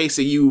not at the pace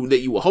that you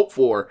would hope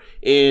for.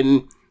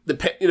 And the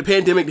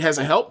pandemic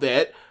hasn't helped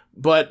that.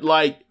 But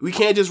like, we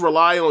can't just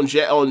rely on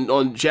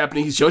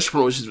Japanese Joshi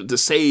promotions to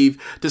save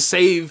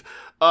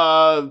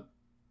that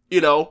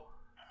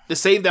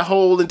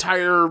whole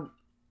entire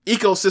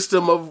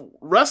ecosystem of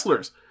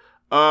wrestlers.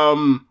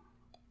 And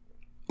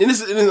I'm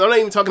not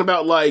even talking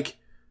about like,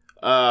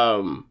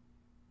 I'm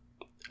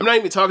not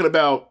even talking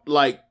about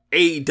like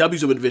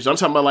AEW's women's division. I'm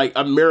talking about like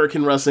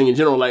American wrestling in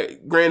general.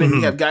 Like, granted,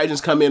 you have guys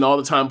come in all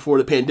the time before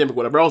the pandemic,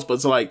 whatever else, but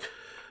it's like,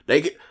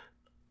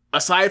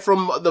 aside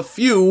from the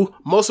few,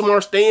 most of them are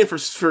staying for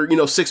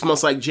 6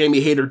 months like Jamie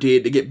Hayter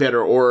did to get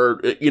better,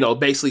 or,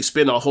 basically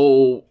spend a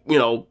whole,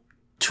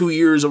 2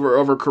 years of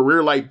her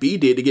career like B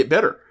did to get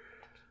better.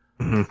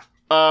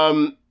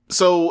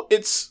 So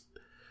it's,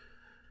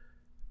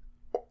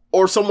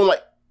 or someone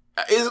like,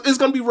 it's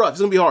going to be rough. It's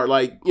going to be hard.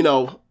 Like,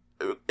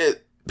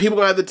 people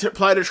going to have to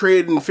apply their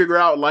trade and figure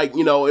out, like,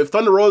 if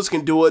Thunder Rosa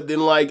can do it, then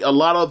like a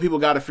lot of other people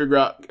got to figure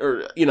out,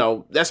 or,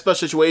 that special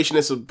situation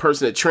is a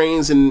person that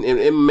trains in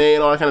MMA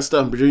and all that kind of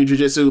stuff, Brazilian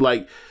Jiu-Jitsu,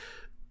 like,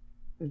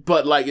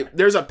 but like, if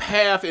there's a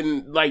path,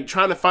 and like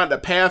trying to find a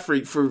path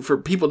for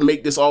people to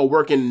make this all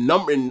work in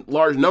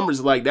large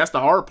numbers, like, that's the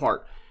hard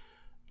part.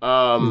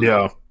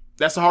 Yeah.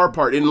 That's the hard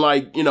part. And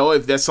like,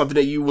 if that's something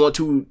that you want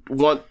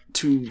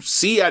to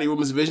see out of your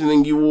women's division,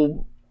 then you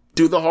will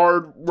do the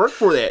hard work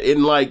for that.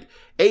 And like,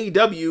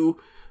 AEW,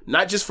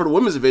 not just for the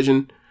women's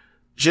division,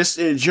 just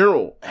in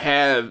general,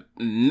 have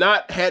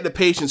not had the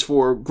patience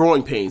for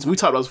growing pains. We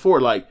talked about this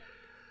before, like,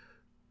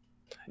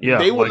 yeah,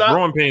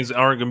 growing pains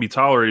aren't going to be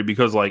tolerated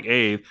because, like,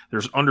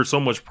 there's under so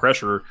much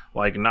pressure,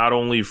 like, not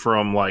only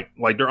from, like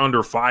they're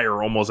under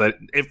fire almost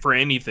for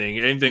anything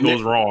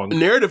goes wrong.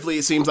 Narratively,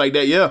 it seems like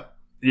that, yeah.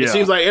 It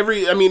seems like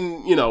every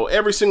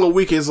single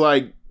week is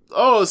like,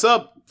 oh, it's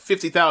up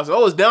 50,000.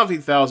 Oh, it's down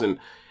 50,000.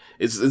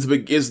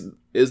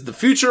 Is the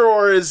future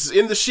or is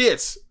in the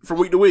shits from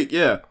week to week?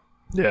 Yeah.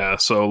 Yeah.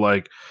 So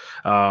like,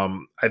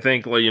 I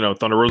think like,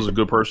 Thunder Rosa is a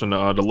good person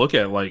to look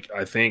at. Like,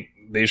 I think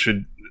they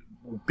should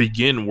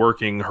begin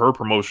working her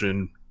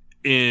promotion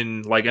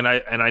in like, and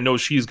I know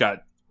she's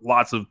got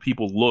lots of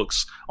people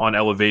looks on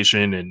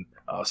Elevation and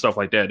stuff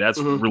like that. That's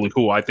really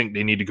cool. I think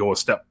they need to go a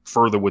step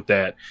further with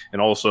that.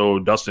 And also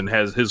Dustin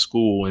has his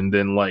school, and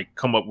then like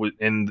come up with,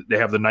 and they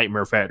have the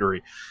Nightmare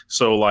Factory.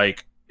 So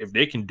like, if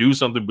they can do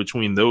something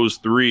between those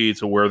three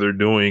to where they're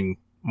doing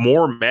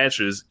more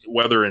matches,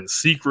 whether in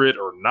secret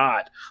or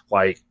not,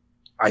 like,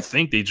 I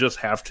think they just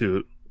have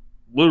to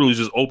literally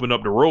just open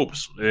up the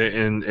ropes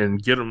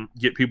and get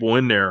people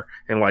in there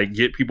and like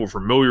get people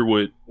familiar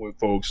with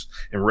folks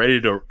and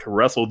ready to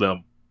wrestle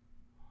them.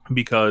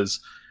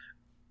 Because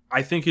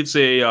I think it's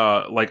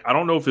I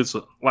don't know if it's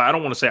I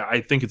don't want to say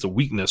I think it's a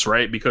weakness,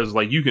 right? Because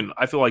like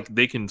I feel like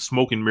they can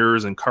smoke and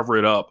mirrors and cover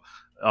it up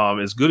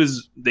as good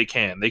as they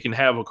can. They can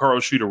have Hikaru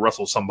Shida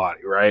wrestle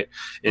somebody, right?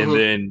 And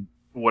then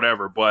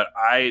whatever. But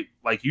I,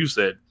 like you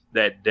said,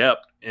 that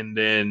depth, and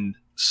then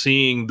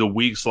seeing the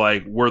weeks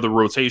like where the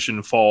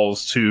rotation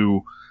falls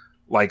to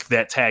like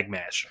that tag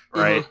match,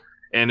 right?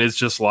 And it's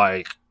just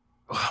like,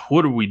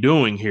 what are we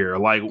doing here?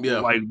 Like,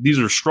 like these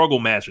are struggle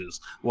matches.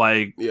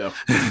 Like,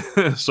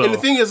 so, and the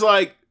thing is,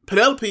 like,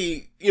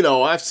 Penelope,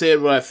 I've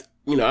said what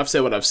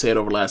I've said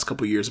over the last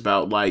couple of years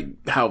about like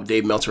how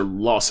Dave Meltzer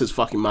lost his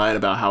fucking mind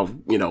about how,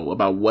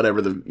 about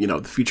whatever the,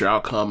 the future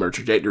outcome or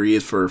trajectory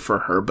is for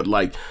her. But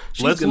like,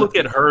 let's look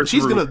at her.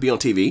 She's going to be on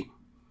TV.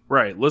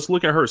 Right. Let's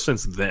look at her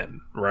since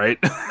then. Right.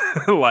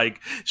 Like,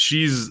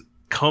 she's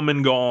come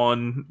and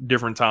gone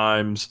different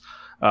times.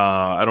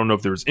 I don't know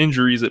if there's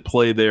injuries at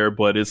play there,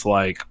 but it's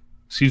like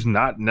she's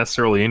not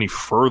necessarily any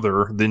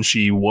further than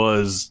she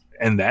was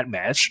in that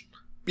match.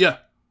 Yeah.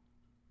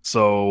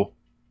 So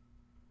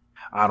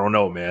I don't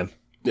know, man.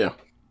 Yeah.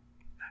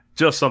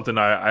 Just something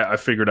I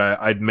figured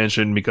I'd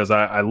mention because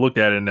I looked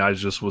at it and I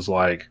just was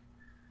like,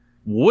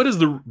 what is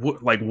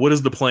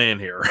the plan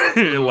here?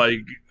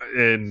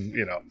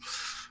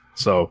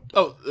 So.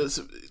 Oh,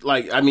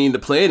 like, I mean, the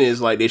plan is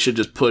like they should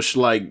just push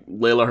like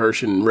Layla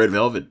Hirsch and Red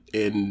Velvet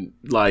and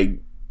like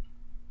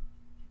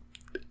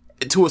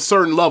to a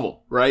certain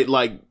level, right?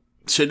 Like,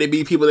 should they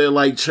be people that are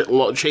like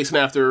chasing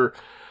after,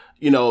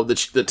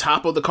 the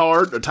top of the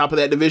card, the top of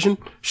that division?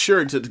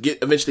 Sure, to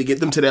eventually get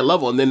them to that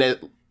level, and then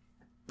that,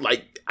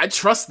 like, I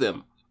trust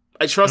them.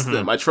 I trust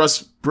them. I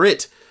trust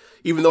Britt,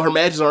 even though her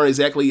matches aren't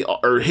exactly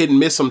or hit and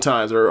miss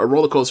sometimes, or a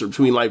roller coaster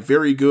between like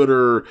very good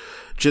or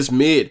just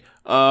mid.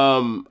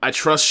 I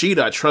trust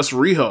Sheeta. I trust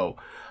Riho.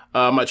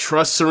 I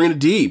trust Serena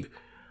Deeb.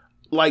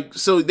 Like,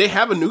 so they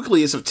have a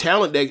nucleus of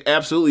talent that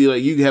absolutely,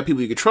 like, you have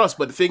people you can trust.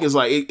 But the thing is,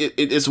 like,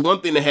 it's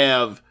one thing to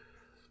have,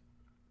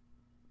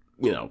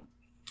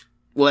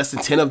 less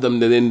than 10 of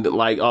them, and then,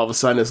 like, all of a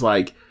sudden it's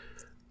like,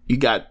 you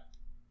got,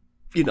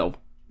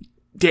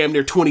 damn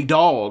near 20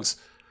 dogs.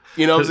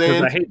 You know what I'm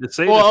saying? I hate to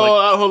say this.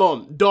 Hold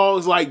on.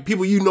 Dogs, like,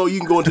 people you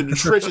can go into the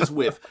trenches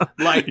with.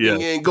 Like,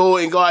 and go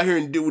out here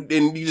and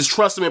you just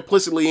trust them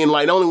implicitly. And,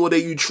 like, not only will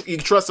you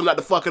trust them not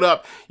to fuck it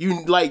up,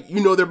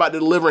 they're about to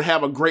deliver and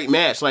have a great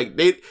match. Like,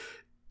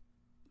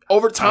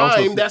 over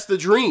time, that's the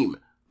dream.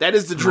 That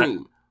is the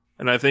dream.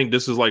 And I think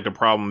this is, like, the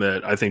problem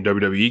that I think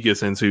WWE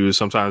gets into is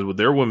sometimes with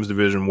their women's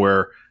division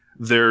where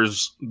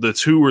there's the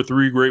 2 or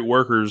 3 great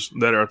workers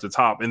that are at the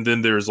top. And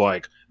then there's,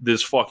 like,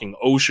 this fucking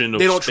ocean of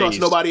They don't space.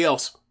 trust nobody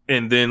else.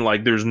 And then,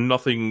 like, there's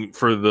nothing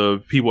for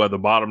the people at the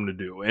bottom to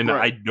do. And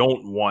right. I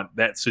don't want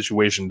that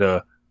situation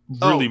to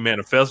really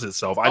manifest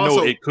itself. I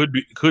know it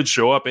could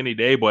show up any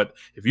day, but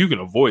if you can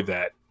avoid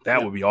that,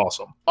 would be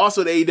awesome.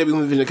 Also, the AEW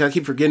Women's Division, I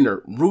keep forgetting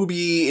her.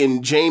 Ruby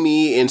and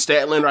Jamie and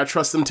Statlander, I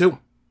trust them too.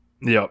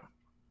 Yep.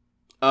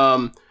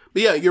 But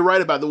yeah, you're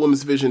right about the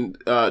women's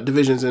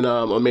divisions in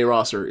on main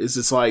roster.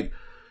 It's like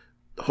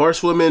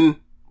Horsewomen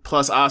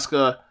plus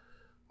Asuka,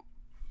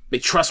 they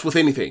trust with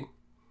anything.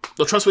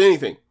 They'll trust with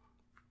anything.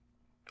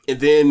 And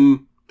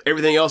then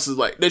everything else is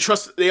like,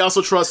 they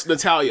also trust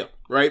Natalya,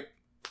 right?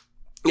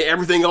 Yeah,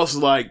 everything else is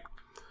like,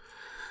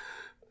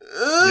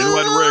 they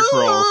like the Red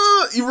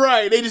Cross. You're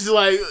right. They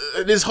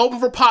just hoping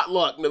for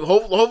potluck.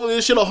 Hopefully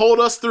this shit'll hold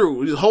us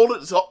through. Just hold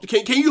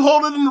it. Can you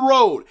hold it in the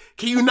road?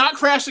 Can you not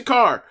crash the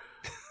car?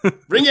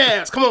 Bring your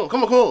ass. Come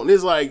on.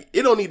 It's like,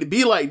 it don't need to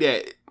be like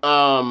that.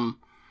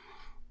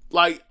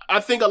 Like, I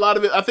think a lot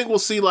of it, I think we'll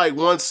see, like,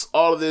 once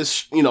all of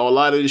this, a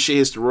lot of this shit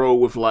hits the road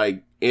with,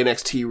 like,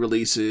 NXT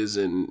releases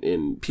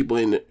and people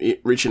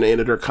reaching the end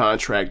of their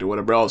contract or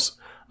whatever else,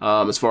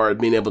 as far as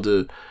being able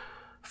to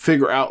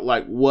figure out,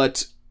 like,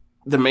 what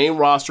the main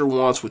roster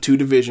wants with 2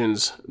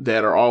 divisions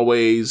that are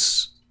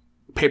always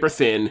paper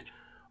thin,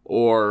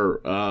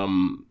 or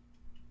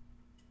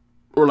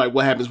like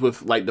what happens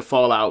with, like, the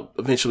fallout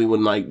eventually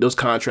when, like, those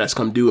contracts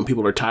come due and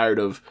people are tired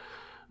of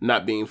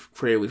not being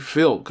creatively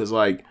fulfilled. Because,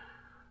 like,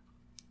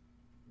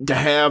 to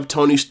have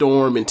Toni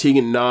Storm and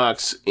Tegan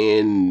Nox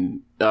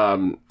and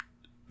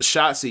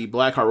Shotzi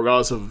Blackheart,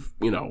 regardless of,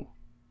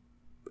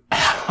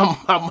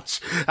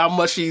 how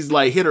much she's,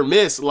 like, hit or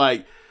miss,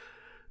 like,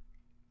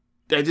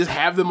 they just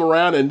have them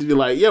around and be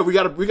like, yeah, we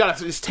gotta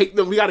just take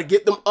them, we gotta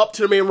get them up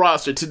to the main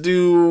roster to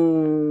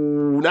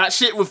do not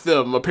shit with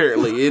them,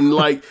 apparently. And,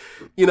 like,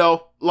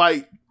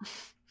 like,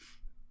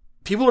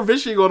 people are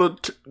eventually gonna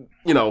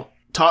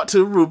talk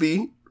to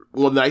Ruby,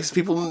 one of the nicest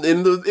people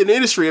in the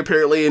industry,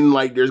 apparently, and,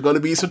 like, there's gonna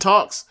be some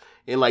talks,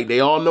 and, like, they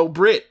all know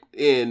Britt,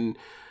 and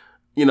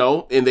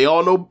and they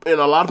all know, and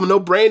a lot of them know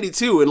Brandy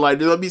too, and, like,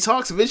 there's gonna be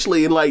talks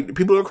eventually, and, like,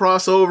 people are gonna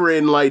cross over,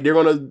 and, like, they're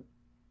gonna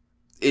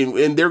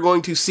and they're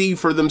going to see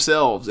for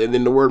themselves, and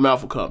then the word of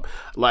mouth will come.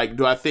 Like,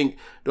 do I think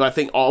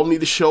all need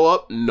to show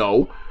up?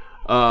 No.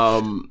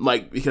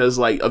 Like, because,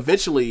 like,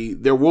 eventually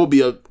there will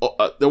be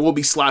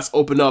slots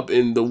open up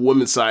in the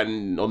women's side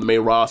and on the main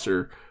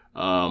roster,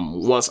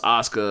 once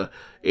Asuka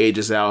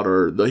ages out,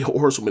 or the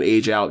Horsewomen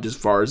age out, as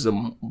far as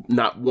them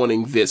not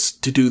wanting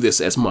to do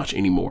this as much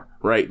anymore.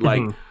 Right.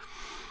 Like,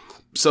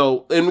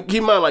 so, and keep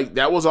in mind, like,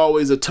 that was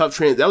always a tough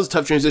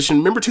transition.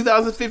 Remember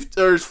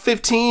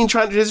 2015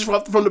 trying to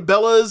transition from the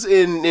Bellas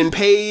and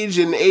Paige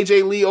and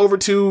AJ Lee over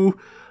to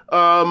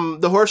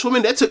the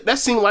Horsewomen? That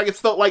seemed like it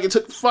felt like it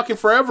took fucking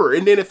forever,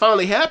 and then it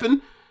finally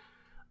happened.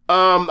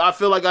 I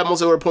feel like I'm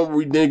almost at a point where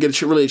we didn't get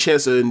really a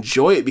chance to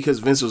enjoy it because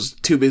Vince was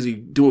too busy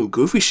doing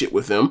goofy shit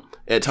with them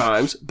at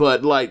times.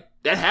 But, like,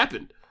 that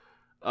happened.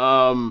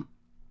 But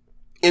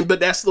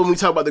that's when we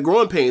talk about the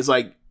growing pains.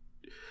 Like,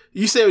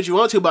 you say what you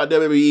want to about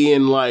WWE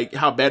and, like,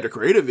 how bad the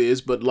creative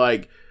is, but,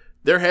 like,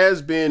 there has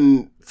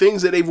been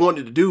things that they've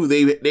wanted to do.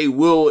 They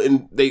will,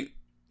 and they,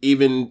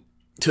 even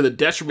to the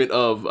detriment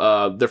of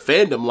their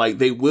fandom, like,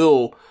 they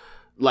will,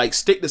 like,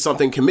 stick to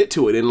something, commit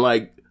to it. And,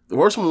 like, the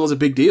Horsewoman was a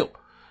big deal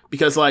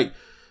because, like,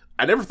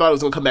 I never thought it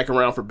was going to come back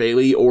around for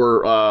Bayley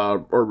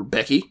or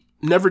Becky.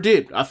 Never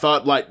did. I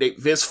thought like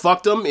Vince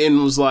fucked them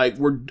and was like,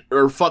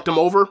 or fucked them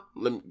over.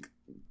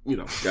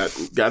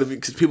 Gotta be,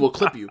 because people will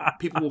clip you.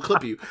 People will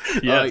clip you.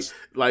 Yes.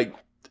 Like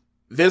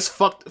Vince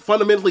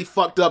fundamentally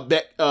fucked up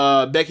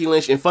Becky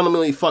Lynch and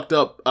fundamentally fucked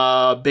up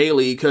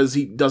Bayley because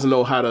he doesn't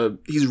know how to.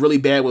 He's really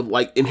bad with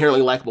like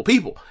inherently likable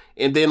people.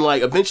 And then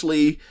like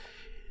eventually,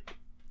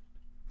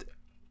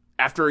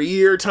 after a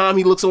year time,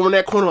 he looks over in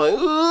that corner like,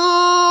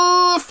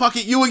 fuck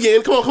it, you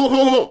again. Come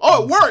on.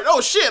 Oh, word.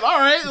 Oh shit. All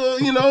right.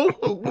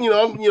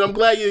 I'm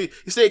glad you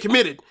stayed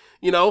committed.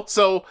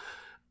 So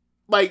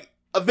like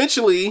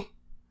eventually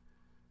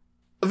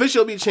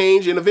it'll be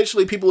changed, and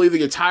eventually people either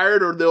get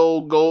tired or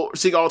they'll go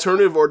seek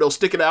alternative, or they'll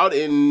stick it out,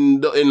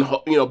 and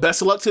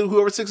best of luck to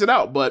whoever sticks it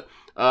out. But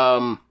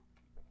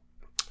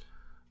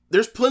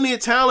there's plenty of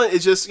talent.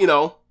 It's just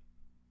NXT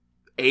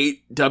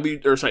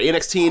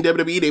and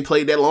WWE, they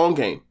played that long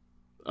game.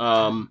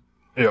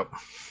 Yep.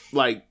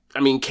 Like, I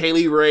mean,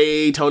 Kaylee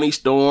Ray, Toni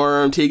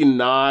Storm, Tegan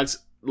Knox,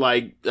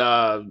 like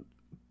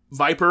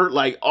Viper,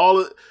 like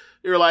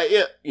they're like,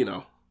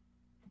 yeah,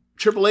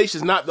 Triple H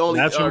is not the only.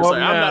 I'm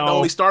not the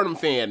only Stardom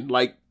fan.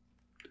 Like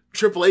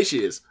Triple H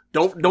is.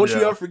 Don't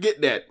you ever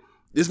forget that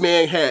this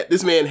man had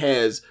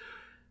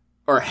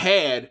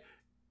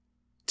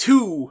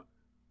 2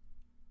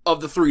 of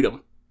the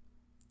Freedom.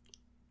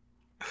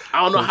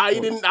 I don't know how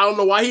he didn't. I don't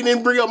know why he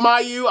didn't bring up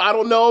Mayu. I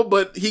don't know,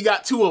 but he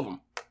got 2 of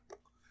them.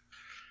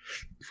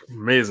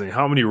 Amazing.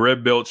 How many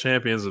red belt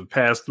champions have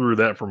passed through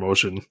that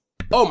promotion?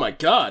 Oh my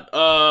god.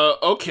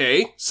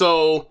 Okay.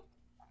 So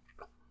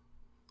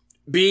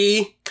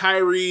B,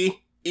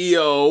 Kyrie,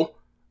 Io,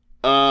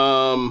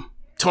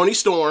 Toni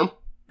Storm.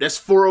 That's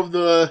 4 of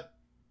the,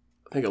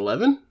 I think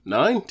 11,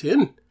 9,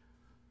 10.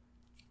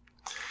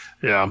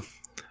 Yeah.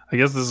 I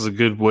guess this is a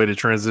good way to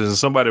transition.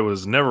 Somebody who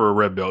was never a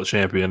red belt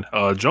champion.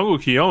 Jungle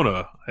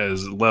Kyona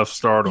has left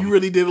Stardom. You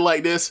really did it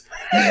like this?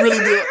 You really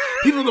did.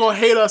 People gonna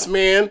hate us,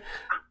 man.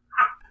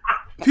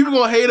 People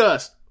gonna hate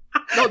us.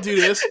 Don't do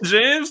this.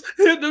 James,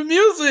 hit the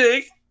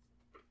music.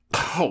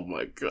 Oh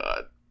my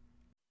god.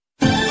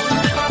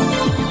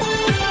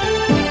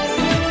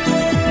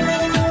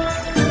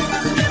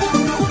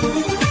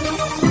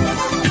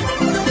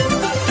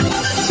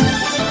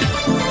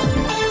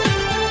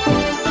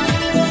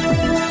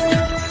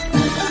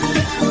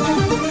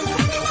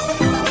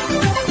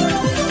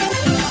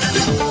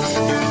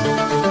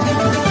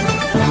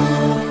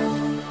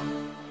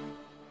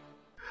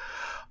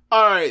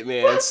 All right,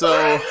 man.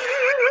 So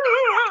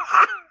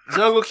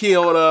Jungle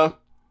Kyona,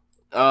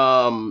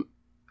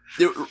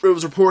 it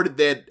was reported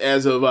that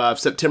as of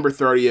September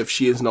 30th,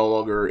 she is no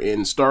longer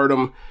in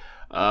Stardom.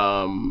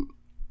 There's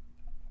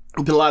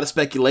been a lot of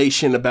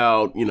speculation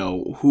about,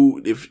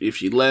 who, if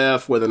she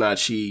left, whether or not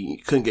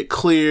she couldn't get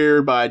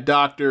cleared by a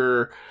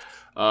doctor,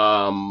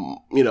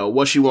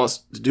 what she wants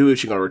to do, if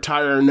she's going to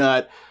retire or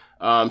not.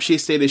 She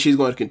stated she's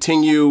going to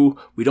continue.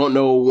 We don't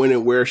know when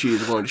and where she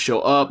is going to show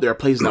up. There are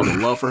places I would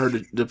love for her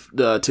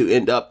to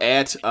end up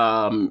at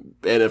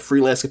a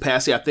freelance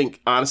capacity. I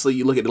think, honestly,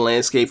 you look at the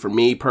landscape, for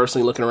me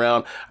personally looking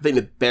around, I think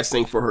the best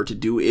thing for her to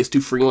do is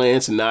to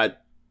freelance and not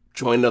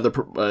join another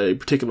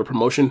particular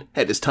promotion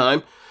at this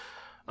time.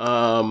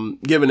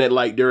 Given that,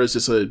 like, there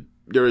is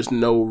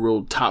no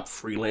real top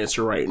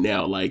freelancer right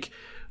now. Like,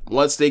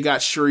 once they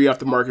got Shuri off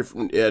the market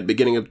from, at the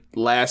beginning of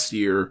last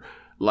year,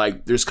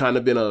 like, there's kind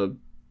of been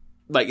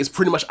it's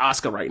pretty much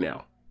Asuka right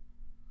now.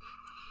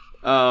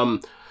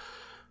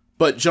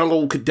 But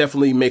Jungle could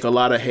definitely make a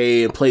lot of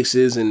hay in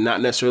places and not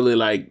necessarily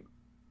I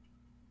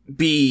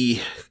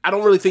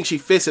don't really think she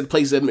fits in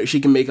places that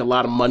she can make a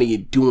lot of money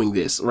doing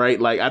this,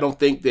 right? Like, I don't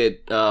think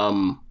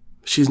that,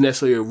 she's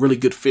necessarily a really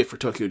good fit for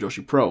Tokyo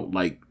Joshi Pro.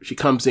 Like, she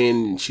comes in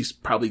and she's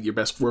probably your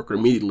best worker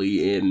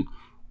immediately, and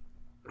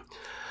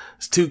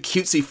it's too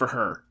cutesy for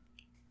her.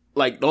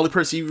 Like, the only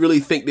person you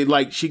really think that,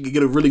 like, she could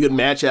get a really good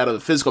match out of, a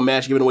physical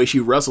match, given the way she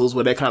wrestles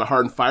with that kind of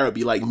heart and fire, would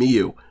be like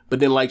Miyu. But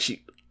then, like,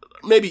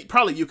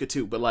 probably Yuka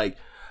too, but like,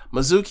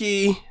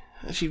 Mizuki,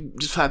 she would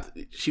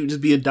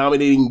just be a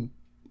dominating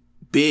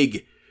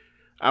big.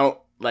 I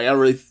don't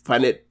really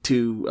find it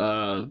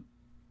too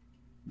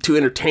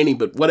entertaining,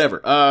 but whatever.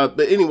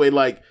 But anyway,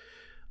 like,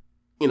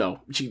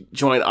 she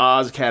joined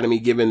Oz Academy,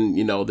 given,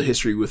 the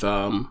history with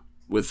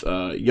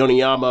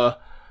Yoneyama.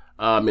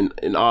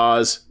 In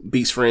Oz,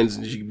 Beast Friends,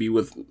 and she could be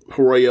with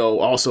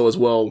Hiroyo also as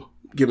well,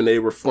 given they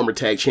were former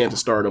tag champs in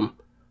Stardom.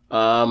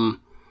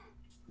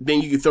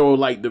 Then you could throw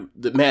like the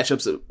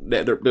matchups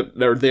that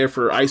are there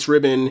for Ice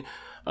Ribbon.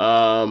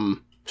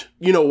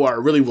 You know where I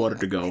really wanted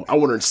to go? I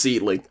wanted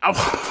Seedling. I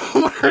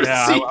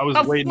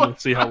was waiting to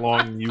see how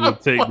long you would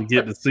take to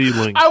get to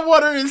Seedling. I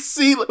wanted a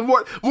Seedling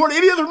more than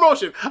any other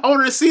promotion. I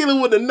wanted a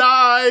Seedling with the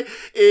Nai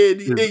and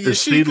Yoshiko.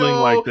 Seedling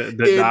like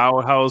the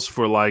Dow House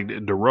for like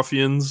the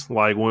ruffians,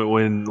 like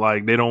when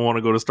like they don't want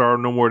to go to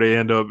Stardom no more, they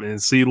end up in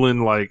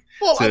Seedling, like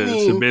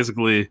to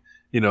basically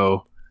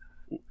to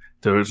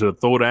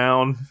throw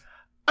down.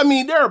 I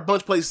mean, there are a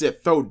bunch of places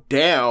that throw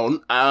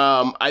down.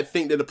 I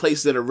think that the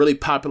places that are really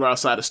popular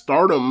outside of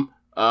Stardom,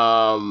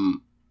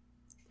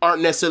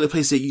 aren't necessarily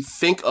places that you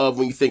think of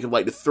when you think of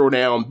like the throw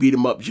down, beat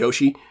 'em up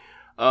Joshi.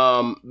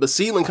 But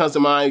Sealing comes to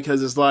mind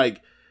because it's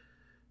like,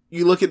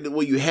 you look at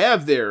what you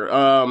have there.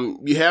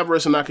 You have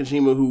Wrestle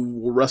Nakajima, who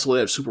will wrestle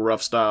that super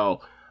rough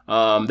style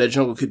that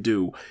Jungle could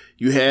do.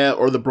 You have,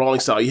 or the brawling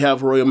style. You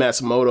have Royo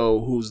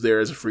Matsumoto, who's there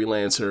as a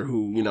freelancer.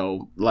 Who, you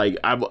know, like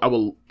I've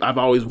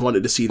always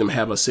wanted to see them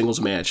have a singles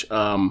match.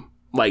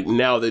 Like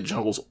now that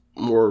Jungle's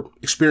more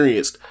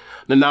experienced,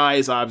 Nanai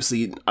is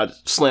obviously a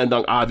slam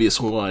dunk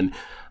obvious one.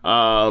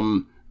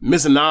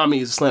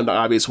 Mizunami is a slam dunk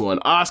obvious one.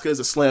 Asuka is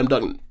a slam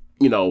dunk,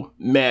 you know,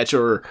 match,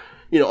 or,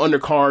 you know,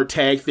 undercard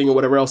tag thing or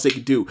whatever else they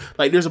could do.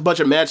 Like, there's a bunch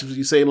of matches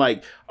you say,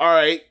 like, all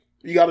right,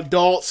 you got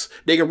adults,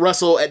 they can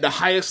wrestle at the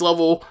highest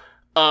level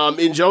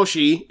in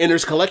Joshi, and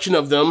there's a collection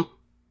of them.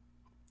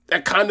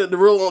 That kind of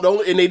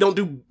and they don't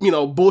do, you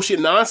know, bullshit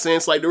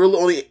nonsense. Like,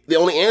 the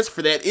only answer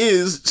for that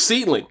is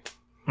Seedling.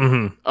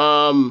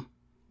 Mm-hmm.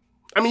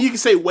 I mean, you can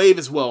say Wave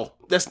as well.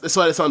 That's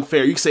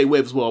unfair. You can say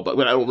Wave as well, but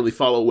I don't really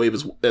follow Wave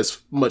as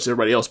much as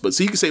everybody else. But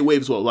so you can say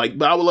Wave as well. Like,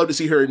 but I would love to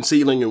see her in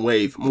Seedling and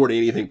Wave more than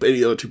anything, but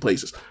any other two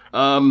places.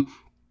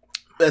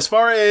 As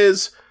far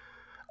as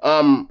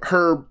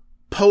her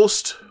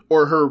post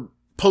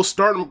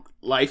stardom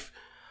life,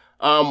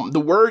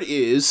 the word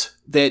is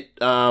that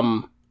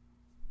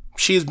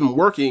she's been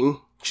working.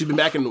 She's been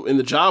back in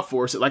the job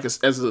force, like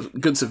as a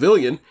good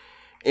civilian,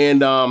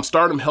 and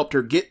Stardom helped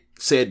her get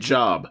said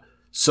job.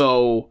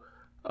 So.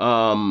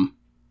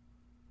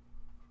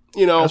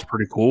 You know, that's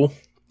pretty cool.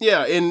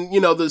 Yeah, and you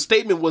know, the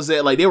statement was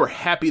that like they were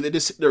happy that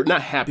they're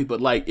not happy,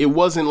 but like it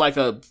wasn't like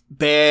a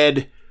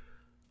bad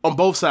on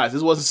both sides.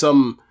 This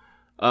wasn't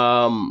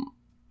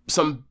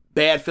some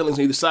bad feelings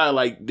on either side.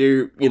 Like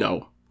they're, you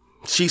know,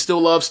 she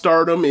still loves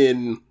Stardom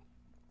and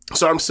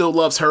Stardom still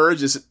loves her.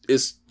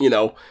 It's you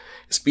know,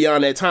 it's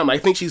beyond that time. I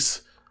think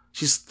she's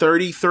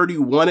 30,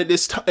 31 at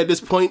this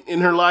point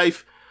in her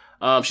life.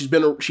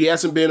 She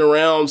hasn't been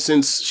around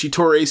since she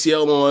tore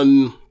ACL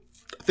on,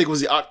 I think it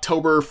was the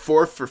October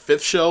 4th or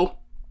 5th show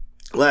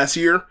last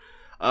year.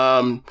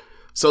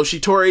 So she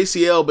tore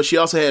ACL, but she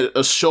also had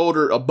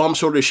a bum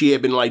shoulder she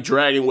had been like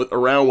dragging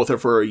around with her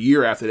for a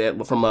year after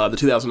that from the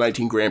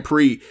 2019 Grand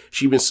Prix.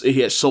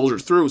 He had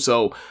soldiered through.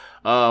 So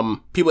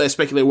people had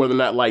speculated whether or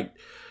not like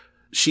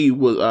she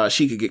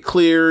could get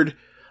cleared.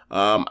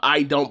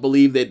 I don't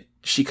believe that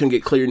she couldn't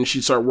get cleared and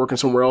she'd start working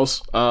somewhere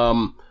else.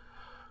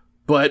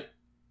 But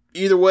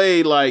either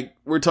way, like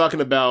we're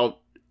talking about,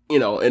 you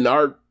know, in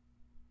our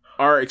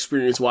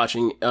experience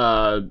watching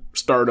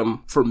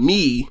Stardom, for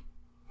me,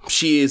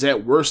 she is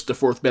at worst the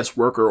fourth best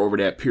worker over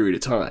that period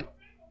of time.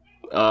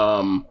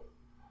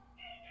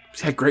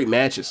 She's had great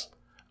matches.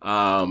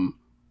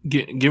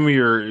 Give me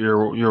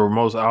your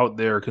most out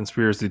there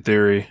conspiracy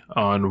theory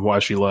on why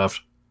she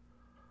left.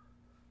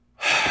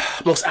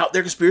 Most out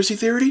there conspiracy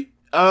theory?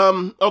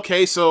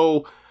 Okay,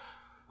 so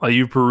like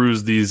you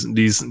peruse these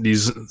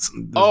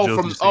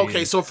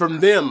so from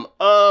them.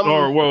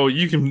 Or well,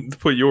 you can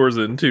put yours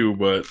in too,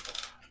 but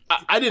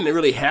I didn't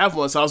really have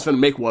one, so I was going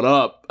to make one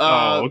up.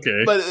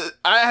 Okay. But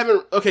I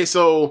haven't. Okay,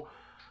 so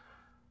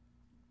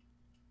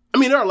I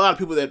mean, there are a lot of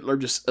people that are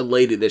just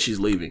elated that she's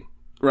leaving,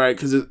 right?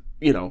 Because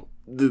you know,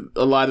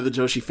 a lot of the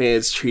Joshi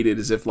fans treat it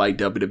as if like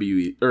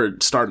WWE or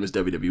Stardom is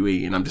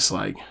WWE, and I'm just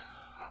like,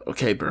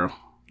 okay, bro,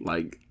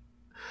 like.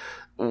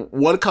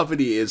 One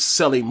company is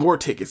selling more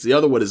tickets. The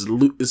other one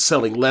is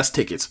selling less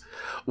tickets.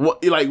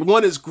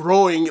 One is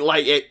growing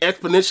like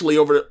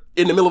exponentially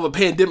in the middle of a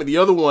pandemic. The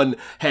other one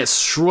has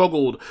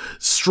struggled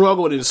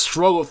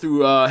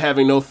through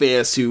having no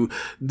fans to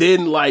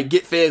then like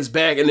get fans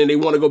back, and then they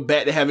want to go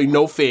back to having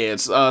no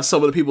fans.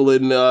 Some of the people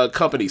in the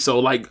company. So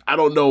like, I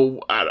don't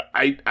know.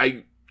 I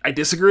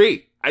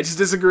disagree. I just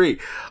disagree.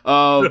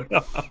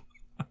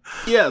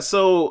 Yeah.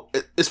 So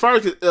as far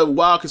as a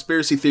wild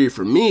conspiracy theory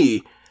for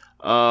me.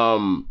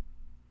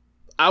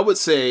 I would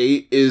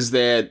say is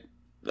that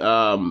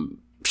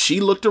she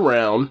looked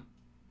around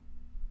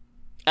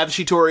after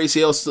she tore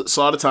ACL,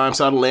 saw the time,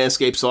 saw the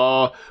landscape,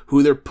 saw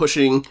who they're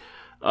pushing,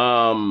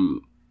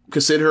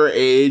 consider her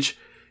age,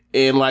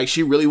 and like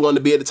she really wanted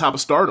to be at the top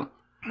of Stardom.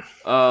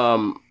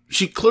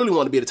 She clearly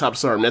wanted to be at the top of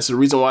Stardom. That's the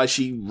reason why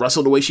she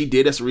wrestled the way she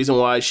did. That's the reason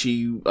why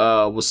she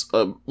was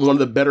one of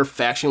the better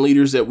faction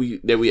leaders that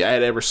we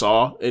had ever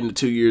saw in the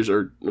 2 years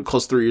or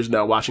close to 3 years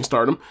now watching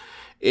Stardom.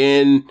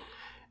 And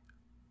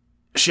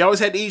she always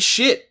had to eat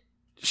shit.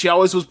 She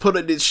always was put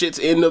at the shit's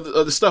end of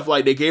the stuff.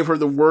 Like, they gave her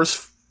the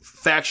worst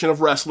faction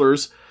of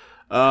wrestlers.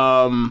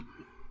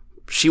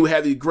 She would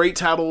have these great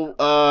title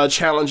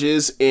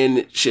challenges, and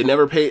it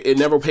never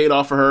paid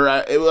off for her.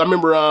 I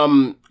remember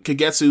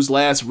Kagetsu's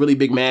last really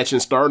big match in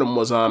Stardom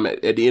was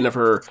at the end of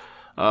her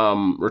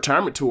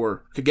retirement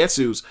tour.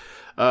 Kagetsu's.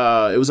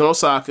 It was in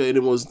Osaka, and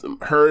it was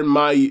her and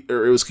Mayu,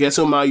 or it was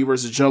Kagetsu and Mayu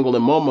versus Jungle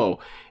and Momo.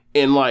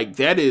 And like,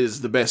 that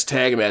is the best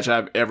tag match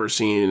I've ever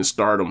seen in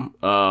Stardom.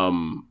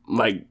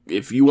 Like,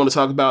 if you want to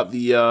talk about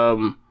the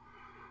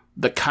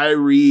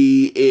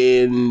Kairi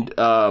and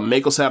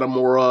Meiko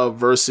Satomura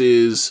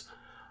versus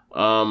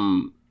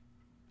Mayu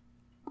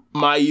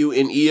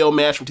and Io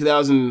match from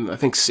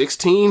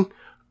 2016,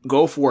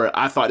 go for it,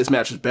 I thought this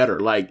match was better.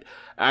 Like,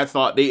 I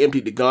thought they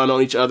emptied the gun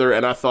on each other,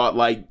 and I thought,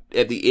 like,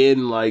 at the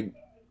end, like,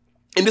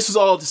 and this was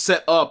all to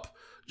set up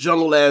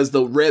Jungle as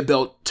the red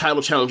belt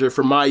title challenger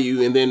for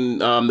Mayu, and then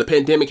the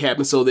pandemic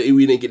happened, so that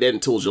we didn't get that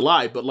until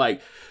July. But,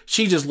 like,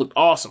 she just looked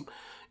awesome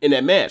in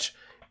that match.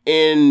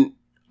 And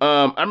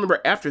I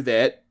remember after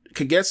that,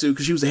 Kagetsu,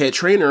 because she was the head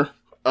trainer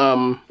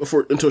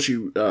until she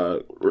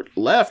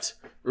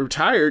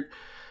retired,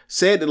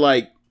 said that,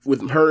 like,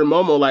 with her and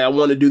Momo, like, I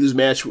want to do this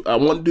match with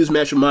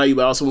Mayu,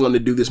 but I also wanted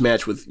to do this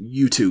match with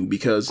you two,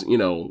 because, you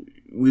know,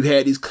 we've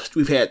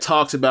had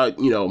talks about,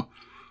 you know,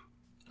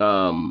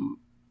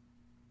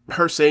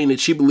 her saying that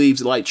she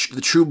believes that, like,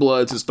 the True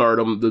Bloods in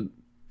Stardom,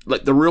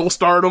 the real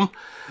Stardom,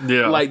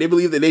 like, they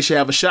believe that they should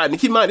have a shot. And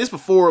keep in mind, this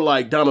before,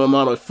 like, Donna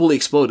Amano fully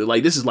exploded.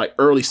 Like, this is, like,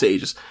 early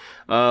stages.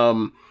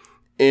 And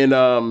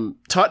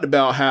talked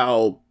about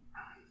how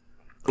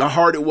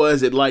hard it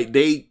was that, like,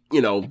 her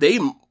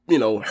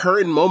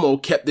and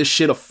Momo kept this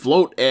shit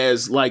afloat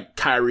as, like,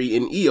 Kairi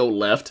and Io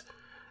left.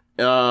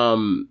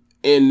 And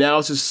now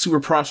it's just a super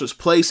prosperous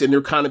place, and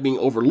they're kind of being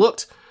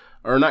overlooked,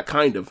 or not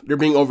kind of, they're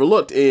being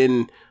overlooked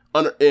you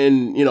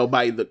know,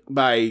 by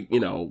you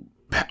know,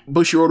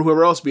 Bushiroad or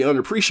whoever else being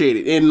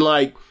underappreciated. And,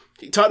 like,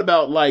 he talked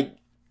about, like,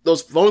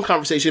 those phone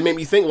conversations made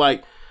me think,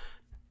 like,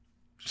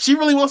 she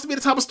really wants to be at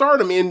the top of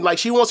Stardom, and, like,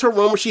 she wants her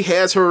run where she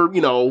has her,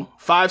 you know,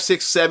 5,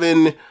 6,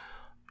 7,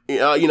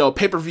 you know,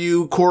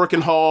 pay-per-view,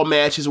 Korakuen Hall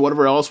matches, or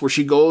whatever else, where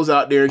she goes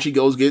out there and she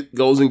goes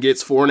and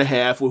gets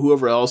 4.5 with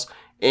whoever else.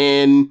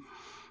 And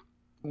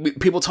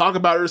people talk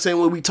about her the same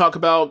way we talk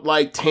about,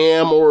 like,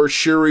 Tam or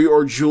Shuri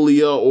or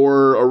Julia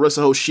or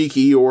Arisa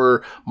Hoshiki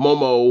or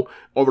Momo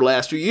over the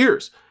last few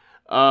years.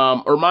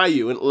 Or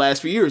Mayu in the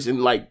last few years.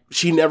 And, like,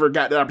 she never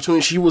got that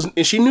opportunity. She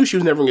knew she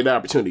was never going to get that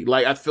opportunity.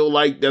 Like, I feel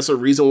like that's a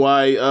reason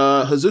why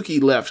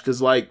Hazuki left.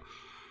 Because, like,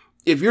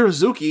 if you're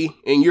Hazuki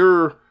and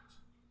you're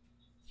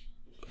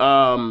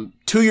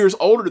 2 years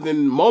older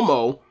than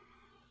Momo,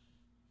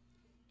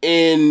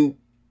 and,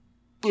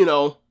 you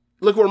know,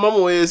 look where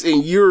Momo is,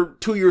 and you're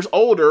 2 years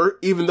older,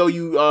 even though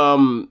you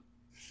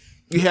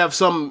have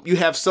some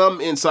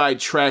inside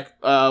track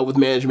with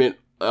management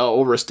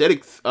over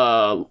aesthetic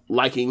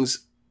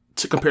likings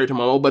compared to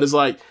Momo, but it's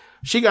like,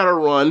 she got her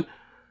run,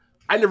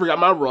 I never got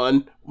my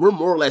run, we're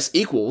more or less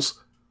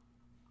equals.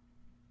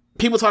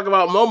 People talk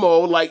about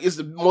Momo like it's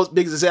the most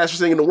biggest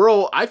disastrous thing in the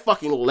world. I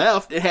fucking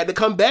left and had to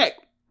come back,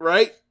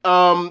 right?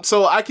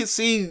 So I could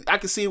see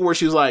where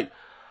she was like,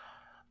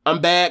 I'm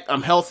back,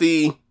 I'm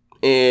healthy,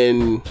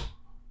 and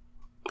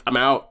I'm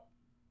out.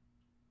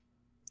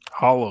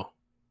 Hollow.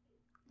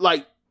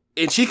 Like,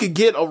 and she could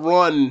get a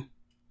run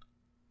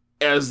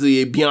as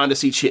the Beyond the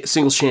Sea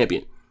singles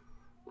champion,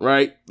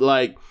 right?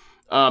 Like,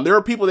 there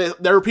are people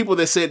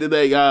that said that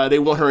they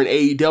want her in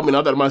AEW, and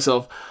I thought to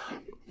myself,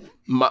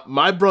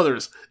 my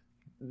brothers,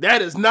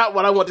 that is not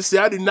what I want to see.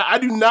 I do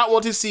not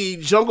want to see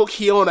Jungle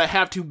Kyona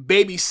have to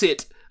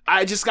babysit.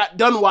 I just got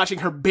done watching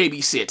her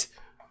babysit.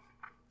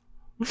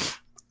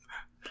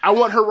 I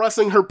want her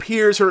wrestling her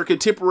peers, her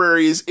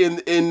contemporaries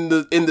in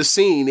the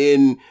scene.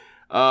 And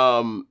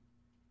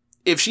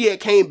if she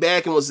had came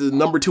back and was the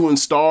number 2 in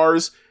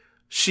Stars,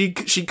 she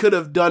could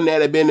have done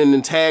that. Had been in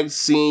the tag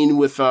scene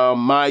with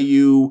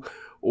Mayu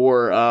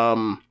or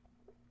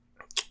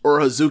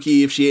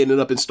Hazuki if she ended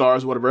up in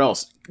Stars or whatever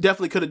else.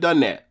 Definitely could have done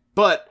that.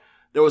 But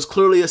there was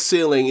clearly a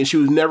ceiling, and she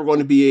was never going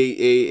to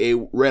be a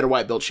red or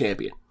white belt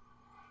champion.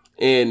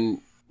 And,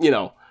 you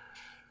know,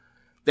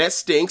 that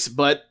stinks,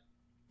 but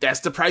that's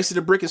the price of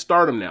the brick in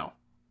Stardom now.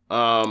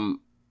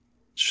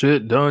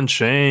 Shit done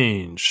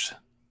changed.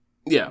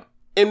 Yeah.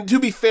 And to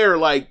be fair,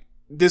 like,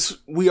 this,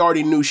 we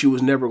already knew she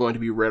was never going to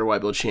be red or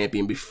white belt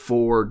champion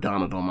before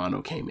Donna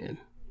Domano came in.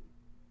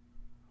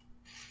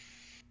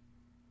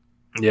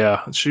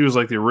 Yeah, she was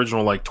like the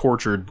original, like,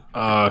 tortured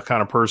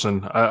kind of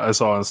person I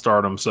saw in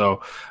Stardom.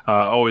 So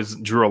I always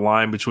drew a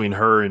line between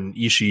her and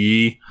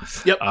Ishii.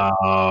 Yep.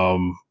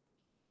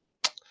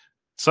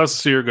 Sucks to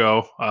see her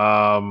go.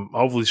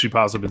 Hopefully she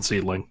pops up in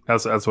Seedling.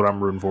 That's what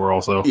I'm rooting for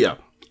also. Yeah.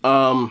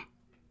 I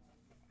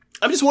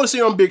just want to see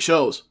her on big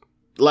shows.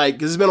 Like,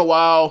 'cause it's been a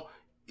while,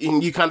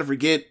 and you kind of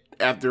forget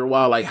after a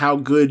while, like, how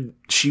good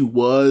she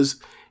was.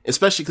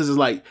 Especially because it's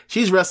like,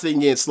 she's wrestling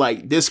against,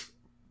 like, this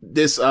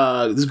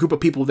group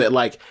of people that,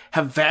 like,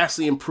 have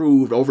vastly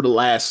improved over the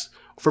last,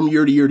 from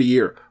year to year to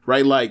year,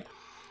 right? Like,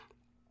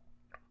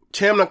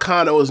 Tam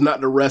Nakano is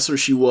not the wrestler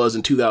she was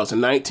in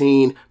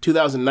 2019.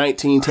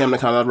 2019, Tam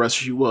Nakano not the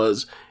wrestler she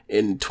was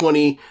in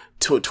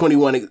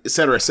 2021, et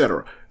cetera, et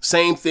cetera.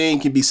 Same thing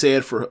can be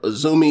said for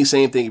Azumi.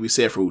 Same thing can be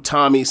said for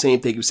Utami. Same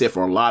thing can be said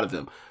for a lot of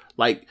them.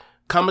 Like,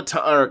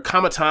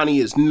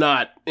 Kamatani is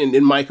not, and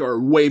Micah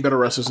are way better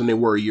wrestlers than they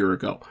were a year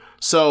ago.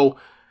 So,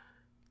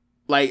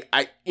 like,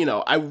 I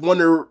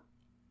wonder,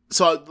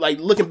 so, like,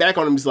 looking back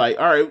on him, it's like,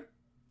 all right,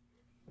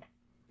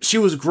 she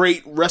was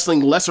great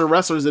wrestling lesser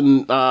wrestlers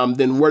than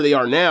where they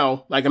are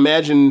now. Like,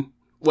 imagine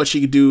what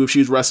she could do if she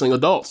was wrestling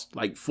adults,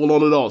 like,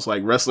 full-on adults,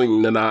 like,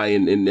 wrestling Nanai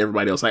and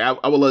everybody else. Like,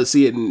 I would love to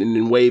see it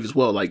in Wave as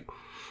well. Like,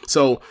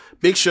 so,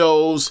 big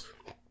shows,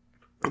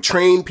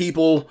 train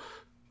people,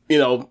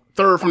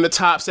 third from the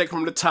top, second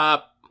from the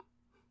top.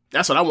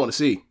 That's what I want to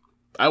see.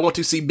 I want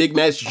to see Big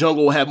Match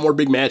Jungle have more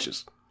big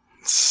matches.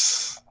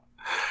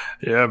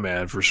 Yeah,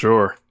 man, for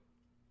sure.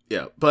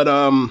 Yeah, but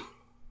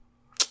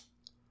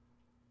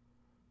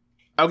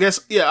I guess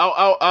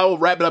I'll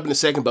wrap it up in a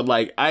second. But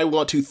like, I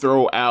want to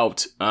throw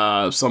out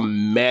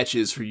some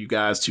matches for you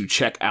guys to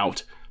check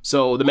out.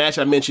 So the match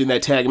I mentioned,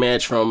 that tag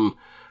match from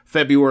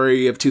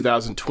February of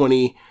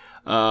 2020.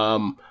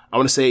 I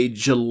want to say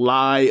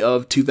July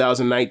of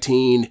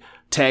 2019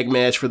 tag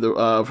match for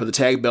the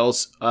tag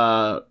belts.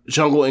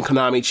 Jungle and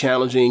Konami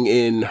challenging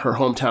in her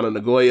hometown of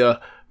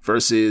Nagoya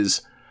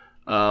versus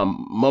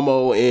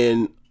Momo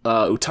and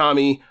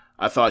Utami.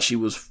 I thought she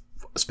was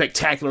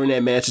spectacular in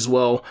that match as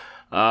well.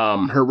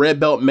 Her red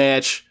belt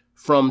match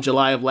from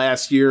July of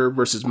last year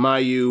versus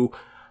Mayu.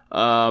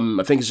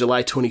 I think it's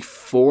July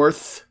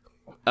 24th.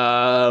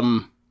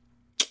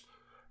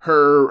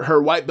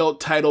 Her white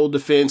belt title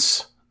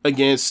defense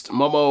against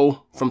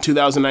Momo from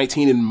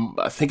 2019, and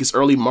I think it's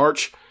early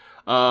March.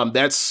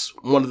 That's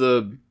one of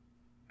the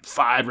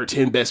 5 or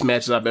 10 best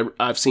matches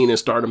I've seen in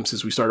Stardom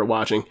since we started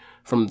watching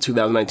from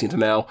 2019 to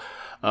now.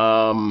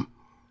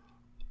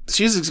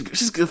 She's a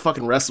good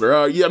fucking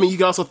wrestler. You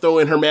can also throw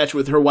in her match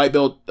with her white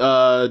belt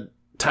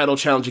title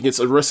challenge against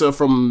Arisa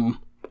from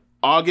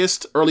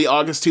early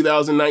August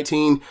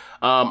 2019.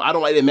 I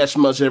don't like that match as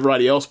much as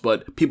everybody else,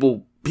 but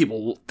people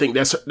think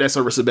that's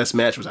Arisa's best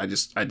match, which I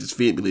just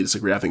vehemently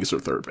disagree. I think it's her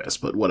third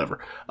best, but whatever.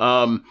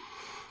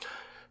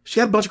 She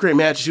had a bunch of great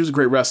matches. She was a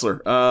great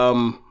wrestler.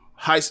 The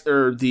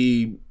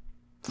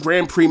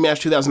Grand Prix match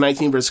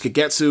 2019 versus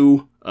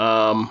Kagetsu.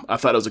 I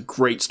thought it was a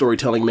great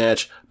storytelling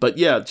match, but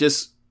yeah,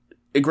 just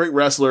a great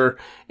wrestler,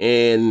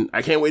 and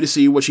I can't wait to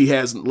see what she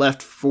has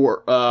left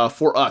for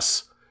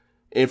us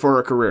and for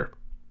her career.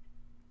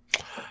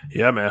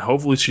 Yeah, man.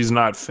 Hopefully she's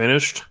not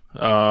finished.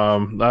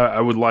 I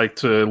would like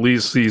to at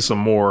least see some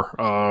more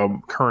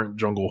current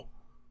Jungle.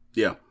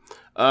 Yeah.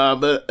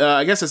 But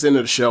I guess that's the end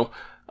of the show.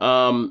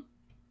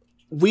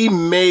 We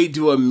may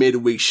do a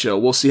midweek show.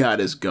 We'll see how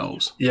this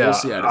goes. Yeah, we'll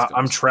see how this goes.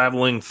 I'm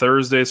traveling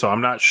Thursday, so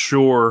I'm not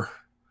sure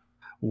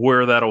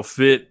where that'll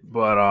fit,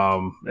 but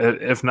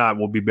if not,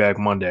 we'll be back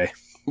Monday.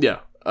 Yeah.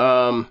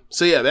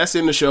 So yeah, that's the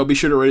end of the show. Be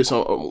sure to rate us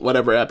on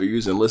whatever app you're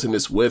using, listen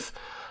this with.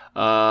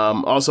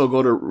 Also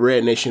go to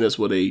Red Nation as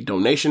with a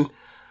donation.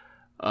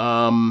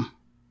 Follow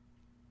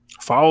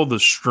the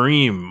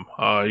stream.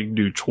 You can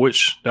do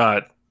Twitch.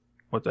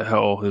 What the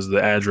hell is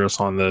the address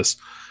on this?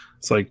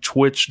 It's like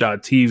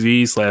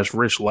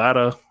twitch.tv/Rich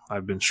Latta.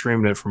 I've been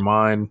streaming it from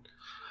mine.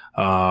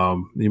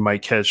 You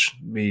might catch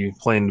me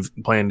playing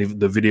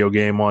the video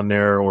game on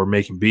there or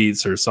making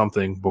beats or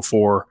something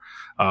before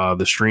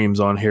the streams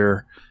on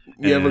here.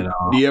 Do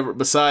you ever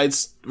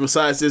besides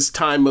this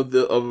time of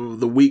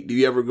the week, do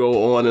you ever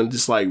go on and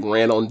just like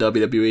rant on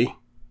WWE?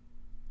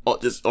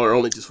 Or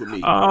only just with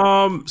me?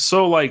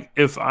 So like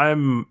if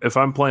I'm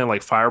playing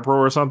like Fire Pro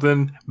or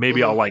something,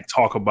 maybe I'll like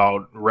talk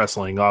about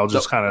wrestling. I'll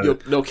just kind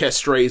of no catch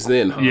strays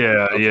then. Huh?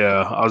 Yeah, okay.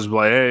 Yeah. I'll just be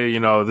like, hey,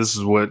 this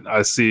is what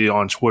I see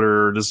on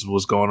Twitter. This is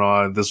what's going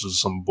on. This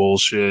is some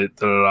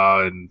bullshit.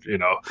 And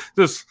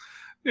just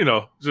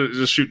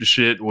shoot the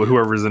shit with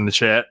whoever's in the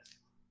chat.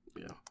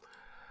 Yeah.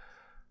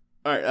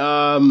 All right.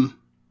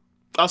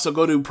 Also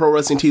go to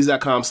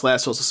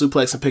prowrestlingtees.com/social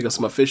suplex and pick up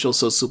some official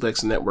Social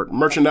Suplex Network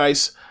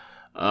merchandise.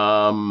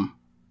 And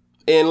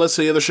let's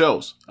see other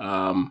shows.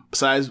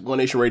 Besides One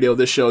Nation Radio,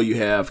 this show you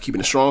have Keeping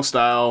It Strong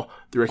Style,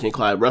 the Ricky and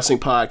Clyde Wrestling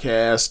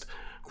Podcast,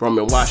 Grown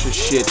Men Watching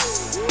Shit,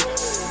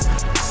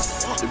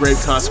 the Grave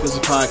Consequences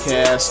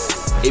Podcast,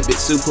 8-Bit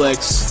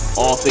Suplex,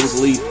 All Things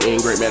Elite,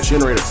 and Great Match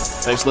Generator.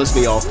 Thanks for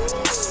listening, y'all.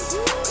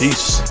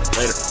 Peace.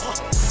 Later.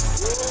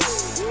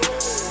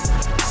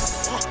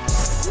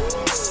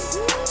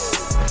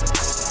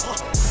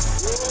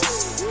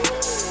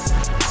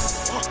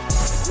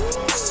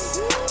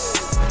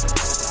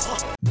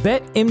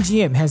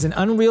 BetMGM has an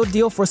unreal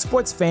deal for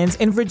sports fans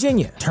in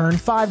Virginia. Turn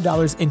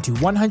 $5 into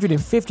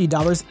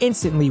 $150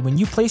 instantly when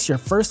you place your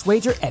first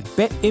wager at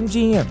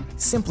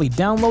BetMGM. Simply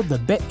download the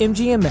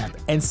BetMGM app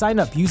and sign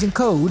up using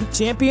code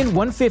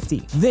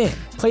Champion150. Then,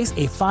 place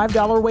a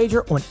 $5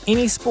 wager on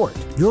any sport.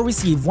 You'll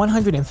receive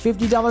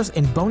 $150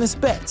 in bonus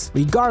bets,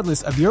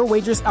 regardless of your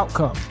wager's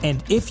outcome.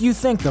 And if you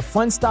think the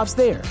fun stops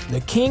there, the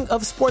king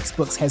of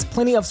sportsbooks has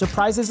plenty of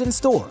surprises in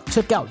store.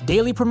 Check out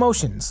daily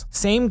promotions,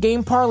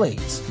 same-game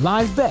parlays,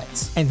 live bets,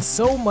 and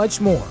so much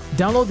more.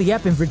 Download the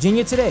app in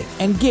Virginia today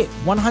and get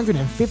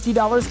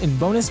 $150 in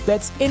bonus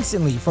bets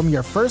instantly from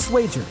your first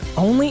wager.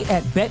 Only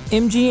at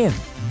BetMGM.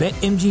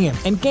 BetMGM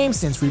and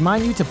GameSense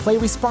remind you to play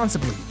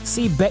responsibly.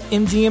 See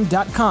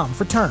BetMGM.com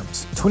for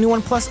terms.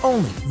 21 plus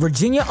only.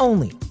 Virginia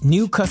only.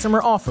 New customer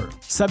offer.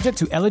 Subject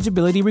to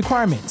eligibility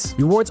requirements.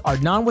 Rewards are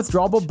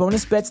non-withdrawable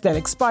bonus bets that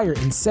expire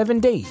in 7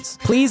 days.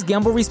 Please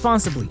gamble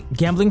responsibly.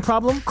 Gambling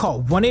problem?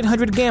 Call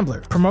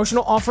 1-800-GAMBLER.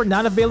 Promotional offer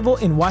not available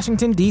in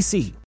Washington,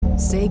 D.C.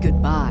 Say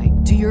goodbye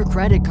to your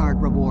credit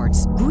card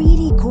rewards.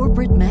 Greedy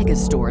corporate mega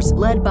stores,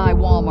 led by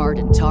Walmart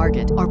and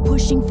Target, are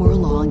pushing for a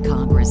law in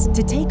Congress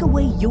to take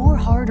away your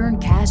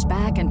hard-earned cash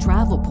back and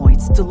travel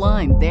points to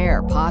line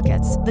their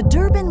pockets. The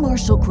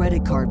Durbin-Marshall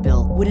credit card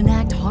bill would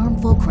enact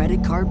harmful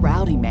credit card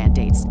routing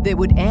mandates that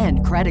would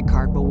end credit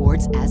card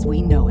rewards as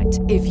we know it.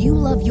 If you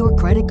love your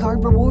credit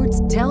card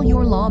rewards, tell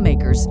your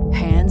lawmakers,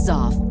 hands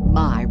off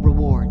my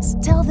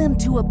rewards. Tell them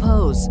to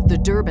oppose the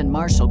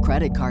Durbin-Marshall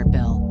credit card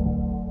bill.